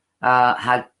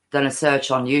had done a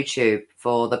search on YouTube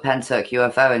for the Pentyrch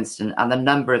UFO Incident and the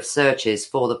number of searches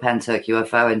for the Pentyrch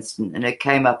UFO Incident, and it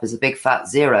came up as a big fat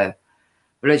 0.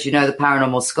 But as you know, the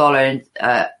Paranormal Scholar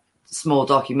small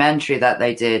documentary that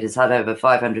they did has had over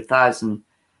 500,000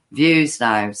 views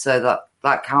now, so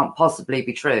that can't possibly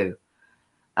be true.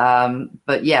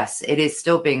 But yes, it is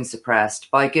still being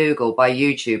suppressed by Google, by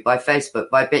YouTube, by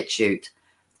Facebook, by BitChute,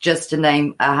 just to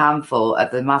name a handful of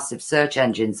the massive search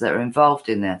engines that are involved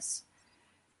in this.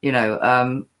 You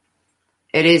know,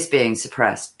 it is being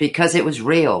suppressed because it was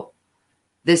real.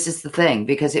 This is the thing,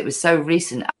 because it was so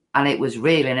recent and it was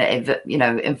real, and it,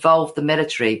 involved the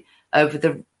military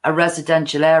over a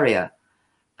residential area,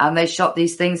 and they shot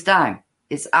these things down.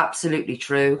 It's absolutely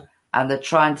true, and they're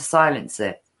trying to silence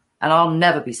it. And I'll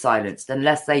never be silenced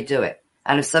unless they do it.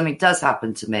 And if something does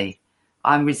happen to me,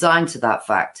 I'm resigned to that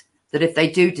fact that if they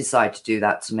do decide to do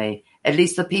that to me, at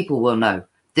least the people will know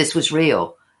this was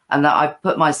real and that I've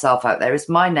put myself out there. It's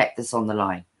my neck that's on the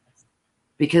line.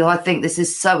 Because I think this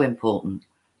is so important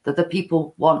that the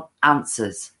people want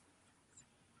answers.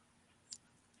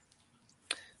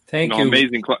 Thank you.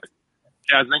 Amazing. Caz,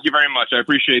 thank you very much. I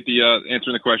appreciate the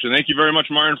answering the question. Thank you very much,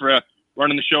 Martin, for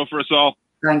running the show for us all.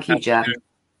 Thank you, Jack.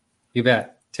 You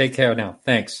bet. Take care now.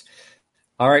 Thanks.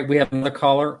 All right, we have another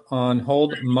caller on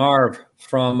hold, Marv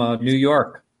from New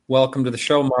York. Welcome to the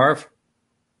show, Marv.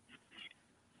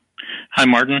 Hi,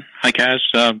 Martin. Hi, Caz.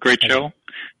 Great show.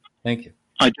 Thank you.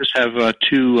 I just have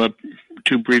two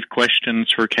brief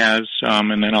questions for Caz,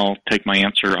 and then I'll take my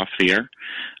answer off the air.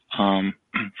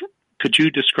 Could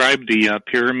you describe the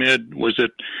pyramid? Was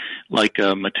it like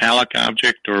a metallic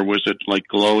object, or was it like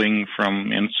glowing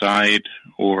from inside,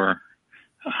 or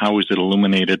how was it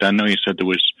illuminated? I know you said there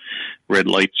was red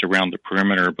lights around the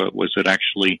perimeter, but was it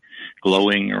actually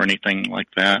glowing or anything like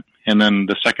that? And then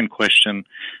the second question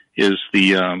is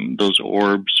those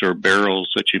orbs or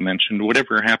barrels that you mentioned.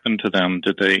 Whatever happened to them?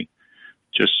 Did they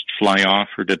just fly off,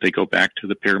 or did they go back to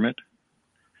the pyramid?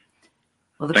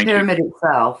 Well, the pyramid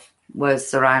itself was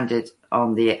surrounded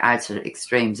on the outer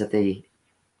extremes of the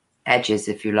edges,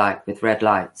 if you like, with red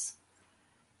lights.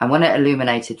 And when it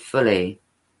illuminated fully,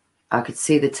 I could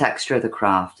see the texture of the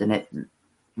craft, and it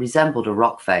resembled a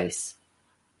rock face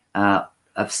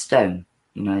of stone.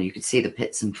 You know, you could see the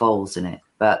pits and falls in it.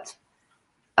 But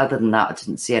other than that, I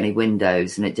didn't see any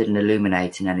windows, and it didn't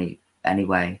illuminate in any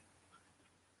way.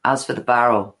 As for the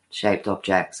barrel-shaped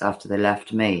objects, after they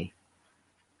left me,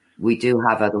 we do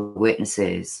have other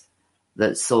witnesses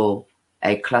that saw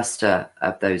a cluster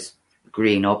of those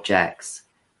green objects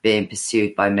being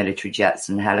pursued by military jets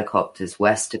and helicopters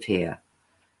west of here.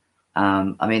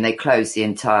 They closed the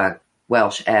entire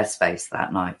Welsh airspace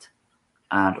that night,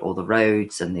 and all the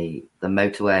roads and the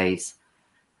motorways.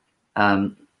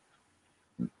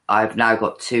 I've now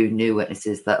got 2 new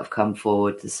witnesses that have come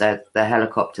forward to say the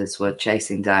helicopters were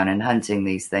chasing down and hunting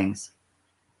these things.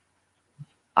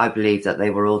 I believe that they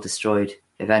were all destroyed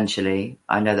eventually.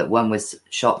 I know that one was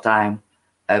shot down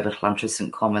over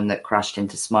Llantrisant Common that crashed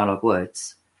into Smilog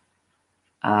Woods.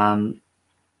 But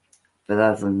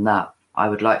other than that, I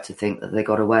would like to think that they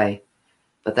got away.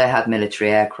 But they had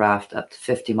military aircraft up to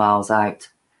 50 miles out.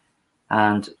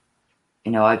 And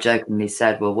I jokingly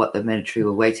said, well, what the military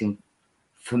were waiting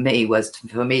for me was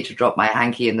for me to drop my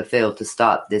hanky in the field to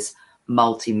start this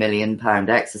multi-million-pound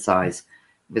exercise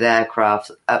with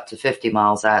aircraft up to 50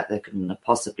 miles out that couldn't have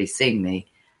possibly seen me,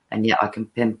 and yet I can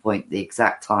pinpoint the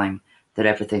exact time that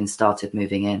everything started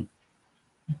moving in.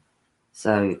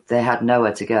 So they had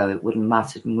nowhere to go. It wouldn't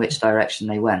matter in which direction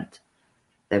they went.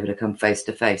 They would have come face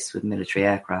to face with military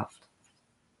aircraft.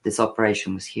 This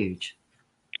operation was huge.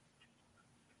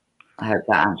 I hope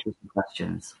that answers the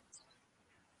questions.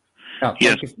 Oh,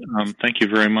 yes, thank you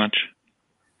very much.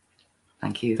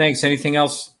 Thank you. Thanks. Anything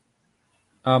else,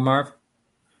 Marv?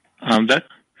 That's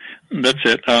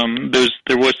it.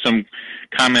 There was some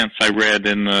comments I read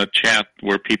in the chat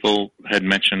where people had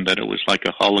mentioned that it was like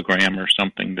a hologram or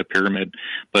something, the pyramid,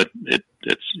 but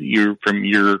from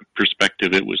your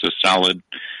perspective, it was a solid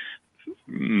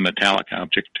metallic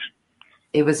object.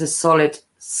 It was a solid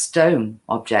stone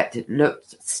object. It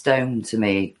looked stone to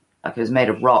me, like it was made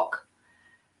of rock.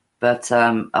 But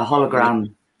a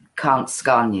hologram can't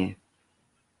scan you.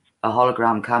 A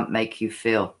hologram can't make you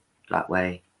feel that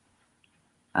way.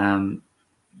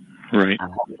 Right. A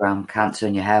hologram can't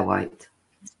turn your hair white.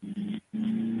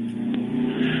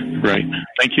 Right.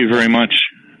 Thank you very much.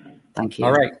 Thank you.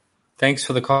 All right. Thanks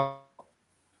for the call.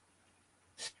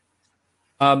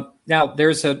 Now,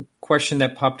 there's a question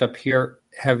that popped up here.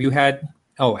 Had you had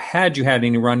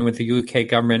any run with the UK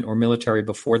government or military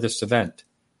before this event?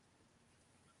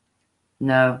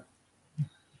 No.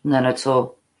 None at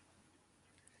all.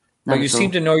 But you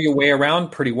seem to know your way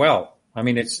around pretty well. I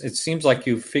mean, it seems like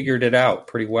you figured it out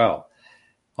pretty well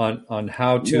on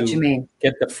how to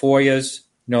get the FOIAs,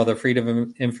 the Freedom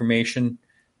of Information,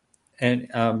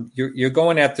 and you're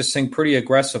going at this thing pretty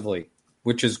aggressively,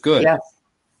 which is good. Yes,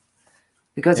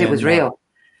 because it was real,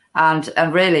 and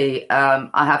really,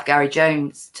 I have Gary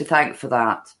Jones to thank for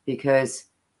that, because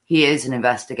he is an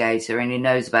investigator and he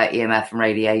knows about EMF and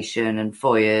radiation and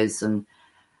FOIAs and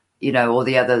all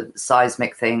the other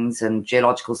seismic things and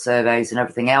geological surveys and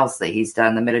everything else that he's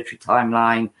done, the military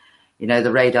timeline,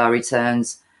 the radar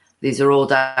returns. These are all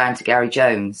down to Gary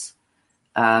Jones.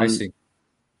 I see.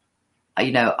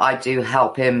 I do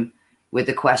help him with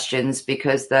the questions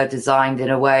because they're designed in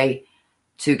a way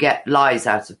to get lies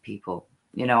out of people.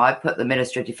 I put the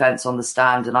Ministry of Defence on the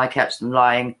stand and I catch them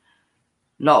lying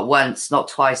not once, not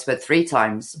twice, but 3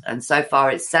 times. And so far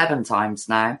it's 7 times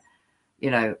now.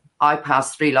 I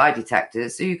passed 3 lie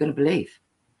detectors. Who are you going to believe?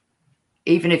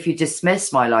 Even if you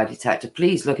dismiss my lie detector,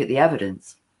 please look at the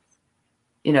evidence.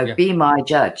 Be my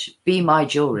judge, be my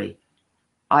jury.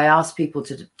 I ask people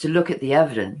to look at the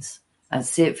evidence and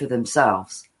see it for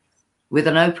themselves with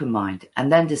an open mind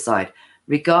and then decide,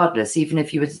 regardless, even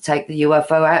if you were to take the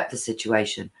UFO out of the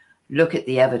situation, look at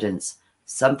the evidence.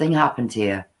 Something happened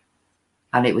here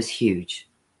and it was huge.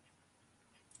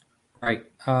 Right.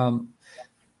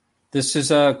 This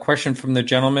is a question from the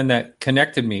gentleman that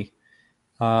connected me,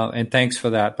 and thanks for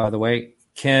that, by the way.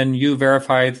 Can you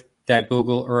verify that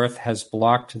Google Earth has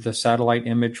blocked the satellite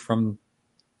image from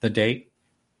the date?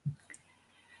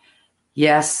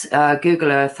 Yes,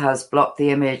 Google Earth has blocked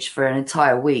the image for an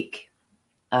entire week.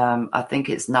 I think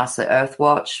it's NASA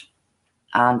Earthwatch.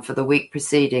 And for the week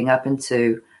preceding up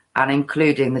into and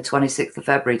including the 26th of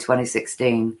February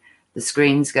 2016, the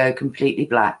screens go completely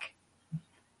black.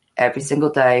 Every single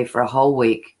day for a whole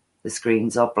week, the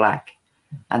screens are black.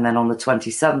 And then on the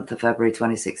 27th of February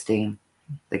 2016,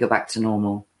 they go back to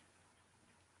normal.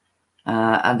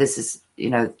 And this is,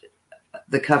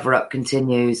 the cover-up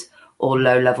continues. All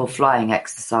low-level flying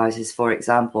exercises, for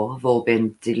example, have all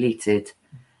been deleted.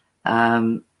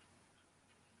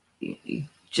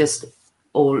 Just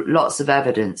lots of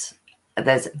evidence.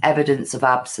 There's evidence of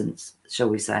absence, shall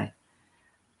we say,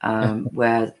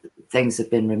 where things have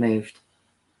been removed.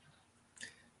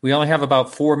 We only have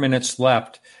about 4 minutes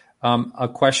left. A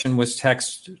question was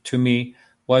texted to me.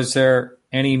 Was there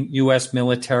any U.S.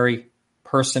 military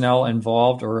personnel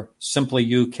involved or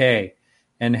simply UK?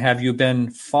 And have you been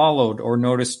followed or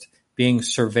noticed being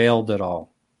surveilled at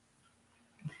all?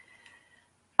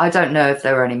 I don't know if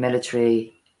there were any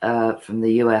military from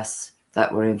the US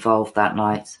that were involved that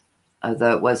night,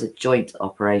 although it was a joint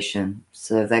operation,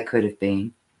 so there could have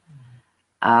been.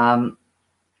 I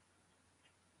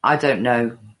don't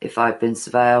know if I've been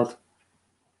surveilled.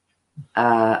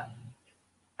 I've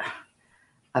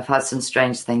had some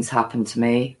strange things happen to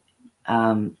me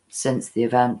since the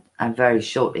event and very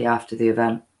shortly after the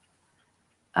event,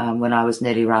 when I was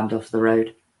nearly rammed off the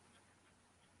road.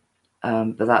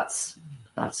 But that's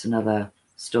another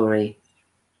story.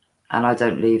 And I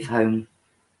don't leave home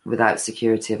without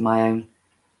security of my own.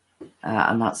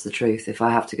 And that's the truth. If I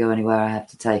have to go anywhere, I have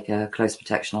to take a close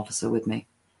protection officer with me.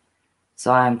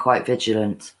 So I am quite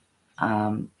vigilant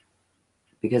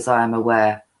because I am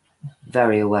aware,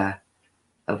 very aware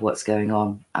of what's going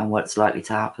on and what's likely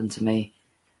to happen to me.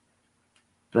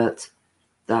 But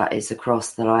that is a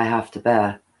cross that I have to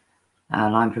bear.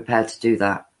 And I'm prepared to do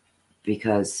that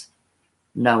because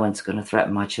no one's going to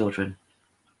threaten my children.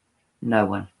 No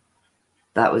one.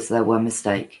 That was their one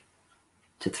mistake,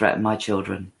 to threaten my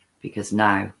children, because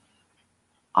now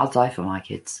I'll die for my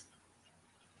kids.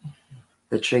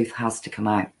 The truth has to come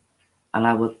out, and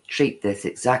I will treat this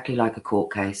exactly like a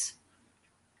court case.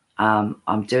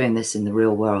 I'm doing this in the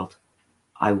real world.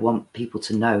 I want people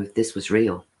to know this was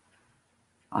real.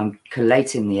 I'm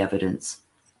collating the evidence.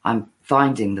 I'm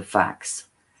finding the facts.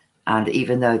 And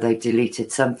even though they've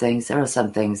deleted some things, there are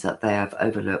some things that they have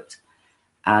overlooked.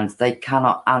 And they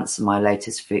cannot answer my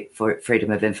latest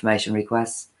freedom of information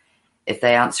requests. If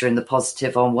they answer in the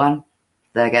positive on one,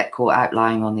 they get caught out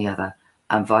lying on the other,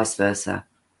 and vice versa,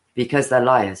 because they're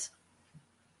liars.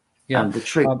 Yeah. And the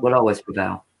truth will always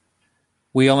prevail.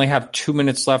 We only have 2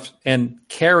 minutes left. And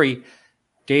Carrie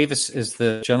Davis is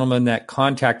the gentleman that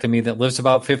contacted me that lives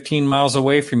about 15 miles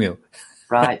away from you.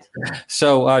 Right.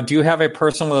 So do you have a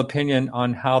personal opinion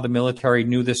on how the military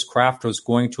knew this craft was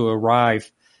going to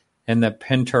arrive in the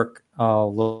Pentyrch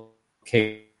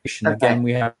location? Okay. Again,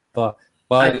 we have,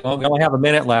 we only have a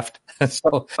minute left.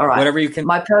 So all right. Whatever you can.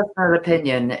 My personal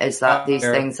opinion is that these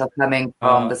things are coming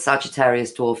from the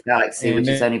Sagittarius dwarf galaxy, which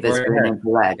is only visible in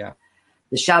infrared. Yeah.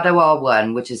 The Shadow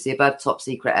R1, which is the above top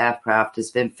secret aircraft,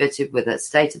 has been fitted with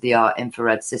state-of-the-art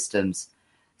infrared systems.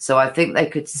 So I think they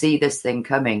could see this thing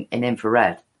coming in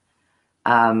infrared.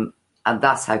 And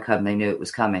that's how come they knew it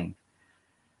was coming.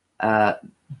 The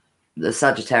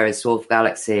Sagittarius dwarf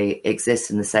galaxy exists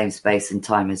in the same space and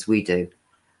time as we do.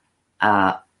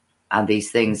 And these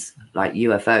things like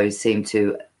UFOs seem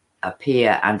to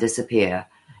appear and disappear.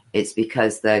 It's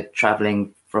because they're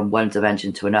traveling from one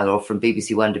dimension to another, or from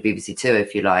BBC One to BBC Two,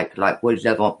 if you like. Like we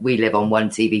live on one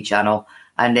TV channel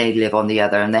and they live on the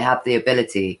other, and they have the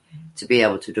ability to be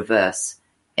able to traverse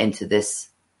into this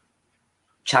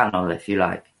channel, if you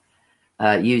like,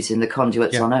 using the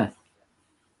conduits on Earth.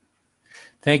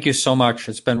 Thank you so much.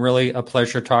 It's been really a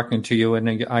pleasure talking to you,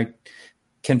 and I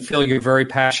can feel you're very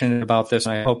passionate about this,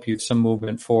 and I hope you some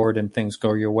movement forward and things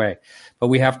go your way. But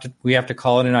we have to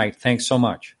call it a night. Thanks so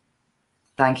much.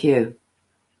 Thank you.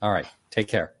 All right. Take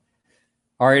care.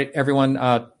 All right,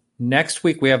 everyone. Next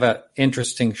week, we have an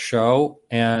interesting show,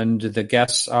 and the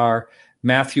guests are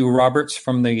Matthew Roberts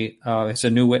from is a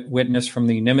new witness from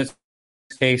the Nimitz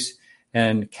case,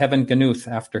 and Kevin Ganuth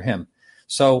after him.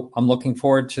 So I'm looking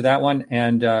forward to that one,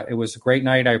 and it was a great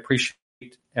night. I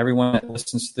appreciate everyone that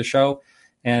listens to the show.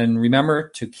 And remember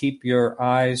to keep your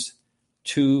eyes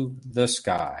to the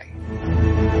sky.